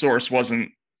his source wasn't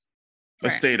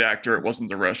a state actor. It wasn't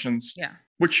the Russians. Yeah.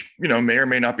 Which, may or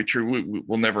may not be true.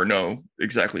 We'll never know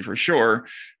exactly for sure,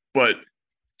 but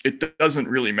it doesn't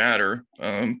really matter.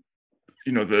 The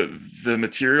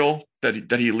material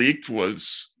that he leaked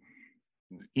was,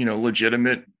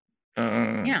 legitimate,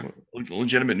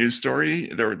 legitimate news story.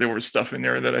 There was stuff in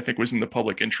there that I think was in the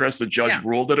public interest. The judge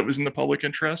ruled that it was in the public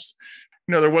interest.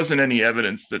 There wasn't any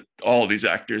evidence that all of these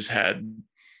actors had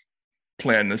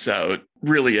planned this out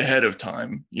really ahead of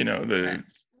time.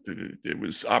 It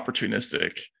was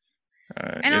opportunistic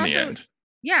in the end.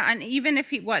 Yeah, and even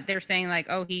if they're saying like,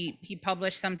 he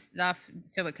published some stuff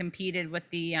so it competed with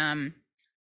the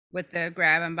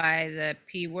grab and by the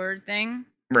P word thing.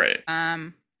 Right.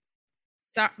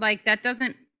 So like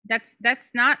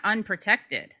that's not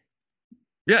unprotected.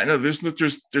 Yeah, no, there's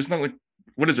not like,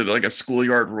 what is it, like a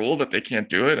schoolyard rule that they can't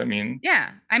do it? I mean,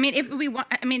 yeah. I mean, if we want,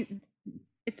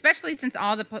 especially since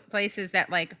all the places that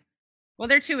there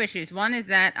are two issues. One is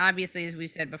that obviously, as we've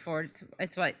said before,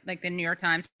 it's like the New York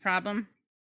Times problem,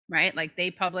 right? Like they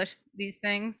publish these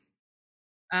things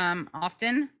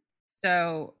often.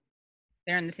 So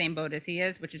they're in the same boat as he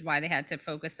is, which is why they had to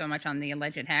focus so much on the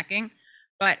alleged hacking.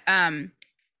 But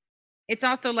it's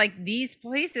also like these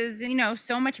places,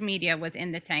 so much media was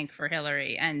in the tank for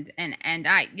Hillary, and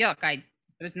I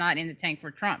was not in the tank for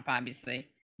Trump, obviously.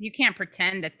 You can't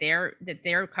pretend that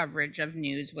their coverage of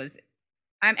news was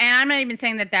And I'm not even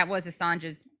saying that was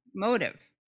Assange's motive.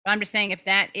 But I'm just saying if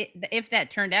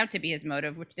that turned out to be his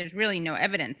motive, which there's really no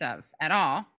evidence of at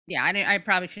all. Yeah, I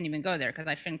probably shouldn't even go there because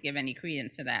I shouldn't give any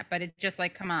credence to that. But it's just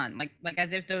like, come on, like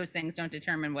as if those things don't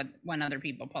determine when other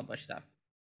people publish stuff.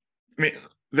 I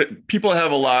mean, people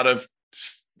have a lot of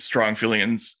strong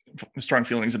feelings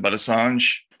about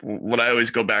Assange. What I always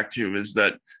go back to is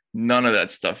that none of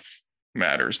that stuff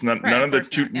matters. None of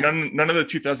the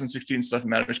 2016 stuff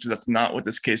matters because that's not what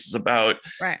this case is about.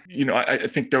 Right. I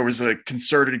think there was a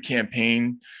concerted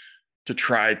campaign to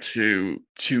try to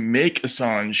make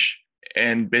Assange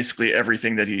and basically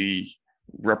everything that he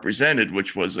represented,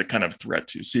 which was a kind of threat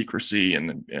to secrecy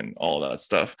and all that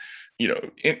stuff,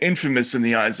 infamous in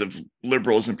the eyes of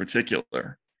liberals in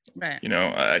particular. Right.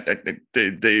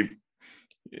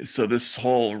 So this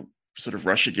whole sort of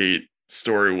Russiagate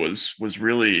story was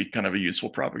really kind of a useful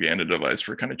propaganda device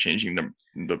for kind of changing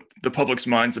the public's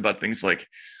minds about things like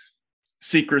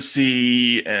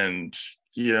secrecy and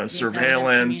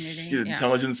surveillance,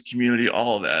 intelligence community,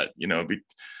 all of that.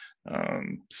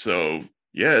 So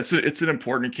yeah, it's an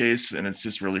important case, and it's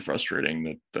just really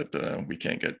frustrating that we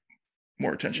can't get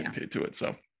more attention paid to it.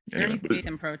 So there needs to be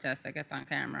some protest that gets on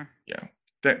camera. Yeah.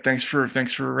 Thanks for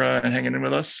hanging in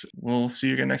with us. We'll see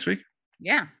you again next week.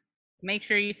 Yeah. Make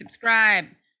sure you subscribe.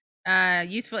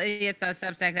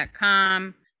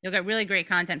 usefulidiots.substack.com. You'll get really great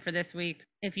content for this week.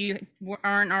 If you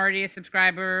aren't already a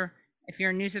subscriber, if you're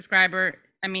a new subscriber,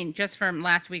 just from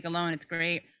last week alone, it's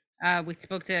great. We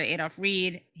spoke to Adolph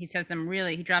Reed. He dropped some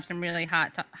really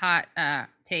hot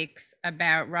takes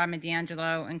about Rodney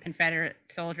D'Angelo and Confederate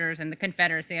soldiers and the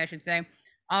Confederacy, I should say.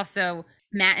 Also,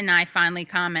 Matt and I finally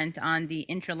comment on the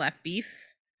intra-left beef,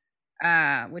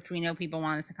 which we know people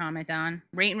want us to comment on.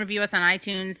 Rate and review us on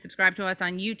iTunes. Subscribe to us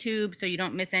on YouTube so you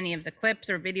don't miss any of the clips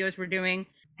or videos we're doing.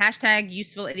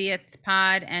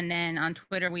 #UsefulIdiotsPod. And then on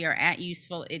Twitter, we are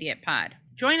 @UsefulIdiotPod.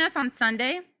 Join us on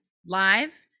Sunday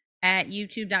live at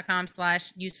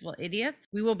youtube.com/usefulidiots.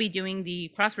 We will be doing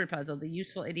the crossword puzzle, the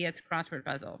Useful Idiots crossword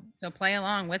puzzle. So play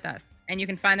along with us. And you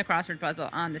can find the crossword puzzle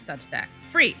on the Substack.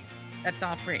 Free. That's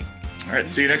all free. All right.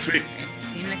 See you next week.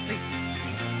 See you next week.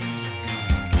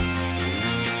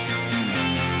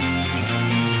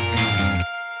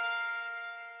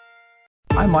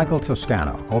 I'm Michael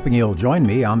Toscano, hoping you'll join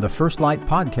me on the First Light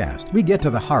podcast. We get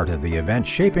to the heart of the event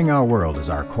shaping our world as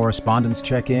our correspondents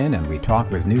check in and we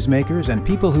talk with newsmakers and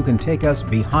people who can take us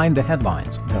behind the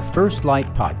headlines. The First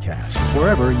Light podcast,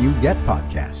 wherever you get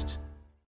podcasts.